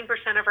see 18%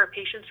 of our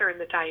patients are in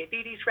the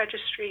diabetes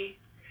registry.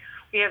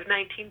 We have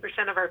 19%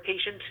 of our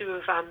patients who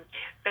have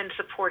been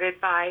supported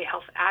by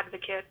health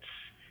advocates,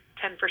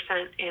 10%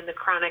 in the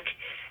chronic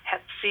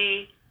Hep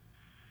C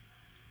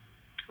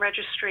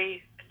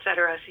registry, et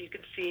cetera. So you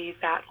can see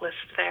that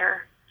list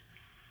there.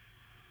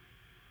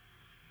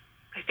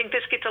 I think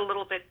this gets a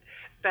little bit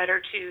better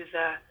to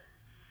the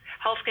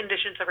health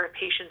conditions of our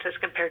patients as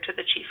compared to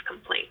the chief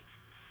complaint.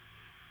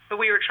 But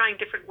we were trying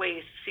different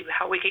ways to see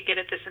how we could get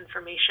at this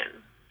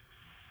information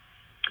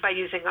by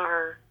using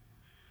our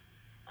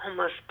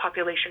homeless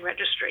population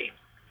registry.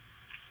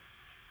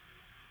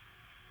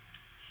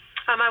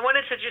 I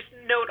wanted to just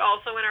note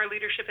also in our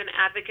leadership and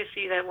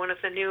advocacy that one of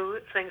the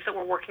new things that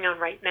we're working on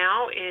right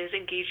now is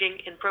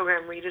engaging in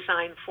program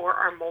redesign for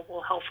our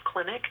mobile health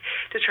clinic,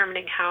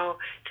 determining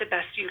how to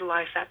best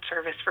utilize that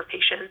service for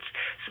patients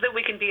so that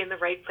we can be in the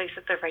right place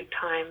at the right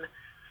time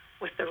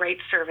with the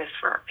right service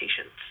for our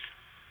patients.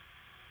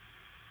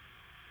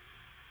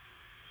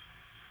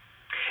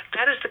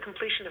 That is the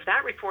completion of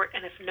that report,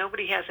 and if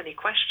nobody has any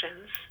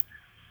questions,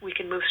 we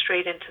can move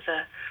straight into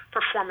the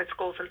performance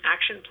goals and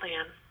action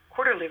plan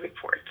quarterly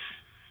reports,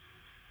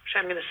 which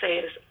I'm going to say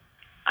is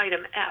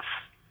item F.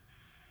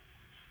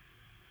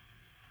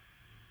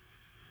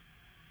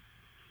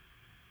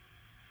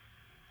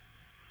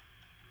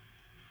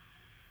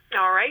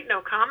 All right,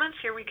 no comments.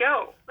 Here we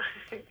go.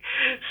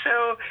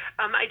 So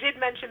I did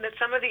mention that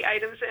some of the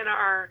items in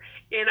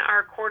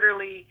our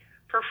quarterly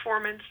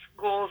performance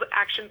goals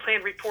action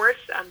plan reports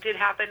did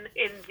happen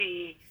in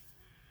the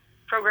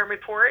program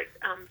report,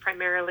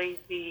 primarily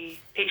the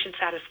patient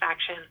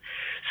satisfaction.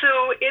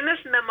 So in this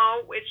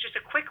memo, it's just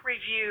a quick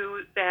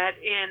review that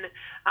in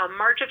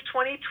March of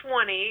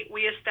 2020,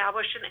 we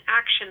established an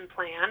action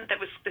plan that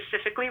was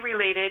specifically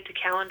related to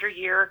calendar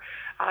year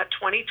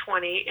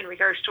 2020 in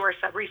regards to our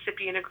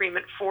subrecipient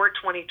agreement for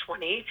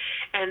 2020.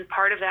 And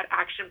part of that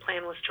action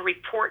plan was to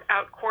report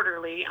out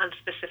quarterly on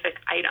specific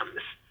items.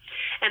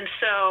 And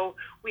so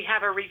we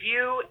have a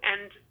review,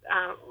 and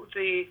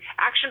the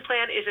action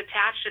plan is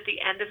attached at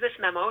the end of this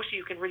memo, so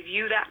you can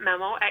review that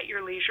memo at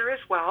your leisure as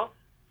well.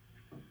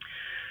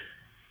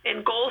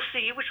 In Goal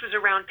C, which was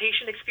around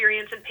patient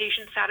experience and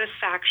patient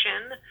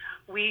satisfaction,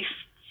 we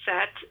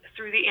set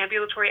through the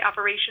Ambulatory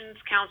Operations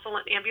Council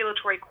and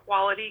Ambulatory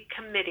Quality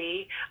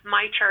Committee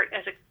MyChart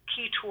as a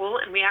key tool,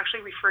 and we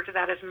actually refer to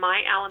that as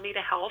My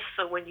Alameda Health.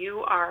 So when you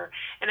are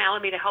an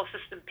Alameda Health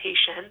System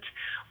patient,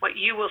 what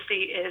you will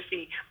see is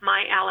the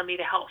My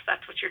Alameda Health.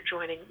 That's what you're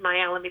joining, My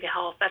Alameda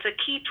Health. That's a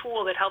key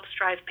tool that helps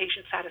drive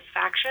patient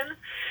satisfaction.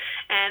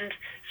 And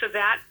so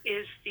that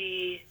is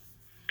the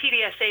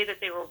PDSA that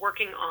they were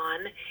working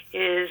on,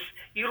 is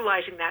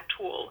utilizing that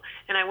tool.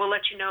 And I will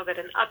let you know that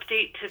an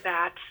update to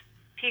that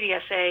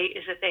PDSA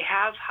is that they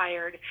have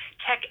hired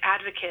tech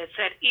advocates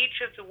at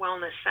each of the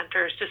wellness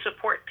centers to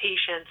support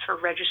patients for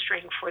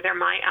registering for their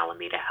My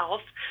Alameda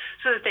Health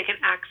so that they can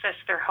access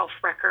their health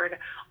record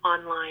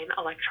online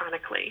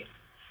electronically.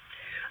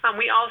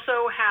 We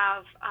also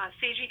have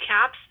CG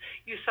CAPS.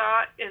 You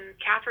saw in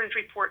Catherine's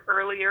report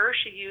earlier,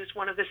 she used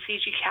one of the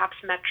CG CAPS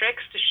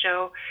metrics to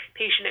show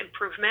patient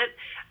improvement,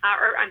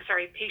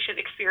 patient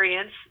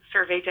experience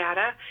survey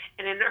data.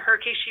 And in her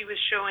case, she was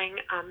showing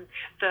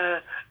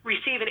the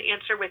receive an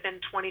answer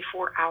within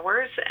 24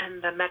 hours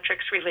and the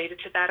metrics related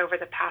to that over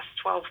the past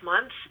 12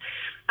 months.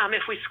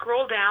 If we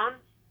scroll down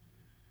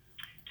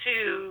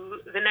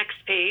to the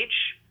next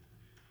page,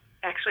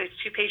 actually it's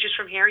 2 pages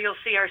from here, you'll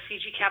see our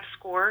CGCAP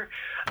score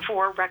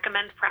for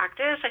recommend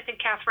practice. I think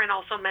Catherine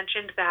also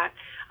mentioned that.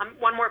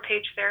 One more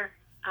page there.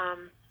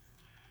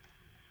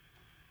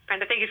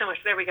 Brenda, thank you so much.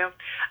 There we go.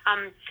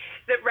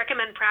 The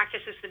recommend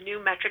practice is the new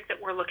metric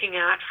that we're looking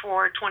at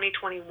for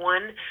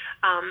 2021.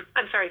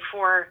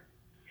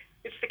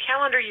 It's the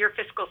calendar year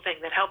fiscal thing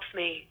that helps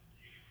me,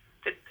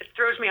 that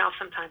throws me off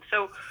sometimes.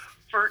 So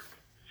for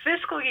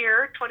fiscal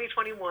year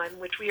 2021,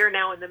 which we are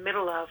now in the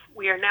middle of,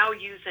 we are now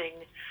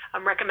using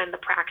recommend the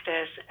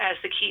practice as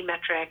the key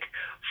metric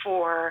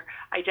for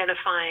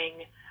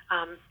identifying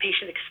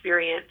patient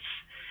experience.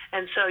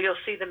 And so you'll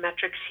see the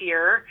metrics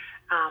here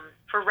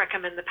for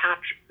recommend the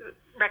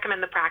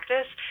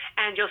practice,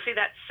 and you'll see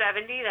that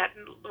 70,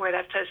 where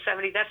that says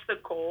 70, that's the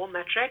goal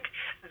metric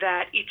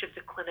that each of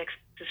the clinics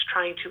is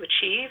trying to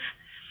achieve.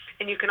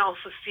 And you can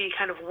also see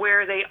kind of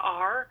where they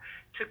are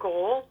to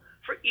goal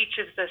for each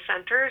of the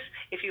centers.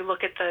 If you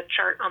look at the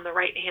chart on the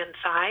right-hand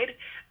side,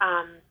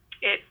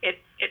 it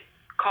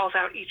calls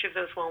out each of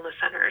those wellness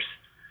centers.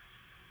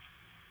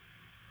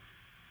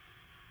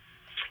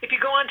 If you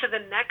go on to the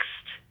next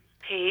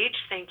page,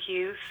 thank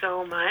you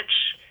so much.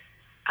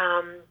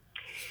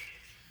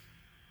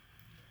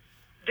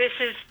 This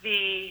is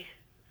the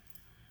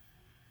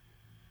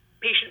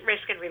patient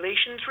risk and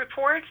relations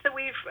reports that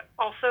we've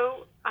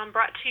also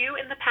brought to you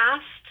in the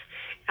past.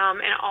 And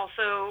it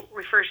also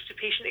refers to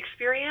patient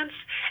experience.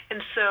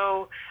 And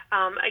so,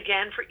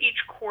 again, for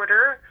each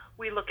quarter,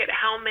 we look at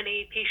how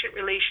many patient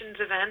relations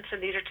events, and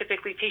these are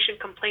typically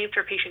patient complaints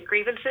or patient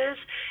grievances.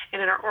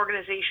 And in our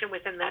organization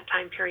within that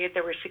time period,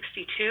 there were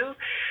 62.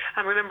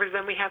 Remember,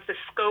 then we have the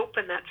scope,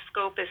 and that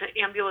scope is an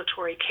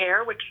ambulatory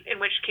care, in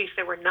which case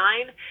there were 9.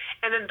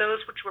 And then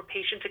those which were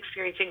patients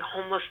experiencing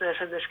homelessness,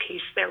 in this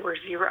case, there were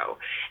 0.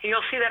 And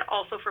you'll see that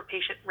also for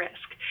patient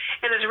risk.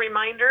 And as a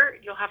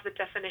reminder, you'll have the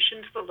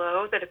definitions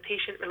below that a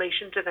patient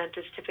relations event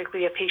is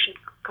typically a patient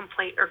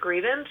complaint or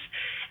grievance,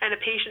 and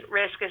a patient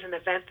risk is an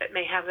event that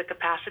may have the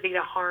capacity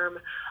to harm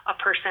a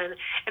person.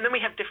 And then we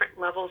have different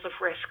levels of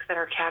risk that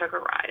are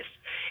categorized.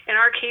 In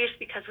our case,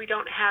 because we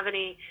don't have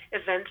any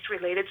events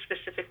related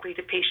specifically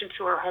to patients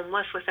who are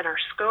homeless within our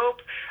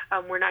scope,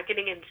 we're not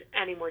getting into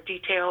any more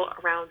detail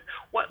around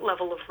what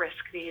level of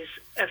risk these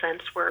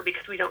events were,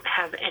 because we don't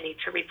have any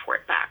to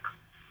report back.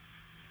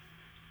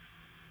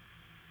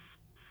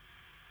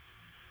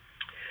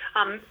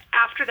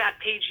 After that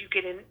page,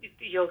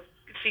 you'll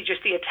see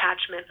just the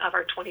attachment of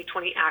our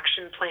 2020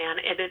 action plan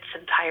in its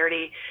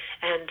entirety.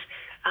 And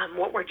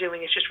what we're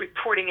doing is just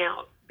reporting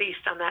out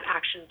based on that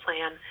action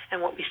plan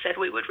and what we said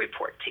we would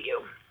report to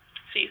you.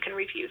 So you can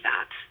review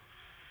that.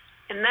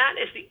 And that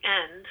is the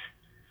end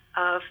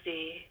of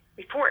the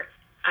report,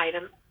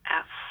 item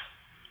F.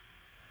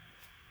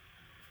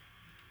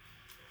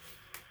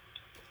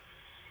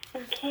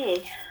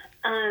 Okay.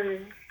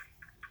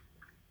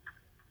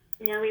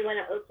 Now we want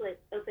to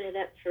open it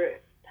up for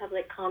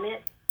public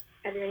comment.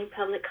 Are there any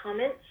public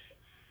comments?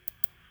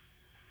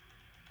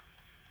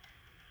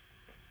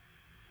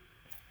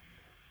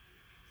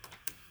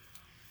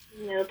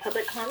 No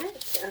public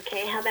comments?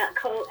 Okay, how about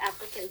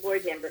co-applicant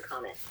board member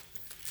comments?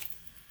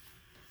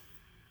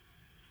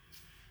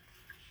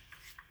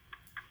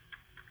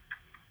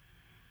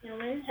 No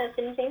one has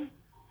anything?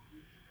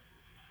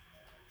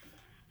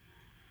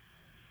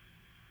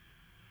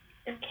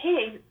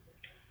 Okay,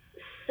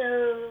 so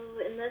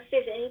unless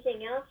there's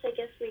anything else, I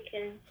guess we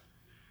can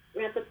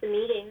wrap up the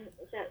meeting.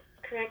 Is that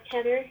correct,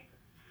 Heather?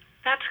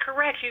 That's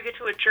correct. You get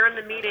to adjourn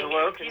the meeting.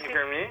 Hello, can you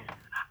hear me?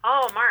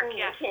 Oh, Mark,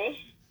 yes. Okay.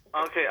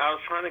 Okay, I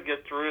was trying to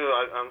get through.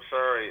 I'm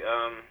sorry.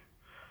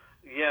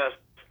 Yes,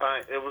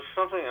 it was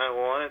something I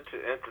wanted to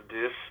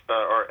introduce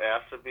or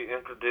ask to be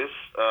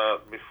introduced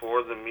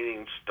before the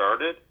meeting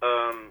started.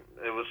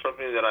 It was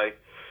something that I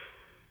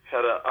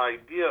had an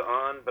idea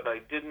on, but I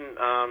didn't.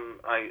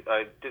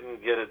 I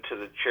didn't get it to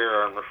the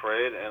chair, I'm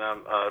afraid, and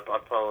I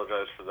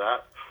apologize for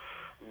that.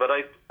 But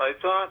I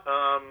thought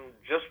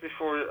just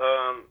before,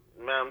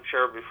 Madam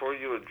Chair, before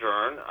you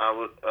adjourn, I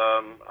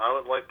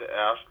would like to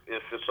ask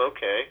if it's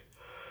okay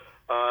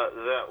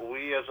that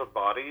we, as a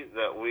body,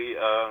 that we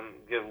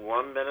give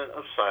 1 minute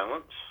of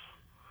silence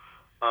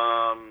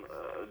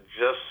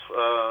just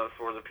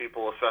for the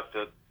people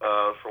affected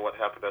for what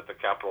happened at the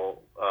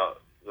Capitol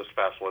this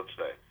past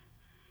Wednesday.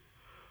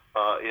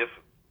 If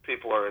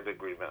people are in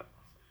agreement.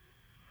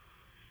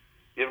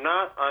 If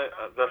not,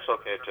 that's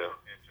okay too.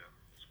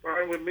 It's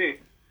fine with me.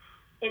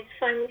 It's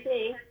fine with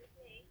me.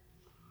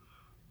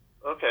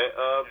 Okay,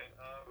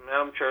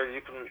 Madam Chair,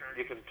 you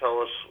can tell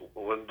us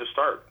when to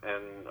start,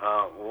 and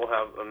we'll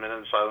have a minute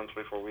of silence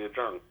before we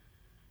adjourn.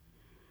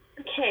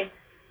 Okay.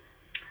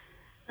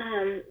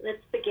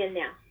 Let's begin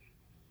now.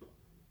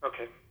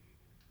 Okay.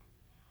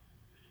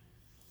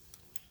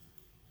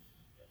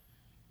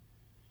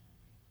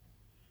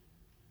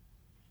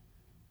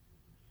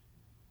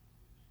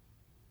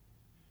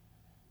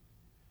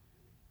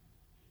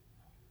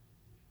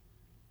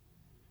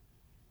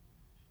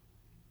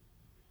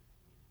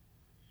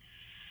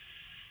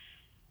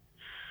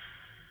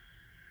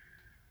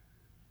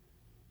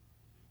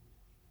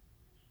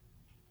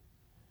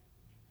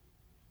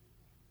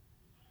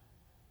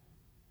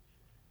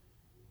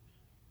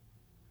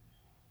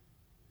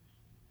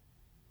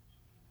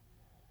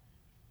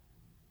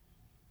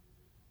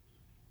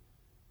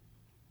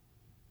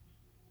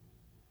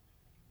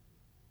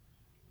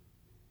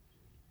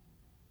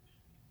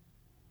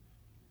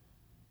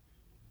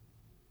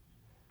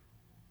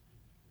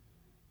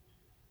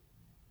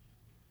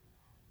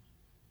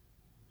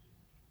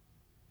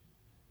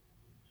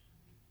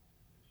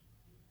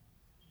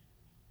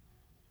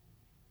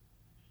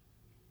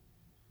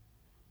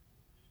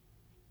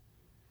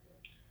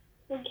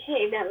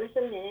 Okay, that was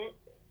a minute.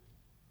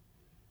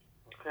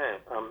 Okay.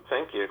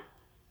 Thank you.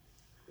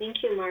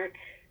 Thank you, Mark.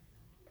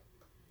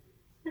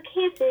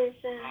 Okay, if there's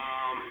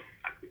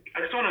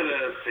I just wanted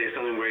to say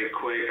something very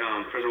quick.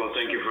 First of all,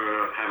 thank you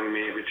for having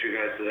me with you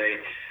guys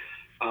today.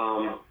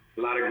 A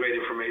lot of great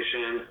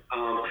information.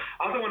 I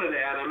also wanted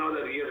to add, I know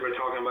that you guys were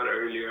talking about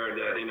earlier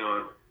that,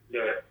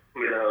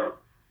 the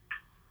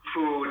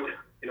food,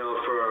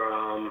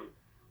 for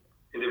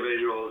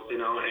individuals,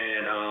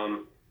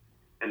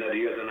 and that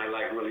you guys are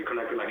not really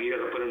connected, you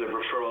guys are putting the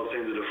referrals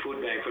into the food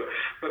bank.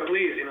 But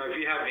please, if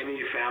you have any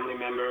family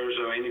members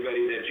or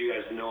anybody that you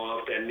guys know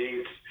of that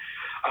needs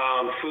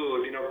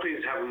food,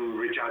 please have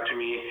them reach out to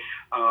me.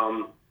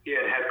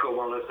 Here at Headco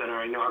Wellness Center,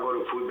 I go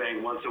to food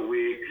bank once a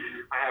week.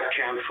 I have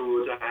canned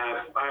foods. I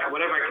have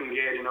whatever I can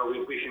get.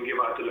 We can give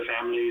out to the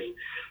families.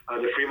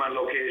 The Fremont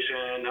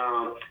location,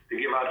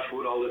 they give out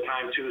food all the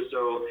time too.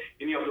 So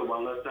any of the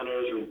wellness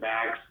centers with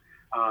bags,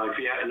 if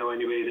you know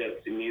anybody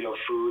that's in need of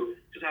food,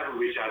 just have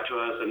them reach out to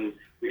us and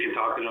we can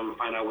talk to them,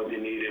 find out what they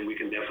need, and we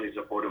can definitely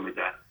support them with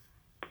that.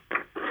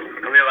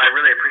 Khalil, I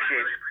really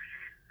appreciate it.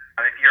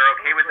 If you're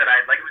okay with it,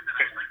 I'd like to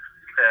take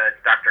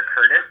Dr.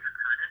 Curtis,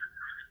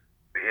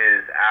 who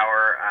is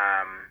our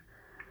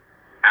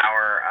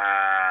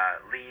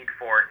lead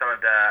for some of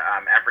the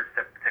efforts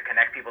to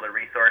connect people to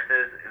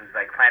resources, who's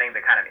planning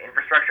the kind of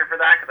infrastructure for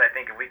that, because I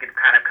think if we could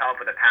kind of come up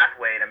with a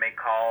pathway to make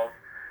calls,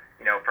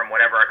 from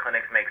whatever our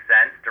clinics make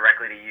sense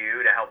directly to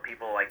you to help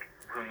people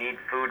who need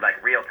food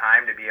real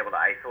time to be able to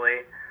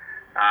isolate,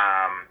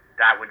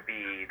 that would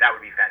be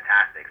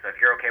fantastic. So if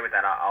you're okay with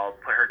that, I'll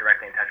put her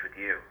directly in touch with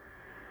you.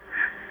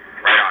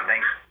 Right on,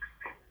 thanks.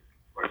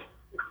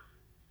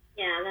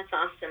 yeah, that's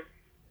awesome.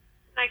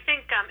 I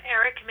think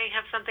Eric may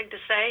have something to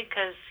say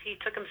because he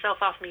took himself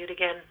off mute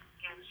again.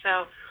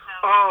 So.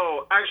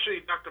 Oh,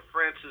 actually, Dr.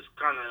 Francis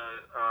kind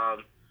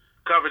of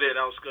covered it.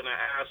 I was going to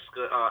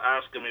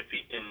ask him if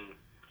he can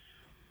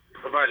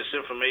provide us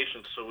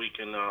information so we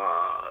can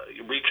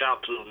reach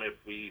out to them if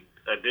we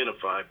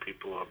identify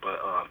people.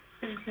 But I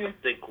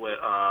think what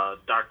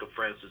Dr.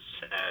 Francis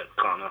had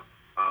kind of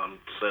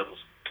said was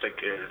take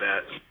care of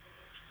that.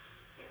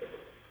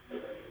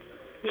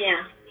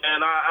 Yeah.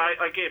 And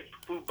I get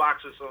food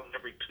boxes on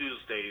every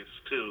Tuesdays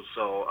too,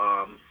 so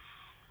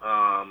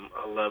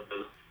I love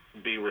to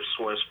be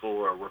resourceful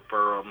or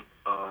refer them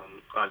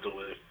either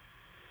way.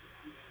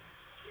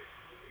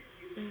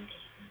 Okay.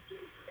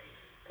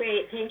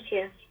 Great, thank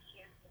you.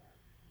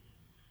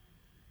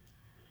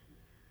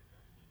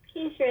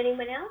 Okay, is there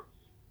anyone else?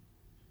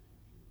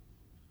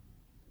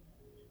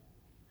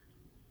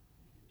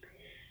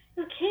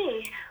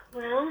 Okay,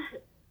 well,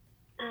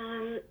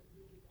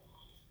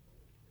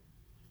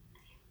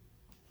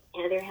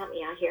 Heather, help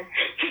me out here.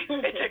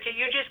 It's okay.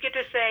 You just get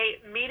to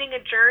say meeting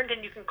adjourned,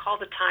 and you can call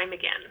the time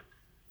again.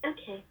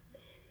 Okay.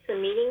 So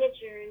meeting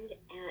adjourned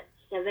at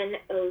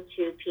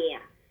 7:02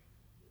 p.m.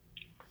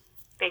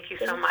 Thank you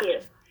so Thank much. you.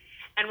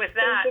 And with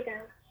that, Thank you,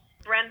 guys.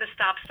 Brenda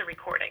stops the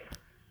recording.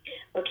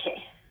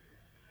 Okay.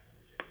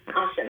 Awesome.